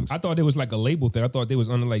his songs. I thought it was like a label thing. I thought they was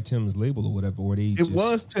under like Tim's label or whatever. Or they It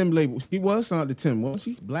was Tim label. He was signed to Tim,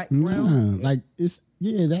 wasn't she? Black Brown. Nah, like it's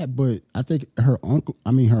that, but I think her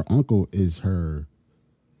uncle is her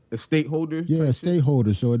estate holder. Yeah, estate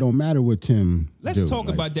holder. So it don't matter what Tim. Let's talk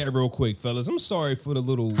about that real quick, fellas. I'm sorry for the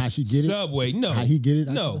little how she get subway. It? No, how he get it?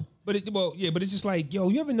 No, but it's just like, yo,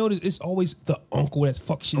 you ever notice it's always the uncle that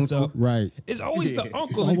fucks shit up? Right. It's always the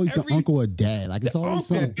uncle. It's always the uncle or dad. Like it's always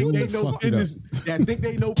something that fucked it up. I think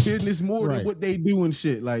they know business more than what they do and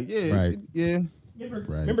shit. Like yeah.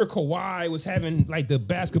 Remember Kawhi was having like the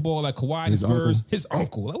basketball like Kawhi and Spurs. His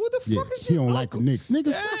uncle. Like what the fuck is he your don't uncle? like the Knicks.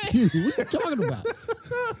 Nigga, fuck you. What you talking about?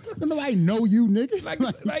 Nobody know you, nigga.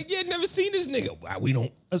 Like you had never seen this nigga. Why we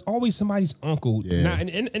don't? There's always somebody's uncle. Yeah. Nah,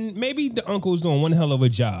 and maybe the uncle's doing one hell of a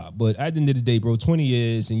job, but at the end of the day, bro, 20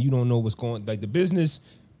 years and you don't know what's going. Like the business,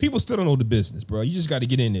 people still don't know the business, bro. You just got to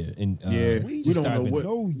get in there and we don't know what.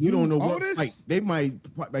 We don't know what. Like, they might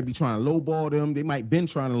be trying to lowball them. They might been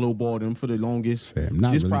trying to lowball them for the longest.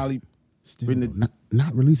 Not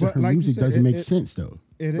releasing But her like you music said, doesn't make sense though.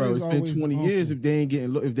 Bro, it's been 20 years. If they ain't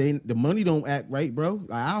getting, the money don't act right, bro.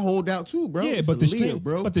 Like, I hold out too, bro. Yeah, It's but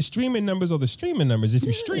bro. the streaming numbers are the streaming numbers. If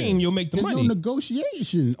you stream, you'll make the There's money. no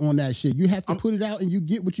negotiation on that shit. You have to put it out and you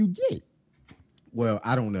get what you get. Well,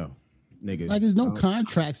 I don't know, nigga. Like there's no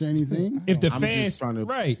contracts or anything. If the I'm fans just trying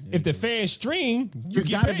to- if the fans stream, you It's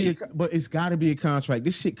get gotta paid. but it's got to be a contract.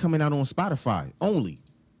 This shit coming out on Spotify only.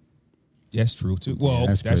 That's true too. Well,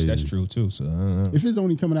 that's that's crazy. true too. So I don't know. If it's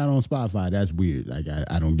only coming out on Spotify, that's weird. Like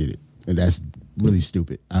I don't get it. And that's really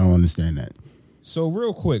stupid. I don't understand that. So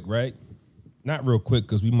real quick, right? Not real quick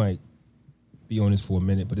because we might be on this for a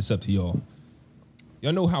minute, but it's up to y'all.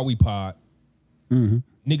 Y'all know how we pod.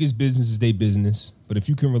 Niggas' business is their business, but if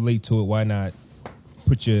you can relate to it, why not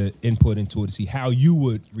put your input into it to see how you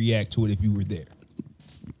would react to it if you were there?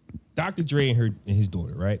 Dr. Dre and his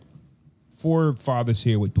daughter, right? 4 fathers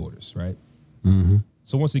here with daughters, right?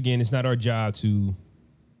 So once again, it's not our job to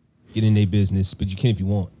get in their business, but you can if you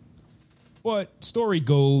want. But story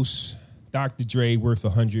goes, Dr. Dre worth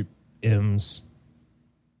 100 M's.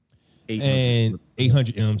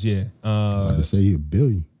 800 M's, yeah. I'm about to say he $1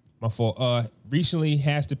 billion. My fault. Recently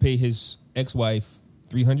has to pay his ex-wife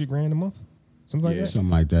 $300,000 a month. Something like that. Something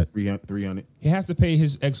like that. 300. He has to pay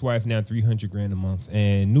his ex-wife now $300,000 a month.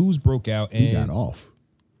 And news broke out and He got off.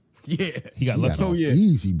 Yeah. He got lucky. Oh, yeah.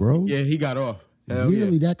 Easy, bro. Yeah, he got off. Hell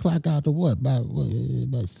Literally, yeah. that clock out to what? About 4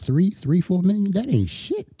 million? That ain't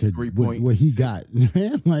shit to what he got,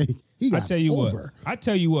 man. Like, he got I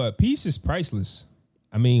tell you what, peace is priceless.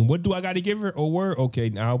 I mean, what do I got to give her? Or word? Okay,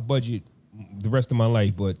 now I'll budget the rest of my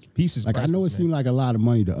life, but peace is like, priceless. I know it man. seemed like a lot of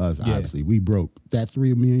money to us, obviously. We broke. That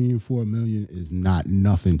 3 million, 4 million is not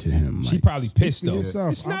nothing to him. She Like, probably pissed, though.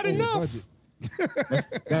 yourself. It's not I'm over enough. budget.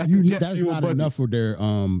 That's the jet that's fuel not budget. enough for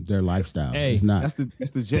their lifestyle. Hey, it's not. That's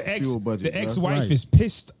the jet fuel budget. The bro. ex-wife Right. is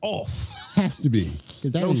pissed off. Has to be. Because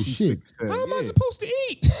that No, ain't she's shit. sick as hell. How am I Yeah. supposed to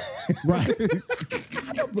eat? Right.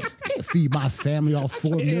 I can't feed my family off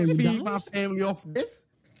 $4 Can't feed million. my family off this.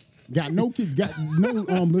 Got no kids. Got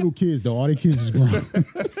no little kids though. All the kids is grown.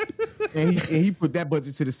 And he put that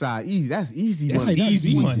budget to the side. Easy. That's easy That's money.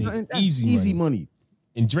 easy money. That's Easy easy money. money.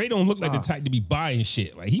 And Dre don't look like the type to be buying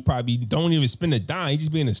shit. Like he probably don't even spend a dime. He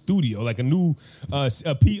just be in the studio like a new He look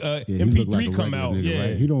MP3 like a come regular out. nigga, Yeah,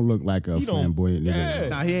 right? He don't look like a He don't- flamboyant nigga. Yeah.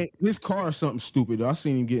 Nah, he ain't, his car is something stupid though. I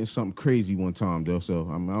seen him getting something crazy one time though. So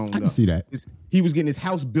I don't know. I can see that. He was getting his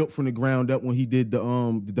house built from the ground up when he did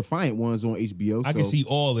the Defiant ones on HBO. I can see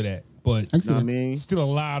all of that, but I can see Know what I that. mean, still a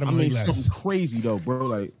lot of I money mean left. something crazy though, bro.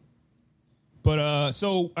 Like But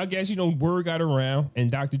so I guess word got around,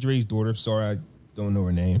 and Dr. Dre's daughter, sorry I don't know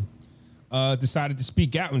her name, decided to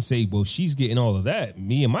speak out and say, "Well, she's getting all of that.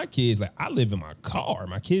 Me and my kids, like I live in my car.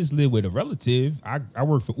 My kids live with a relative. I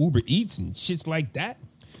work for Uber Eats and shits like that."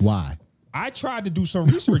 Why? I tried to do some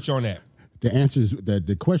research on that. The answer is that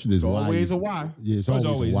the question is why. always a why. Yeah, it's It's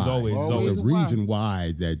always a why. always There's a a reason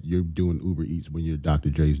why that you're doing Uber Eats when you're Dr.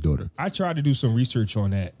 Dre's daughter. I tried to do some research on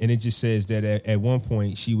that, and it just says that at one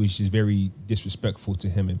point she was just very disrespectful to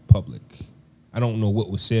him in public. I don't know what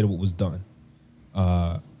was said or what was done.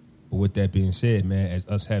 But with that being said, man, as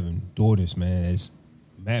us having daughters, man, as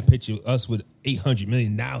Matt picture us with $800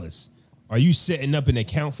 million, are you setting up an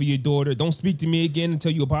account for your daughter? Don't speak to me again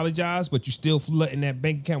until you apologize, but you still flooding that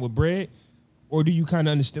bank account with bread? Or do you kind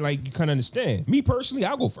of understand? Like, you kind of understand. Me personally,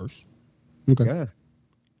 I'll go first. Okay. Yeah.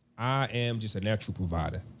 I am just a natural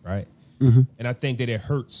provider, right? Mm-hmm. And I think that it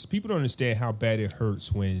hurts. People don't understand how bad it hurts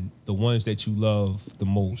when the ones that you love the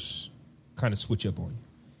most kind of switch up on you.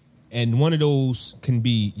 And one of those can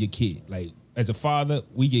be your kid. Like, as a father,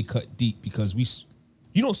 we get cut deep because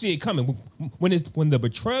you don't see it coming. When the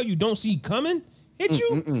betrayal you don't see coming hit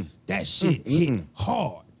you, that shit hit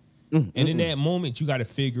hard. And in that moment, you got to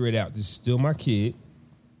figure it out. This is still my kid,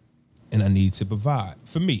 and I need to provide.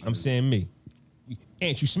 For me, I'm saying me.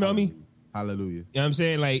 Aunt, you smell me? Hallelujah. You know what I'm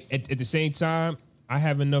saying? Like, at the same time, I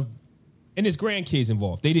have enough, and there's grandkids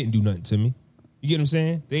involved. They didn't do nothing to me. You get what I'm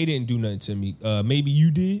saying? They didn't do nothing to me. Maybe you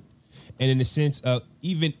did. And in the sense of,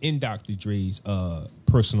 even in Dr. Dre's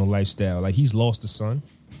personal lifestyle, like, he's lost a son.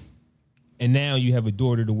 And now you have a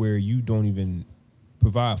daughter to where you don't even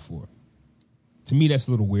provide for. To me, that's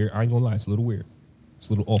a little weird. I ain't gonna lie, it's a little weird. It's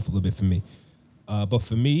a little off a little bit for me. But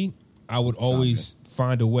for me, I would always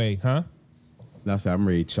find a way, huh? And I said, I'm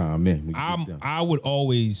ready to chime in. I would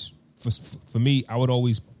always, for me, I would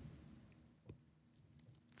always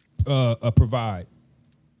provide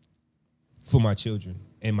for my children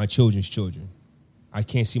and my children's children. I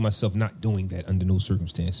can't see myself not doing that under no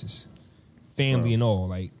circumstances. Family and all.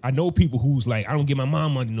 Like, I know people who's like, I don't give my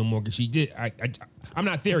mom money no more because she did. I'm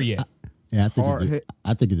not there yet. Yeah,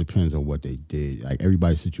 I think it depends on what they did. Like,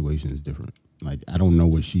 everybody's situation is different. Like, I don't know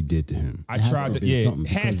what she did to him. It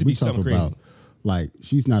has to be something crazy. Like,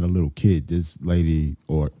 she's not a little kid. This lady,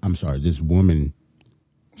 this woman,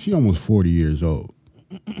 she almost 40 years old.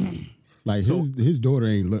 Like, his daughter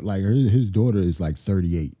ain't look like her. His daughter is like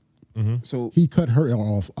 38. Mm-hmm. So he cut her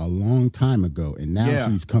off a long time ago, and now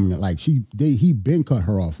she's coming. Like, he been cut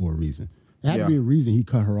her off for a reason. There had to be a reason he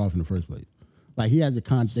cut her off in the first place. Like, he hasn't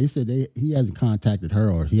he hasn't contacted her,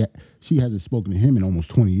 or she hasn't spoken to him in almost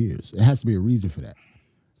 20 years. It has to be a reason for that.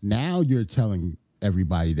 Now you're telling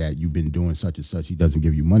everybody that you've been doing such and such. He doesn't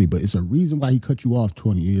give you money, but it's a reason why he cut you off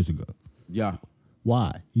 20 years ago. Yeah.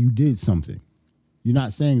 Why? You did something. You're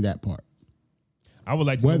not saying that part. I would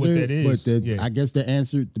like to know what that is. But I guess the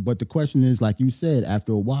answer, but the question is, like you said,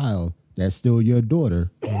 after a while, that's still your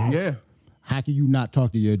daughter. Yeah. How can you not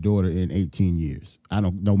talk to your daughter in 18 years?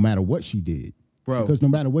 No matter what she did. Bro. Because no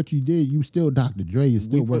matter what you did, you still Dr. Dre is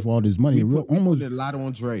still worth all this money. We put a lot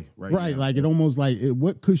on Dre right now. Like, it almost like,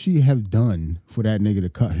 what could she have done for that nigga to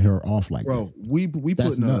cut her off like that? Bro, we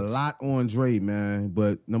putting a lot on Dre, man.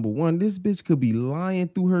 But number one, this bitch could be lying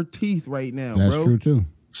through her teeth right now, bro. That's true, too.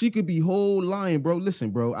 She could be whole lying, bro. Listen,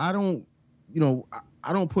 bro, I don't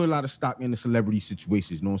put a lot of stock in the celebrity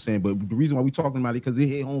situations, you know what I'm saying? But the reason why we talking about it, because it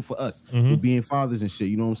hit home for us, for being fathers and shit,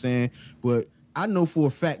 you know what I'm saying? But I know for a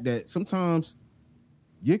fact that sometimes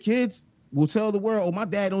your kids will tell the world, oh, my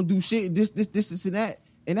dad don't do shit, this, and that.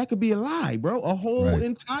 And that could be a lie, bro. A whole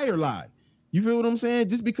entire lie. You feel what I'm saying?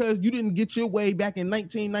 Just because you didn't get your way back in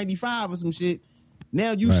 1995 or some shit,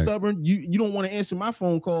 now you stubborn. You don't want to answer my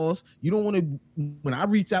phone calls. You don't want to, when I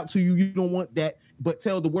reach out to you, you don't want that, but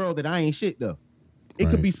tell the world that I ain't shit, though. It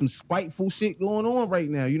could be some spiteful shit going on right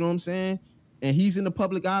now. You know what I'm saying? And he's in the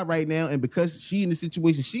public eye right now. And because she in the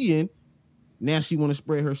situation she in, now she want to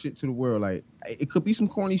spread her shit to the world. Like, it could be some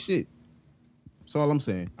corny shit. That's all I'm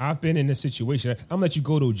saying. I've been in this situation. I'm gonna let you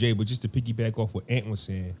go though, Jay, but just to piggyback off what Ant was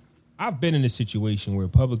saying, I've been in a situation where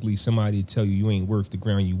publicly somebody tell you ain't worth the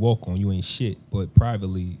ground you walk on, you ain't shit, but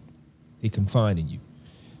privately they confiding you.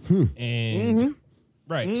 And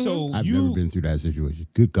so I've never been through that situation.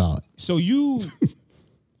 Good God. So you,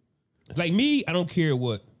 like me, I don't care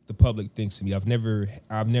what the public thinks of me. I've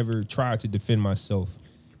never tried to defend myself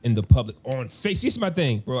in the public on Facebook. Here's my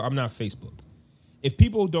thing, bro. I'm not Facebook. If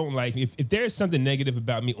people don't like me, if there's something negative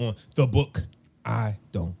about me on the book, I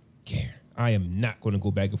don't care. I am not going to go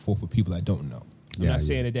back and forth with people I don't know. I'm not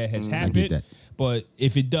saying that has happened, but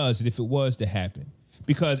if it does, and if it was to happen,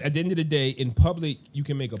 because at the end of the day, in public, you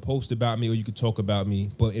can make a post about me or you can talk about me,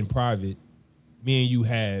 but in private, me and you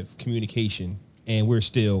have communication, and we're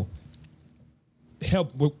still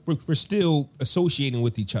we're still associating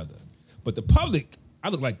with each other. But the public, I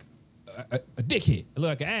look like a dickhead. I look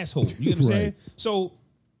like an asshole. You get what I'm saying? So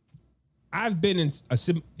I've been in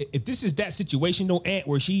if this is that situation, no Ant,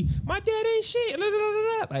 where my dad ain't shit. Blah, blah,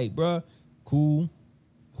 blah, blah. Like, bruh, cool.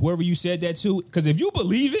 Whoever you said that to, because if you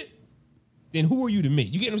believe it, then who are you to me?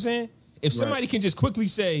 You get what I'm saying? If somebody can just quickly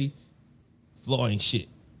say, Flaw ain't shit,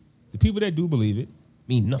 the people that do believe it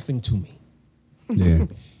mean nothing to me. Yeah.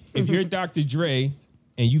 If you're Dr. Dre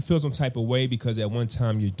and you feel some type of way because at one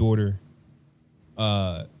time your daughter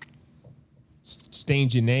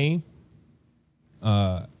stained your name,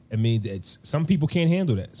 I mean, some people can't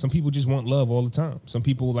handle that. Some people just want love all the time. Some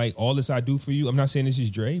people like, all this I do for you. I'm not saying this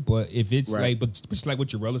is Dre, but if it's but it's like what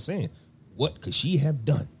Jarrell is saying, what could she have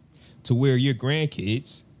done to where your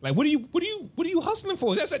grandkids, like, what are you hustling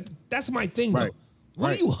for? That's my thing, though.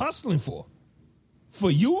 What are you hustling for? For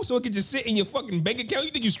you, so it can just sit in your fucking bank account?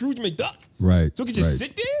 You think you Scrooge McDuck? Right. So it can just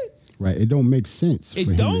sit there? Right. It don't make sense. It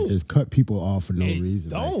for don't. Him to just cut people off for no reason.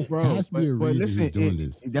 Don't, like, bro. There has to be a reason listen, he's doing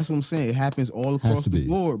this. That's what I'm saying. It happens all across the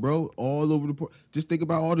board, bro. All over the board. Just think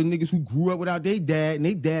about all the niggas who grew up without their dad, and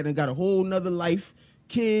they dad and got a whole nother life,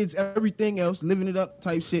 kids, everything else, living it up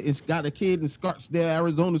type shit, and got a kid in Scottsdale,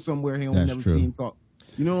 Arizona somewhere. He don't never see him talk.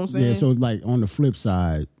 You know what I'm saying? Yeah. So like on the flip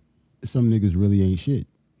side, some niggas really ain't shit.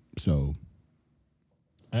 So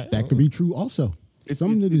that could be true also.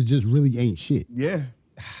 Some niggas just really ain't shit. Yeah.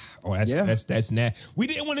 Oh, that's nasty. We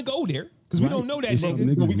didn't want to go there because we don't know that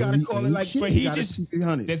nigga. We gotta call it like shit. But he just,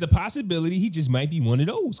 there's a possibility he just might be one of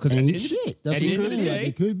those. Because at the end of the day,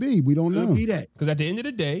 it could be. We don't know. Because at the end of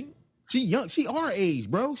the day, She young. She our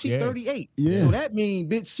age, bro. She 38. Yeah. So that mean,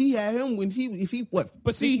 bitch, she had him when if he what?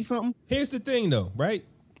 But see, something. Here's the thing, though, right?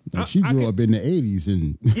 Like she grew up in the 80s,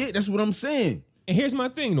 and yeah, that's what I'm saying. And here's my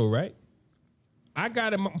thing, though, right? I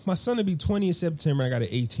got my son to be 20 in September. I got an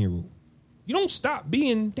 18-year-old. You don't stop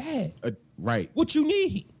being dad. Right. What you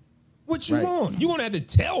need? What you want? You won't have to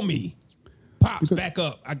tell me. Pops, back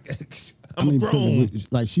up. I'm grown.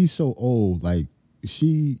 Like she's so old. Like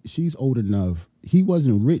she's old enough. He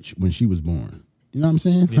wasn't rich when she was born. You know what I'm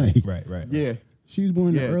saying? Yeah, like, right. Yeah. She was born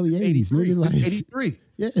in the early 80s. Nigga, like 83.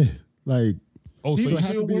 Yeah. Like so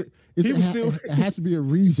it has to be a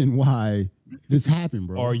reason why this happened,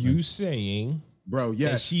 bro. Are you saying, bro?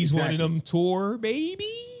 Yeah, she's one of them tour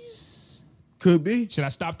babies. Could be. Should I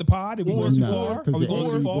stop the pod? Are we going too far? Are we going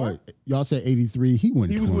too far? Y'all said 83. He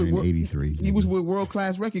went touring in 83. He was with World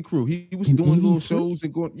Class Wrecking Crew. He was doing little shows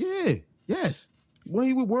and going. Yeah. Yes. When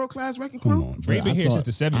he with World Class Wrecking Crew. Come on, bro. Ray been here since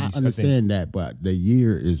the 70s. I understand that, but the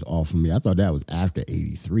year is off for me. I thought that was after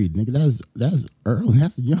 83. Nigga, that's early.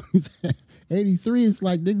 That's the youngest. 83 is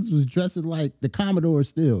like niggas was dressing like the Commodore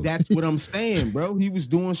still. That's what I'm saying, bro. He was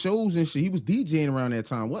doing shows and shit. He was DJing around that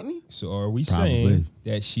time, wasn't he? So are we saying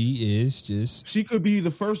that she is just... She could be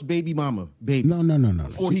the first baby mama, baby. No.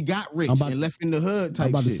 Before he got rich and left in the hood type shit. I'm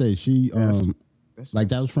about to say, she, like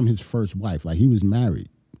that was from his first wife. Like he was married.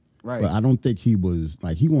 Right. But I don't think he was,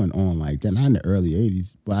 like he went on like that, not in the early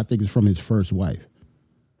 80s, but I think it's from his first wife.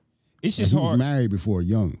 It's just hard. He was married before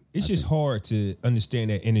young. It's just hard to understand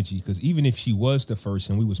that energy because even if she was the first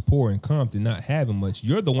and we was poor in Compton, not having much,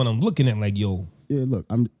 you're the one I'm looking at like, yo. Yeah, look,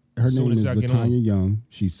 her name is LaTanya Young.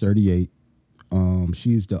 She's 38.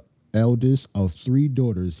 She's the eldest of 3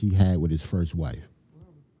 daughters he had with his first wife.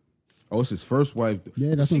 Oh, it's his first wife.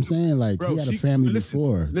 Yeah, that's what I'm saying. Like, bro, he had a family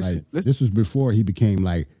before. This was before he became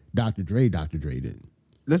like Dr. Dre did.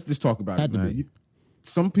 Let's just talk about it, man.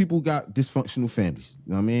 Some people got dysfunctional families.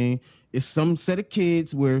 You know what I mean? It's some set of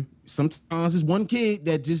kids where sometimes it's one kid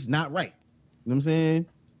that just not right. You know what I'm saying?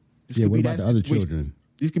 What about the other children?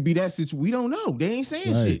 This could be that situation. We don't know. They ain't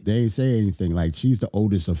saying shit. They ain't saying anything. Like, she's the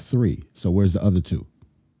oldest of 3. So where's the other 2?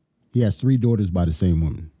 He has 3 daughters by the same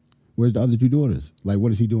woman. Where's the other 2 daughters? Like,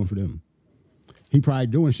 what is he doing for them? He probably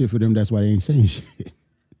doing shit for them. That's why they ain't saying shit.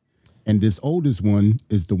 And this oldest one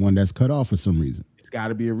is the one that's cut off for some reason. Got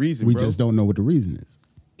to be a reason, we just don't know what the reason is.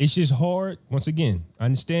 It's just hard. Once again, I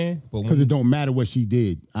understand, but because it don't matter what she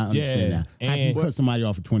did. I understand that. How can you cut somebody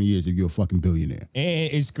off for 20 years if you're a fucking billionaire?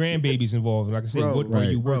 And it's grandbabies involved. Like I said, what are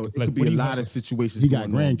you working? It could be a lot of situations. He got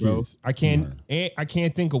grandkids. I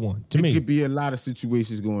can't think of one. It could be a lot of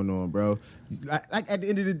situations going on, bro. Like at the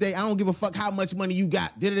end of the day, I don't give a fuck how much money you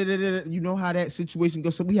got. You know how that situation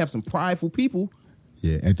goes. So we have some prideful people.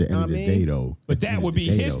 Yeah, at the end of the day, though. But that would be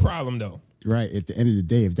his problem, though. Right. At the end of the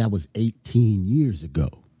day, if that was 18 years ago,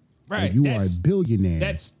 right, you are a billionaire.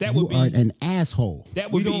 That would be an asshole. That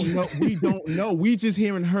would we don't know. We just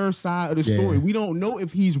hearing her side of the story. We don't know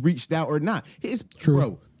if he's reached out or not. True.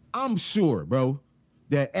 Bro, I'm sure, bro,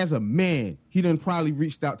 that as a man, he done probably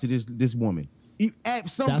reached out to this woman. At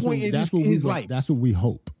some point in his life. That's what we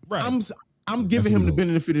hope. Right. I'm giving him the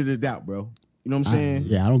benefit of the doubt, bro. You know what I'm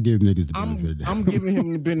saying? I don't give niggas the benefit of the doubt. I'm giving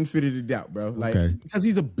him the benefit of the doubt, bro. Like, because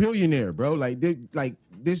he's a billionaire, bro. Like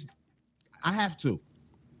this, I have to. You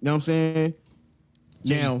know what I'm saying?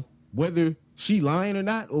 Now, whether she lying or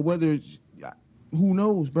not, or whether who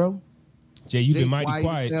knows, bro? Jay, you've been mighty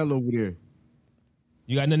quiet over there.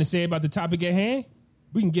 You got nothing to say about the topic at hand?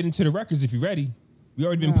 We can get into the records if you're ready. We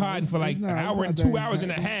already been podding for like an hour and 2 hours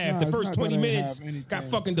and a half. The first 20 minutes got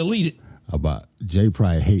fucking deleted. About Jay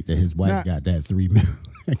probably hate that his wife got that 3 million.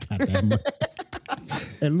 Got that money.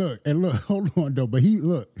 and look, hold on though. But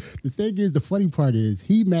the thing is, the funny part is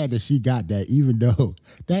he mad that she got that, even though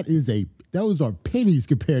those are pennies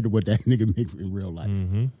compared to what that nigga makes in real life.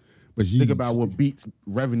 Mm-hmm. But think about what Beats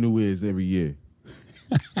revenue is every year.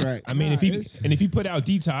 Right. I mean, if he put out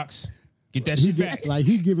Detox, get that shit back. Like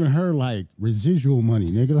he's giving her like residual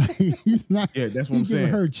money, nigga. Like he's not. Yeah, that's what I'm saying.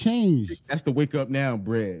 Giving her change. That's the wake up now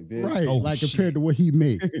bread, bitch. Right. Compared to what he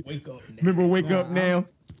made. Wake up now. Remember wake up now?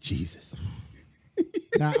 Jesus.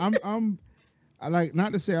 Now I like,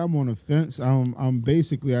 not to say I'm on the fence. I'm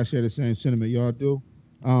basically, I share the same sentiment y'all do.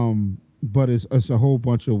 But it's a whole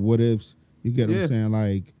bunch of what ifs. You get what I'm saying?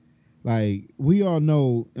 Like we all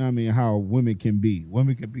know, I mean, how women can be.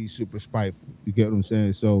 Women can be super spiteful. You get what I'm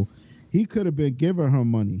saying? So he could have been giving her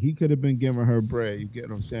money. He could have been giving her bread. You get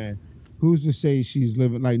what I'm saying? Who's to say she's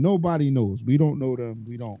living? Like, nobody knows. We don't know them.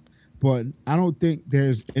 We don't. But I don't think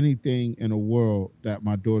there's anything in the world that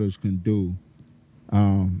my daughters can do.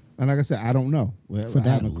 And like I said, I don't know. I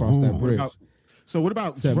haven't crossed that bridge. So what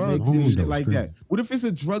about Except drugs make and home, shit though, like crazy. that? What if it's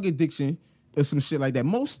a drug addiction or some shit like that?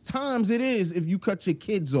 Most times it is if you cut your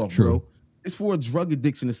kids off, True. bro. It's for a drug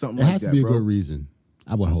addiction or something It like has that, to be a bro. good reason.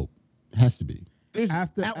 I would hope. It has to be. There's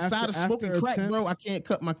After- outside of smoking after crack, attempts- bro, I can't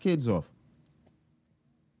cut my kids off.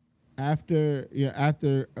 After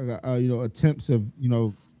attempts of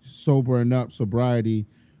sobering up, sobriety,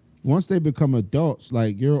 once they become adults,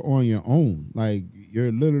 like you're on your own, like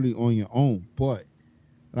you're literally on your own. But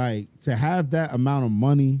like to have that amount of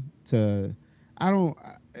money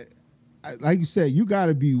like you said, you got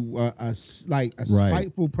to be a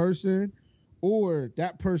spiteful person, or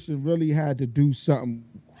that person really had to do something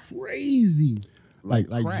crazy. Like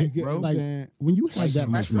crack, bro. like when you have that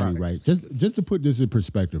much money, right? Just to put this in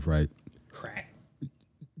perspective, right? Crack.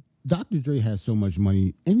 Dr. Dre has so much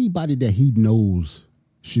money. Anybody that he knows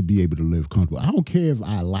should be able to live comfortable. I don't care if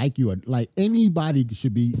I like you or like anybody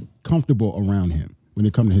should be comfortable around him when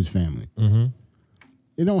it comes to his family. Mm-hmm.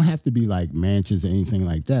 It don't have to be like mansions or anything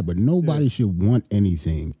like that, but nobody should want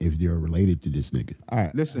anything if they're related to this nigga. All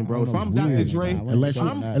right, Listen, bro, if I'm Dr. Dre,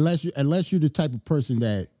 Unless you're the type of person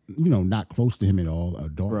that not close to him at all or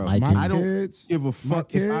don't Bro, like him. I don't give a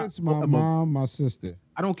fuck my kids, if my mom, my sister.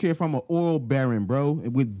 I don't care if I'm an oil baron, bro,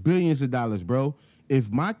 with billions of dollars, bro.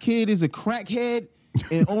 If my kid is a crackhead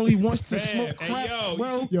and only wants to smoke crack,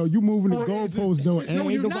 bro. Yo, you moving the goalposts though, and No,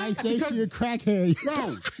 ain't you're nobody not, say because- she a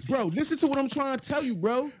crackhead. Bro, listen to what I'm trying to tell you,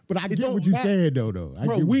 bro. But I It get don't what you matter. said though. I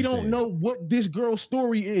Bro, get what we you don't said. know what this girl's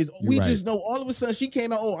story is. You're We right. just know all of a sudden she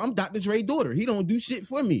came out, oh, I'm Dr. Dre's daughter. He don't do shit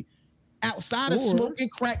for me. Outside of Or- smoking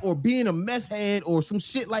crack or being a meth head or some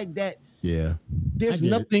shit like that, Yeah, there's I get it.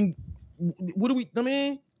 nothing. What do we, I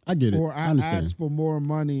mean? I get it. Or I I understand. asked for more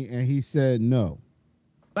money and he said no.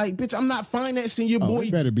 Like, bitch, I'm not financing your Oh, boy.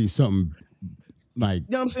 it better be something like You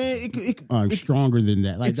know what I'm saying? It stronger than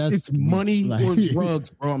that. Like it's money like, or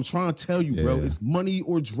drugs, bro. I'm trying to tell you, bro. Yeah. It's money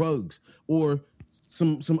or drugs or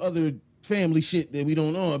some other family shit that we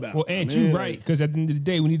don't know about. Well, and Man, you're right, because at the end of the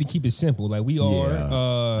day, we need to keep it simple. Like we are,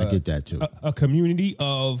 I get that too. a community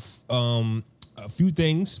of a few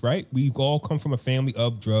things, right? We've all come from a family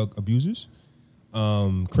of drug abusers,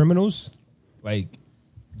 criminals. Like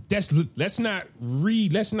let's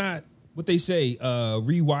not what they say,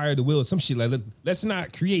 rewire the wheel, some shit like that. Let's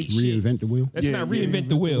not create shit. Reinvent the wheel. Let's not reinvent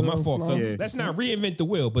the wheel. My fault, fella. Yeah. Let's not reinvent the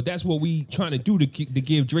wheel. But that's what we trying to do to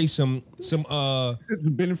give Dre some it's a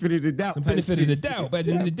benefit of the doubt. some type benefit shit. of the doubt. But at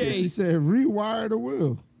the end of the day, He said rewire the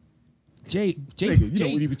wheel. Jay, Nigga, you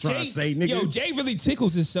know what he was trying to say, nigga. Yo, Jay really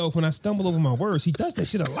tickles himself when I stumble over my words. He does that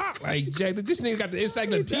shit a lot. Like, Jay, this nigga got the Never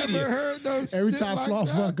encyclopedia. heard no Every shit time like Flaw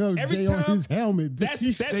that. fuck up, Every Jay on time- his helmet. That's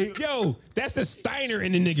the Steiner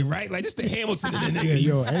in the nigga, right? Like, this the Hamilton in the yeah, nigga.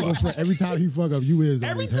 yo, I ain't gonna front, every time he fuck up, you is on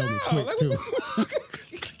Every his time. helmet quick Like, too. what the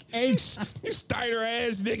fuck? Hey, you Steiner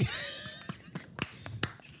ass nigga.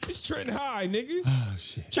 It's Trenton High, nigga. Oh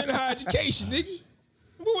shit. Trenton High education, nigga.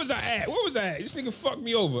 Where was I at? This nigga fucked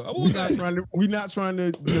me over. What was I? We're not trying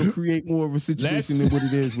to create more of a situation than what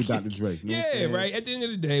it is with Dr. Dre. You know what I'm Yeah, saying? right. At the end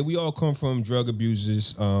of the day, we all come from drug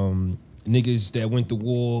abusers, niggas that went to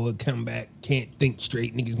war, come back, can't think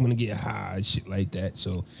straight, niggas want to get high, shit like that.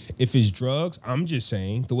 So if it's drugs, I'm just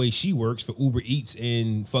saying the way she works for Uber Eats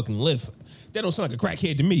and fucking Lyft, that don't sound like a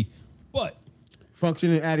crackhead to me. But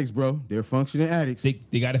Functioning addicts, bro. They're functioning addicts.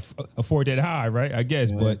 they got to afford that high, right? I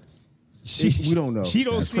guess, but We don't know. She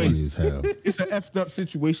don't That's see. crazy as hell. It's an effed up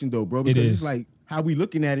situation though, bro. Because is. it's like how we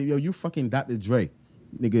looking at it, yo. You fucking Dr. Dre,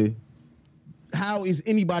 nigga. How is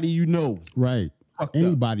anybody you know? Right. Fucked up.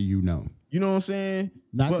 Anybody you know. You know what I'm saying?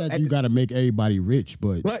 Not But that at you the- got to make everybody rich,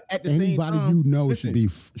 but at the same anybody time, you know listen. should be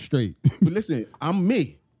straight. But listen, I'm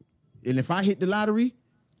me, and if I hit the lottery,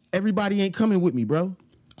 everybody ain't coming with me, bro.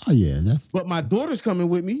 Oh yeah, that's But my daughter's coming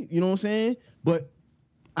with me. You know what I'm saying? But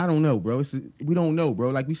I don't know, bro. We don't know, bro.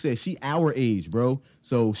 Like we said, she our age, bro.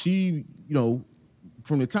 So she,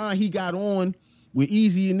 from the time he got on with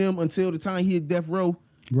Easy and them until the time he hit death row,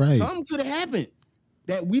 right. something could have happened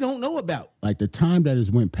that we don't know about. Like the time that has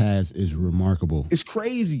went past is remarkable. It's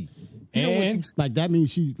crazy. And Like that means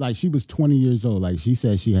she was 20 years old. Like she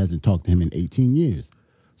said she hasn't talked to him in 18 years.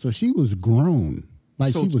 So she was grown.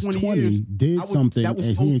 Like So she was 20 20, years, did I would- something, that was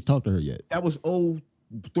and he ain't talked to her yet. That was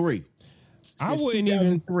 03. I Since wouldn't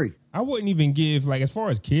even 2003. I wouldn't even give, like, as far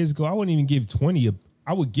as kids go, I wouldn't even give 20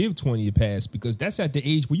 I would give 20 a pass because that's at the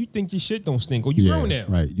age where you think your shit don't stink or you grown now.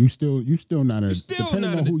 Right. You still not a still depending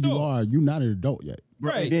not on an who you adult. are, you're not an adult yet.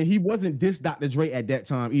 Right. And then he wasn't this Dr. Dre at that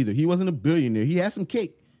time either. He wasn't a billionaire. He had some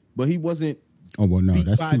cake, but he wasn't Oh well no, beat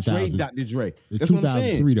that's by Dre, 2000. Dr. Dre. It's That's what I'm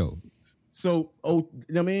saying. 2003 though. So,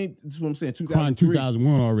 I mean, that's what I'm saying. Crime 2003.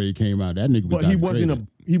 2001 already came out. That nigga was But he Dr. wasn't Dre a then.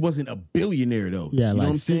 he wasn't a billionaire though. Yeah, you know like what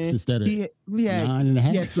I'm 6 saying? instead of he had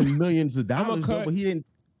 9.5. He had some millions of dollars, though, but he didn't.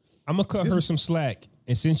 I'm gonna cut her some slack,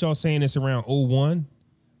 and since y'all saying this around 01,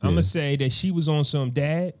 I'm gonna say that she was on some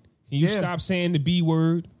dad. Can you stop saying the B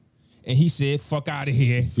word? And he said, "Fuck out of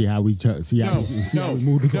here." See how we move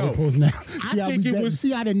the goalposts now. See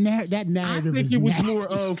how that narrative. I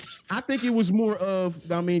think it was more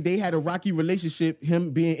of. I mean, they had a rocky relationship. Him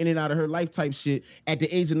being in and out of her life type shit. At the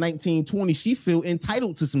age of 19, 20, she feel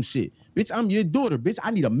entitled to some shit. Bitch, I'm your daughter. Bitch, I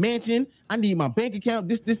need a mansion. I need my bank account.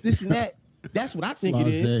 This, and that. That's what I think it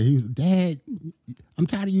is. Said, he was, Dad, I'm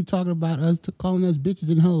tired of you talking about us calling us bitches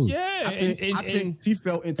and hoes. Yeah, I think she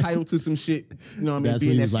felt entitled to some shit. You know what I mean? That's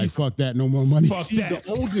when he was like, fuck that, no more money. Fuck She's that. the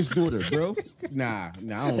oldest daughter, bro. Nah. I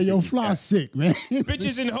don't Hey, yo, Flaw sick, man.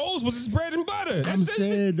 Bitches and hoes was his bread and butter. I'm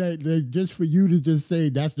saying that just for you to just say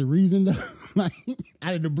that's the reason, though, like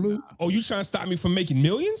out of the blue. Oh, you trying to stop me from making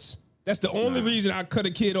millions? That's the only reason I cut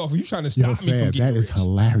a kid off. You trying to stop me from getting that rich? Is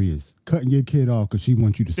hilarious. Cutting your kid off because she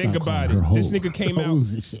wants you to think stop about her it. hoe. This nigga came out.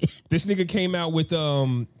 This nigga came out with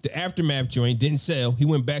the Aftermath joint. Didn't sell. He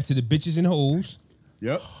went back to the bitches and hoes.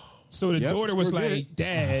 Yep. So the daughter was like,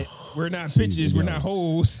 "Dad, we're not bitches. We're not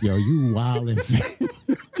hoes." Yo, you wildin'.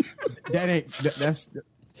 That's.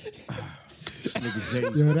 Nigga Jay.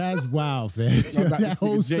 Yo, that's wild, fam. That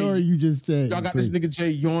whole story you just said. Y'all got this nigga Jay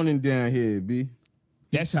yawning down here, B.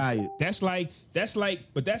 That's tired. That's like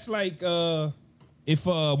if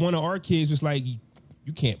one of our kids was like,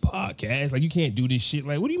 you can't podcast, like you can't do this shit.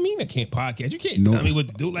 Like, what do you mean I can't podcast? You can't tell me what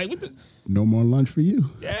to do. Like, what the? No more lunch for you.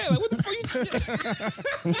 Yeah, like what the fuck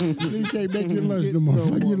you can't make your lunch no more.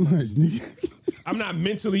 Fuck your lunch, nigga. I'm not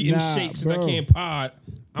mentally in shape since I can't pod.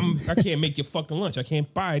 I can't make your fucking lunch. I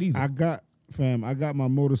can't buy it either. I got my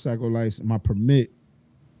motorcycle license, my permit,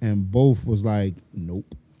 and both was like,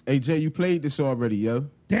 nope. Hey Jay, you played this already, yo.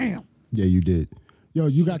 Damn. Yeah, you did. Yo,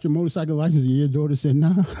 you got your motorcycle license and your daughter said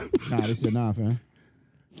nah. Nah, they said nah, fam.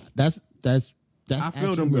 That's I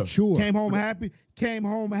feel them mature. Came home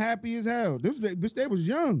happy as hell. This they was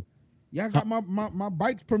young. Yeah, I got my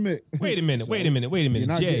bike's permit. Wait a minute.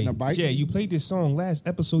 Jay, you played this song last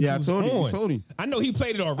episode. Yeah, I told him. I know he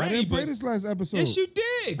played it already. I didn't play this last episode. Yes, you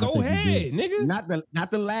did. Go ahead, nigga.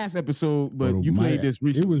 Not the last episode, but you played this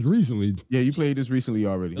recently. It was recently. Yeah, you played this recently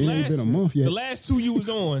already. It ain't been a month yet. The last two you was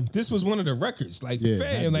on, this was one of the records. Like,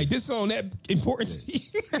 fam, like this song that important to you.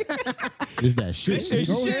 Is that shit? This shit,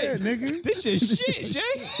 Go ahead, nigga. This shit, Jay.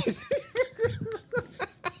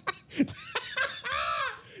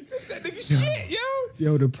 This that nigga shit, yo.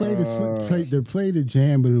 Yo, to play the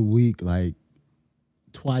jam of the week like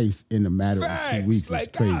twice in a matter of 2 weeks. Like,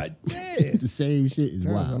 is crazy. God damn. The same shit is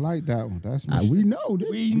wild. I like that one. That's we know.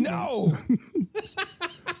 We know.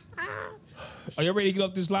 Are you ready to get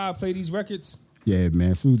off this live? Play these records. Yeah,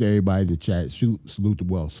 man. Salute to everybody in the chat. Salute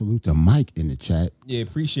to Mike in the chat. Yeah,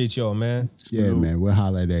 appreciate y'all, man. Yeah, man. We'll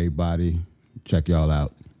holler at everybody. Check y'all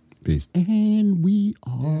out. Peace. And we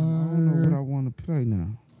are. I don't know what I want to play now.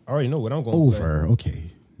 I already know what I'm going to play. Over. Okay.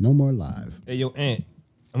 No more live. Hey, yo, Ant.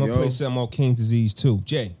 I'm going to play something on King Disease too.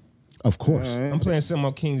 Jay. Of course. I'm playing something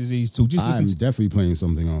on King Disease too. I'm definitely playing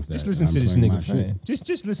something off that. Just listen to this nigga, fam.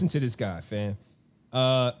 Just listen to this guy, fam.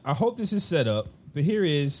 I hope this is set up, but here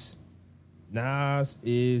is Nas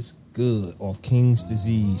Is Good off King's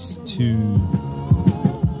Disease 2.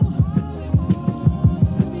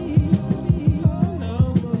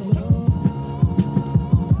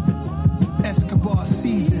 Escobar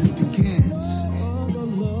season begins.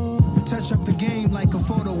 Touch up the game like a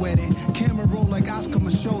photo edit. Camera roll like Oscar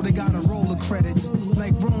Michaud, they got a roll of credits.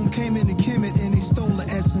 Like Rome came into Kemet and they stole the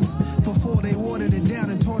essence. Before they watered it down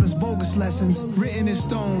and taught us bogus lessons. Written in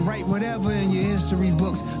stone, write whatever in your history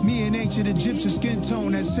books. Me and ancient Egyptian skin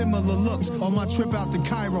tone had similar looks. On my trip out to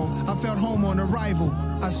Cairo, I felt home on arrival.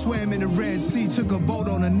 I swam in the Red Sea, took a boat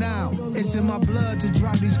on the Nile. It's in my blood to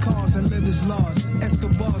drive these cars and live as laws.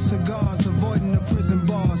 Escobar cigars, avoiding the prison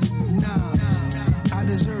bars. Nas, I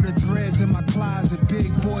deserve the threads in my closet.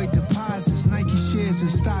 Big boy deposits, Nike shares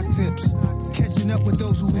and stock tips. Catching up with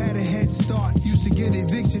those who had a head start. Used to get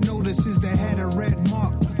eviction notices that had a red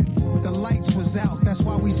mark. The lights was out, that's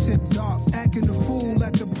why we sip dark. Acting the fool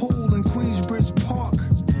at the pool in Queensbridge Park.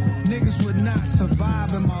 Niggas would not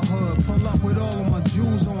survive in my hood. Pull up with all of my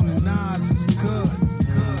jewels on and Nas is good.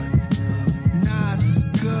 Nas is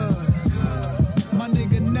good. My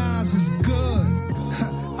nigga Nas is good.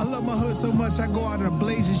 I love my hood so much I go out in a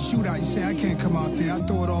blazing shootout. You say I can't come out there, I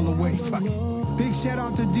throw it all away. Fuck it. Big shout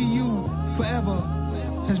out to DU forever.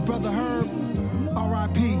 His brother Herb,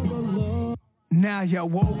 R.I.P. Now y'all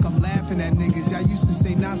woke, I'm laughing at niggas. Y'all used to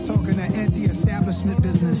say Nas talking that anti-establishment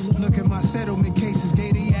business. Look at my settlement cases,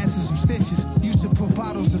 gave they asses some stitches. Used to put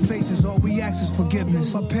bottles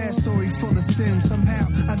forgiveness. My past story full of sin. Somehow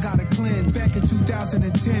I got a cleanse. Back in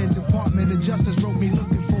 2010, Department of Justice wrote me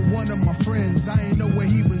looking for one of my friends. I ain't know where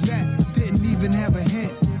he was at. Didn't even have a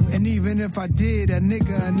hint. And even if I did, a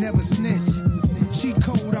nigga I never snitch. Cheat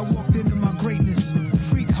code, I walked into my greatness.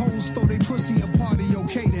 Freak hoes throw they pussy a party,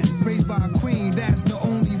 okay then. Raised by a queen, that's the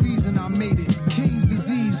only reason I made it. King's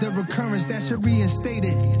disease, a recurrence that should reinstate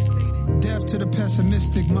it. Death to the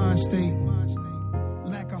pessimistic mind state.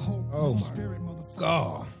 Lack of hope. Oh my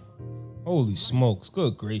God. Holy smokes.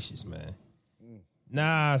 Good gracious, man.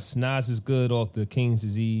 Nas is good off the King's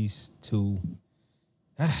Disease too.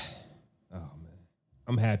 Oh man.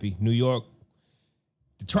 I'm happy. New York,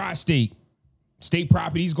 the tri-state, state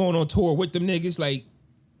properties going on tour with them niggas like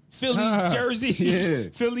Philly, Jersey,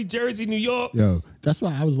 Philly, Jersey, New York. Yo, that's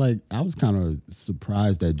why I was kind of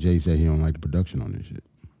surprised that Jay said he don't like the production on this shit.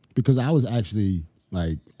 Because I was actually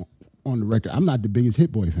like on the record, I'm not the biggest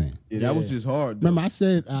Hit Boy fan. Yeah, that was just hard. Though. Remember I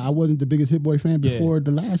said I wasn't the biggest Hit Boy fan before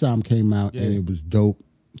the last album came out, and it was dope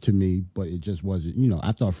to me, but it just wasn't,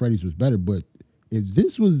 I thought Freddie's was better, but if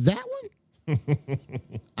this was that one,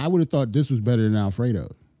 I would have thought this was better than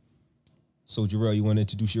Alfredo. So, Jarrell, you want to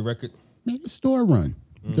introduce your record? Man, the store run.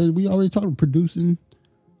 We already talked about producing.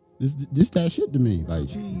 This that shit to me. Like,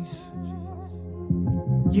 Jeez.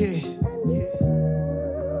 Yeah.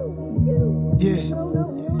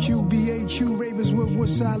 QBAQ Ravenswood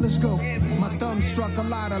Woodside, let's go. My thumb struck a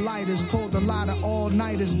lot of lighters, pulled a lot of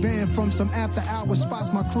all-nighters, banned from some after-hour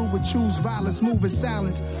spots. My crew would choose violence, moving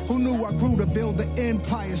silence. Who knew I grew to build an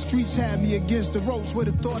empire? Streets had me against the ropes, would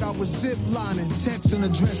have thought I was zip-lining. Text on the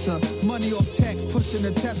dresser, money off tech, pushing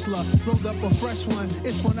a Tesla. Rolled up a fresh one,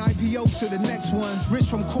 it's one IPO to the next one. Rich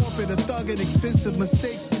from corporate, a thug and expensive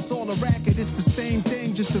mistakes. It's all a racket, it's the same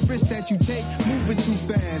thing, just a risk that you take. Moving too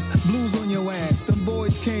fast, blues on your ass. Them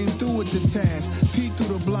boys came through with the task. Peek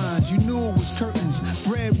through the blinds, you knew it was curtains.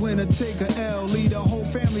 Breadwinner, take a L, lead a whole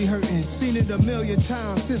family hurting. Seen it a million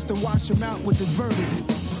times, sister wash him out with the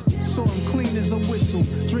verdict. Saw him clean as a whistle,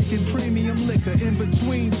 drinking premium liquor in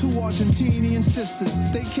between two Argentinian sisters.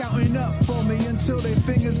 They counting up for me until their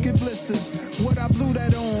fingers get blisters. What I blew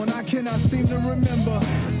that on, I cannot seem to remember.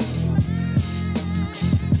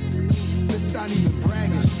 It's not even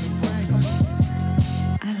bragging.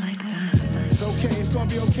 I like that. It's okay, it's gonna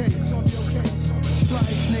be okay. It's gonna be okay.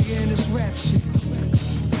 Flyest nigga in this rap shit.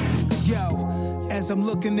 Yo, as I'm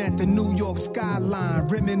looking at the New York skyline,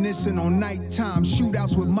 reminiscing on nighttime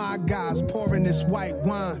shootouts with my guys, pouring this white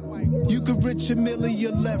wine. You could rich a million,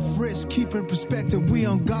 your left wrist, keep in perspective, we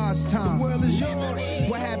on God's time. The world is yours.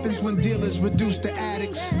 What happens when dealers reduce to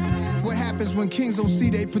addicts? What happens when kings don't see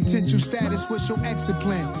their potential status? What's your exit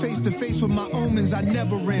plan? Face to face with my omens, I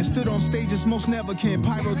never ran. Stood on stages most never can.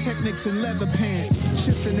 Pyrotechnics and leather pants.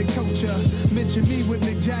 Shifting the culture. Mention me with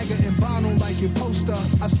Mick Jagger and Bono like your poster.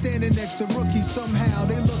 I'm standing next to rookies, somehow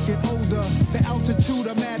they looking older. The altitude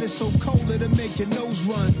I'm at is so cold it'll make your nose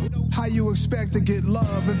run. How you expect to get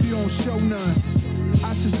love if you don't show none?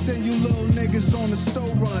 I should send you little niggas on the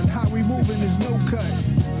stove run. How we moving is no cut.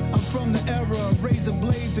 I'm from the era of razor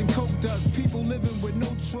blades and coke dust. People living with no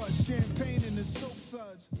trust. Champagne in the soap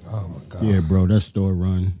suds. Oh my God. yeah, bro, that store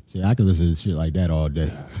run. See, I could listen to shit like that all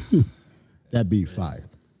day. That beat fire.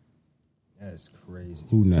 That's crazy.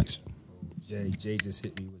 Who next? Jay just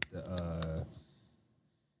hit me with the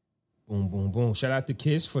boom, boom, boom. Shout out to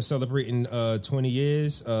Kiss for celebrating 20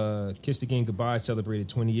 years. Kiss Again Goodbye celebrated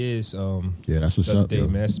 20 years. Yeah, that's what's up, day, yo.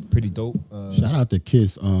 man. That's pretty dope. Shout out to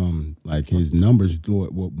Kiss. Like his numbers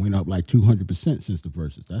went up like 200% since the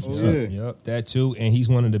verses. That's what's up. Yep, that too. And he's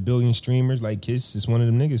one of the billion streamers. Like Kiss is one of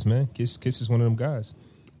them niggas, man. Kiss is one of them guys.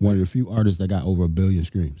 One of the few artists that got over 1 billion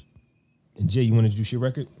streams. And Jay, you want to introduce your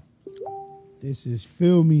record? This is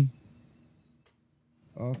Feel Me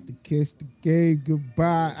off the Kiss the Gay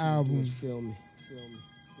Goodbye album. Feel me.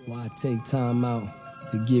 Why take time out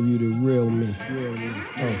to give you the real me?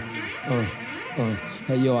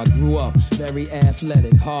 Hey yo, I grew up very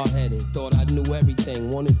athletic, hard-headed. Thought I knew everything,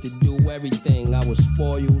 wanted to do everything. I was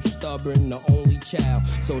spoiled, stubborn, the only child.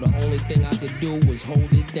 So the only thing I could do was hold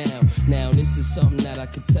it down. Now this is something that I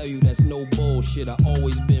could tell you that's no bullshit. I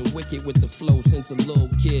always been wicked with the flow since a little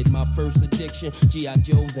kid. My first addiction, G.I.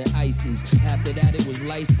 Joes and Ices. After that it was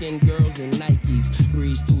light-skinned girls and Nikes.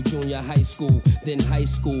 Breezed through junior high school, then high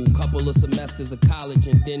school. Couple of semesters of college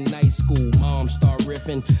and then night school. Mom start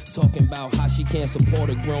riffing, talking about how she she can't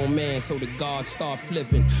support a grown man, so the guards start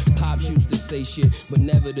flipping. Pops used to say shit, but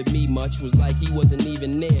never to me much. Was like he wasn't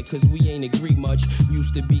even there, cause we ain't agree much.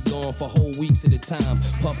 Used to be gone for whole weeks at a time,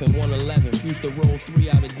 puffing 111, used to roll 3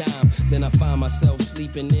 out of dime. Then I find myself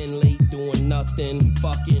sleeping in late, doing nothing,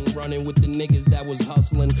 fucking running with the niggas that was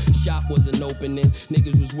hustling. Shop wasn't opening,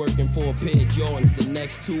 niggas was working for a pair of Jordans. The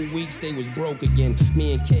next 2 weeks they was broke again.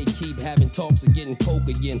 Me and K keep having talks of getting coke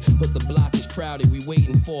again, but the block is crowded, we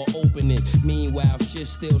waiting for an opening. Meanwhile, shit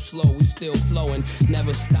still slow, we still flowing.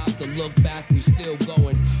 Never stop to look back, we still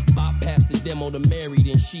going. Bop passed the demo to Mary,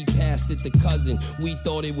 then she passed it to cousin. We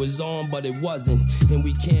thought it was on, but it wasn't, and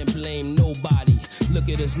we can't blame nobody. Look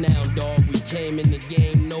at us now, dog, we came in the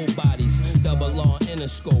game, nobody's. Double R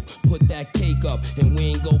Interscope, put that cake up, and we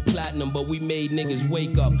ain't go platinum, but we made niggas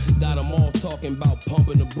wake up. Got them all talking about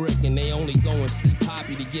pumping a brick, and they only go and see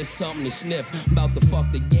Poppy to get something to sniff. About to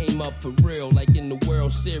fuck the game up for real, like in the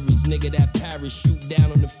World Series. Nigga, that parachute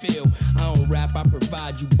down on the field. I don't rap, I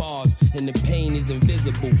provide you bars, and the pain is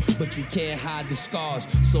invisible, but you can't hide the scars.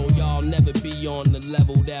 So y'all never be on the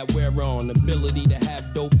level that we're on. Ability to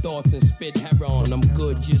have dope thoughts and spit heroin. I'm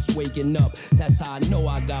good just waking up. That's how I know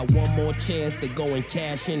I got one more chance to go and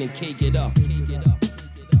cash in and cake it up.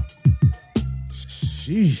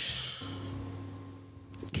 Sheesh.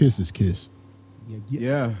 Kiss is kiss.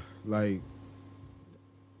 Yeah, like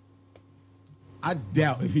I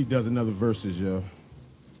doubt if he does another versus, yo.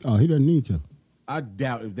 Oh, he doesn't need to. I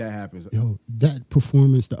doubt if that happens. Yo, that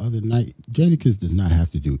performance the other night, Jadakiss does not have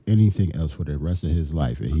to do anything else for the rest of his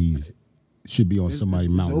life, and he should be on somebody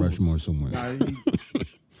Mount Rushmore somewhere.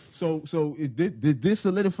 So did this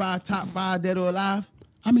solidify top 5 dead or alive?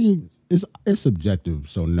 I mean, it's subjective,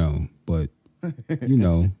 so no, but you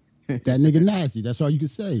know, that nigga nasty. That's all you can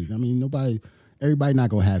say. I mean, everybody not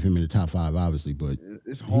gonna have him in the top 5, obviously, but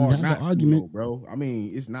it's hard not to, argument, bro. I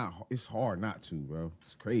mean, it's hard not to, bro.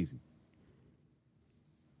 It's crazy.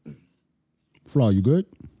 Flaw, you good?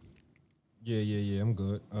 Yeah, I'm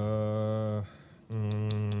good.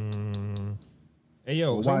 Hey,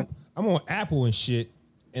 yo, Well, so I'm on Apple and shit,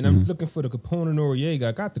 and I'm looking for the Capone Noriega.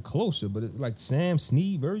 I got the Closer, but it's like Sam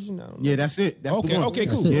Snead version. I don't know. Yeah, that's it. That's okay, the one. okay,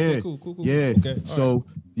 cool. Yeah, Okay, cool. Yeah. Okay, So,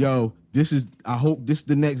 yo, I hope this is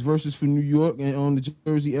the next versus for New York and on the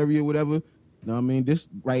Jersey area, whatever. You know what I mean? This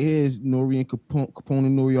right here is Nori and Capone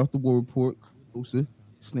and Nori off the War Report. Closer.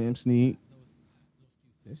 Sam Snead.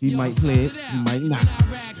 He might play it. He might not.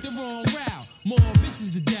 More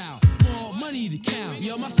bitches to dial, more money to count.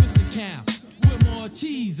 Yo, my Swiss account with more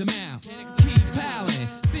cheese amount. Keep piling,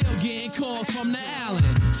 still getting calls from the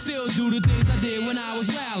Allen. Still do the things I did when I was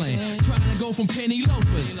wildin'. Trying to go from penny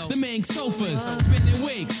loafers, the mink sofas, spinning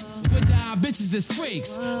wigs with dime bitches that's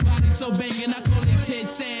freaks. Body so banging, I call it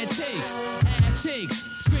tits and takes. Ass takes,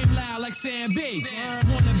 scream loud like Sam Bates.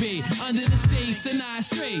 Wanna be under the shades and 9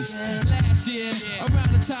 straights. Last year,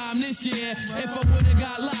 around the time this year, if I would've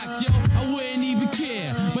got locked, yo, I wouldn't even care.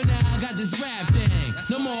 But now I got this rap thing.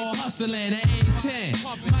 No more hustling at age 10.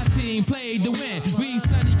 My team played to win. We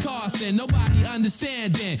study Carson, nobody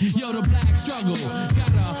understanding. Yo, the black struggle.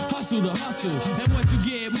 Gotta hustle the hustle. And once you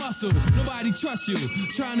get muscle, nobody trusts you.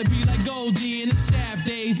 Trying to be like Goldie in the shaft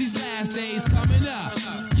days. These last days coming up.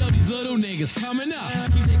 Yo, these little niggas coming up.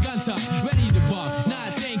 Keep their gun tucked, ready to buck.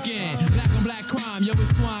 Not thinking. Black on black crime. Yo,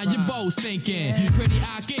 it's twine. You're both stinking. Pretty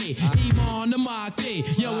Aki. Iman the Maki.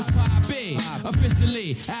 Yo, it's Poppy.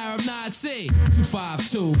 Officially Arab Nazi.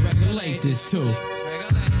 252. Regulate this too.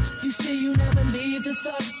 You say you never leave the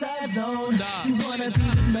thug side alone. You wanna be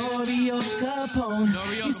with Nori or Capone.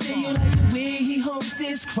 You say you like the way he holds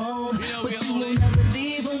this chrome, but you will never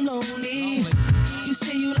leave him lonely. You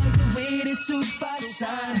say you like the way the 2-5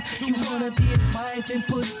 shine. You wanna be his wife and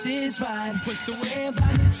push his ride. Stand by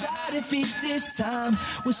his side if it's this time.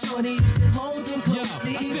 Well, shorty, you should hold him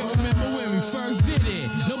closely. Yo, I still remember when we first did it.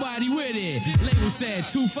 Nobody with it. Label said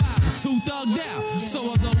 2-5 is too thugged out. So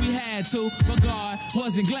although we had to, but God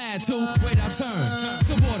wasn't glad to. Wait our turn.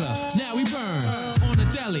 So water, now we burn. On the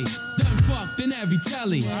deli, done fucked in every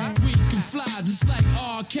telly. We can fly just like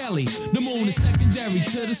R. Kelly. The moon is secondary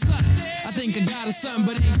to the sun. I think I got a son,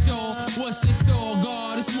 but ain't sure what's in store.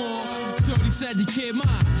 God is more. Shorty said the kid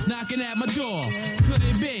mine, knocking at my door. Could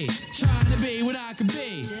it be? Trying to be what I could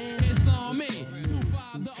be. It's on me.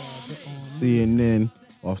 2-5 the CNN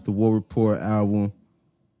off the War Report album.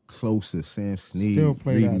 Closer, Sam Snead Still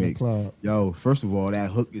play that in the remix. club. Yo, first of all,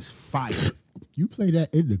 that hook is fire. You play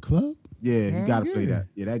that in the club? Yeah, you gotta play yeah. that.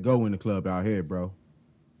 Yeah, that go in the club out here, bro.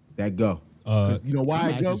 That go. You know why I'm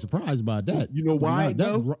it actually go? surprised about that. You know why it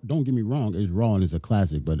go? Don't get me wrong, it's raw and it's a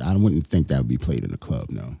classic, but I wouldn't think that would be played in the club.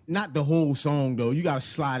 No, Not the whole song though. You gotta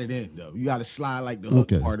slide it in though. You gotta slide like the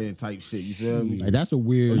hook part in type shit. You feel me? Like, that's a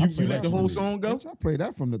weird. You let the whole song go? Bitch, I play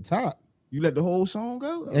that from the top. You let the whole song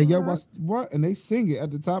go? And yo, what? And they sing it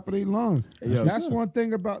at the top of their lungs. Yo, that's one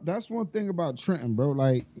thing about Trenton, bro.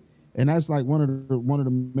 Like, and that's like one of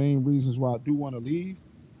the main reasons why I do want to leave,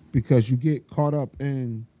 because you get caught up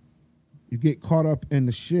in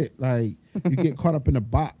the shit. Like, you get caught up in the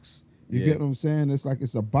box. You get what I'm saying? It's like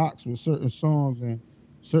it's a box with certain songs and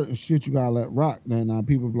certain shit you gotta let rock. Then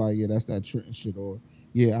people be like, yeah, that's that Trenton shit, or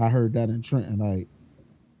yeah, I heard that in Trenton. Like,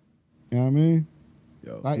 you know what I mean?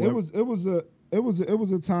 Yo, like it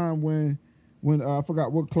was a time when I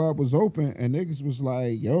forgot what club was open and niggas was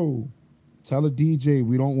like, yo, tell a DJ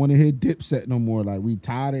we don't want to hear Dipset no more. Like, we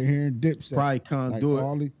tired of hearing Dipset. Probably can't do it.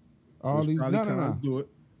 All these no. Do it.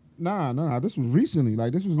 Nah. This was recently.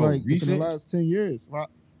 Like, this was like within the last 10 years.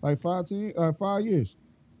 Like 5 years.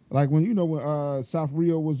 Like when South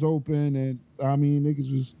Rio was open and I mean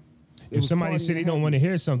niggas was. If somebody said they don't want to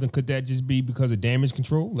hear something, could that just be because of damage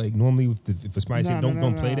control? Like, normally if somebody said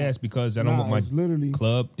don't play that, it's because I don't want my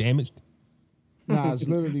club damaged. Nah, it's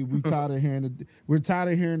literally we're tired of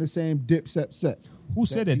hearing the same Dipset set. Who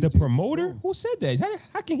said that? The promoter? Who said that?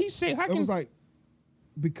 How can he say? It was like,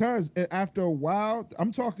 because after a while,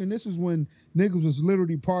 I'm talking. This is when niggas was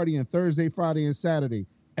literally partying Thursday, Friday, and Saturday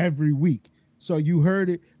every week. So you heard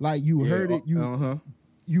it, like you heard it.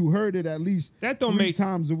 You heard it at least that don't 3 make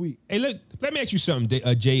times a week. Hey, look, let me ask you something,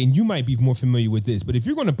 Jay, and you might be more familiar with this. But if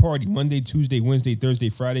you're going to party Monday, Tuesday, Wednesday, Thursday,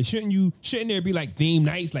 Friday, shouldn't there be like theme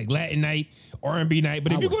nights, like Latin night, R&B night?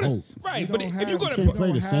 But if you're going to if you're going to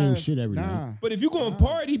play the same shit every night. But if you're going to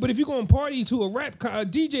party to a rap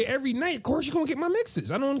DJ every night, of course you're going to get my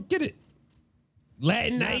mixes. I don't get it.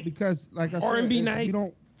 Latin night, because like I said, R&B night.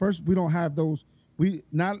 We don't have those. We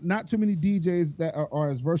not too many DJs that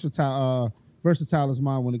are as versatile as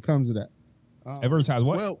mine when it comes to that. Versatile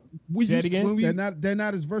what? Well, say it again. They're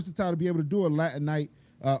not as versatile to be able to do a Latin night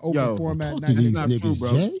open format. That's not true,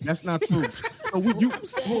 bro. That's not true.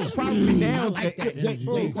 So probably now,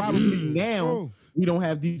 probably now we don't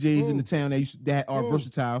have DJs in the town that are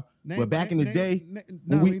versatile. But back in the day,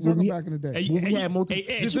 when we had multiple,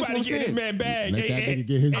 you about to get this man bag. Let that nigga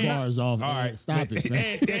get his bars off. All right, stop it.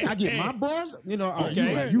 Man. I get my bars. You know,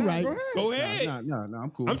 okay, you right. Go ahead. No,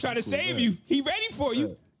 I'm cool. I'm trying to save you. He ready for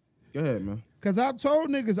you. Go ahead, man. Cause I told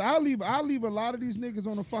niggas I'll leave a lot of these niggas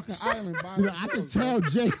on the fucking island. I can tell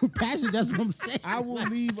Jay passionate. That's what I'm saying. I will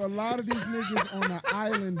leave a lot of these niggas on the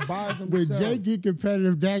island by themselves. When Jay get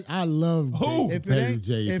competitive, I love competitive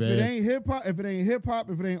Jay. If it ain't hip hop, if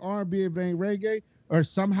it ain't R&B, if it ain't reggae or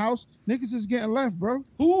some house, niggas is getting left, bro.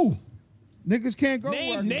 Who? Niggas can't go.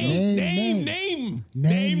 Name names,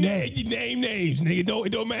 nigga.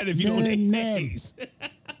 It don't matter if you don't name names.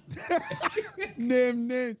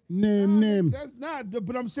 names. That's not.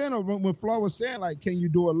 But I'm saying when Flo was saying like, can you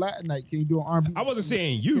do a Latin night? Can you do an R&B? I wasn't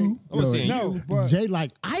saying you. I was saying you. But Jay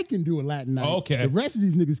like I can do a Latin night. Okay. The rest of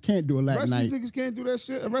these niggas can't do a Latin night. The rest of these niggas can't do that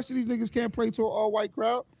shit. The rest of these niggas can't play to an all white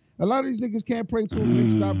crowd. A lot of these niggas can't play to a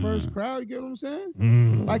mixed, diverse crowd. You get what I'm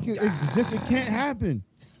saying? Like it can't happen.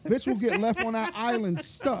 Bitch will get left on that island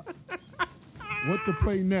stuck. What to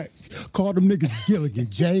play next? Call them niggas Gilligan,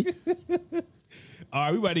 Jay. All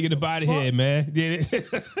right, we about to get up out of here, man.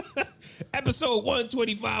 Episode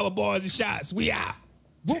 125 of Bars and Shots. We out.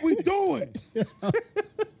 What we doing?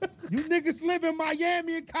 You niggas live in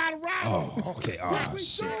Miami and Colorado. Oh, okay. Oh,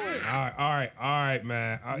 shit. All right,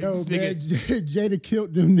 man. Yo, man, Jada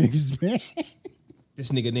killed them niggas, man.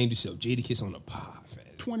 This nigga named himself Jada Kiss on the pod,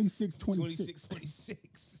 man. 26.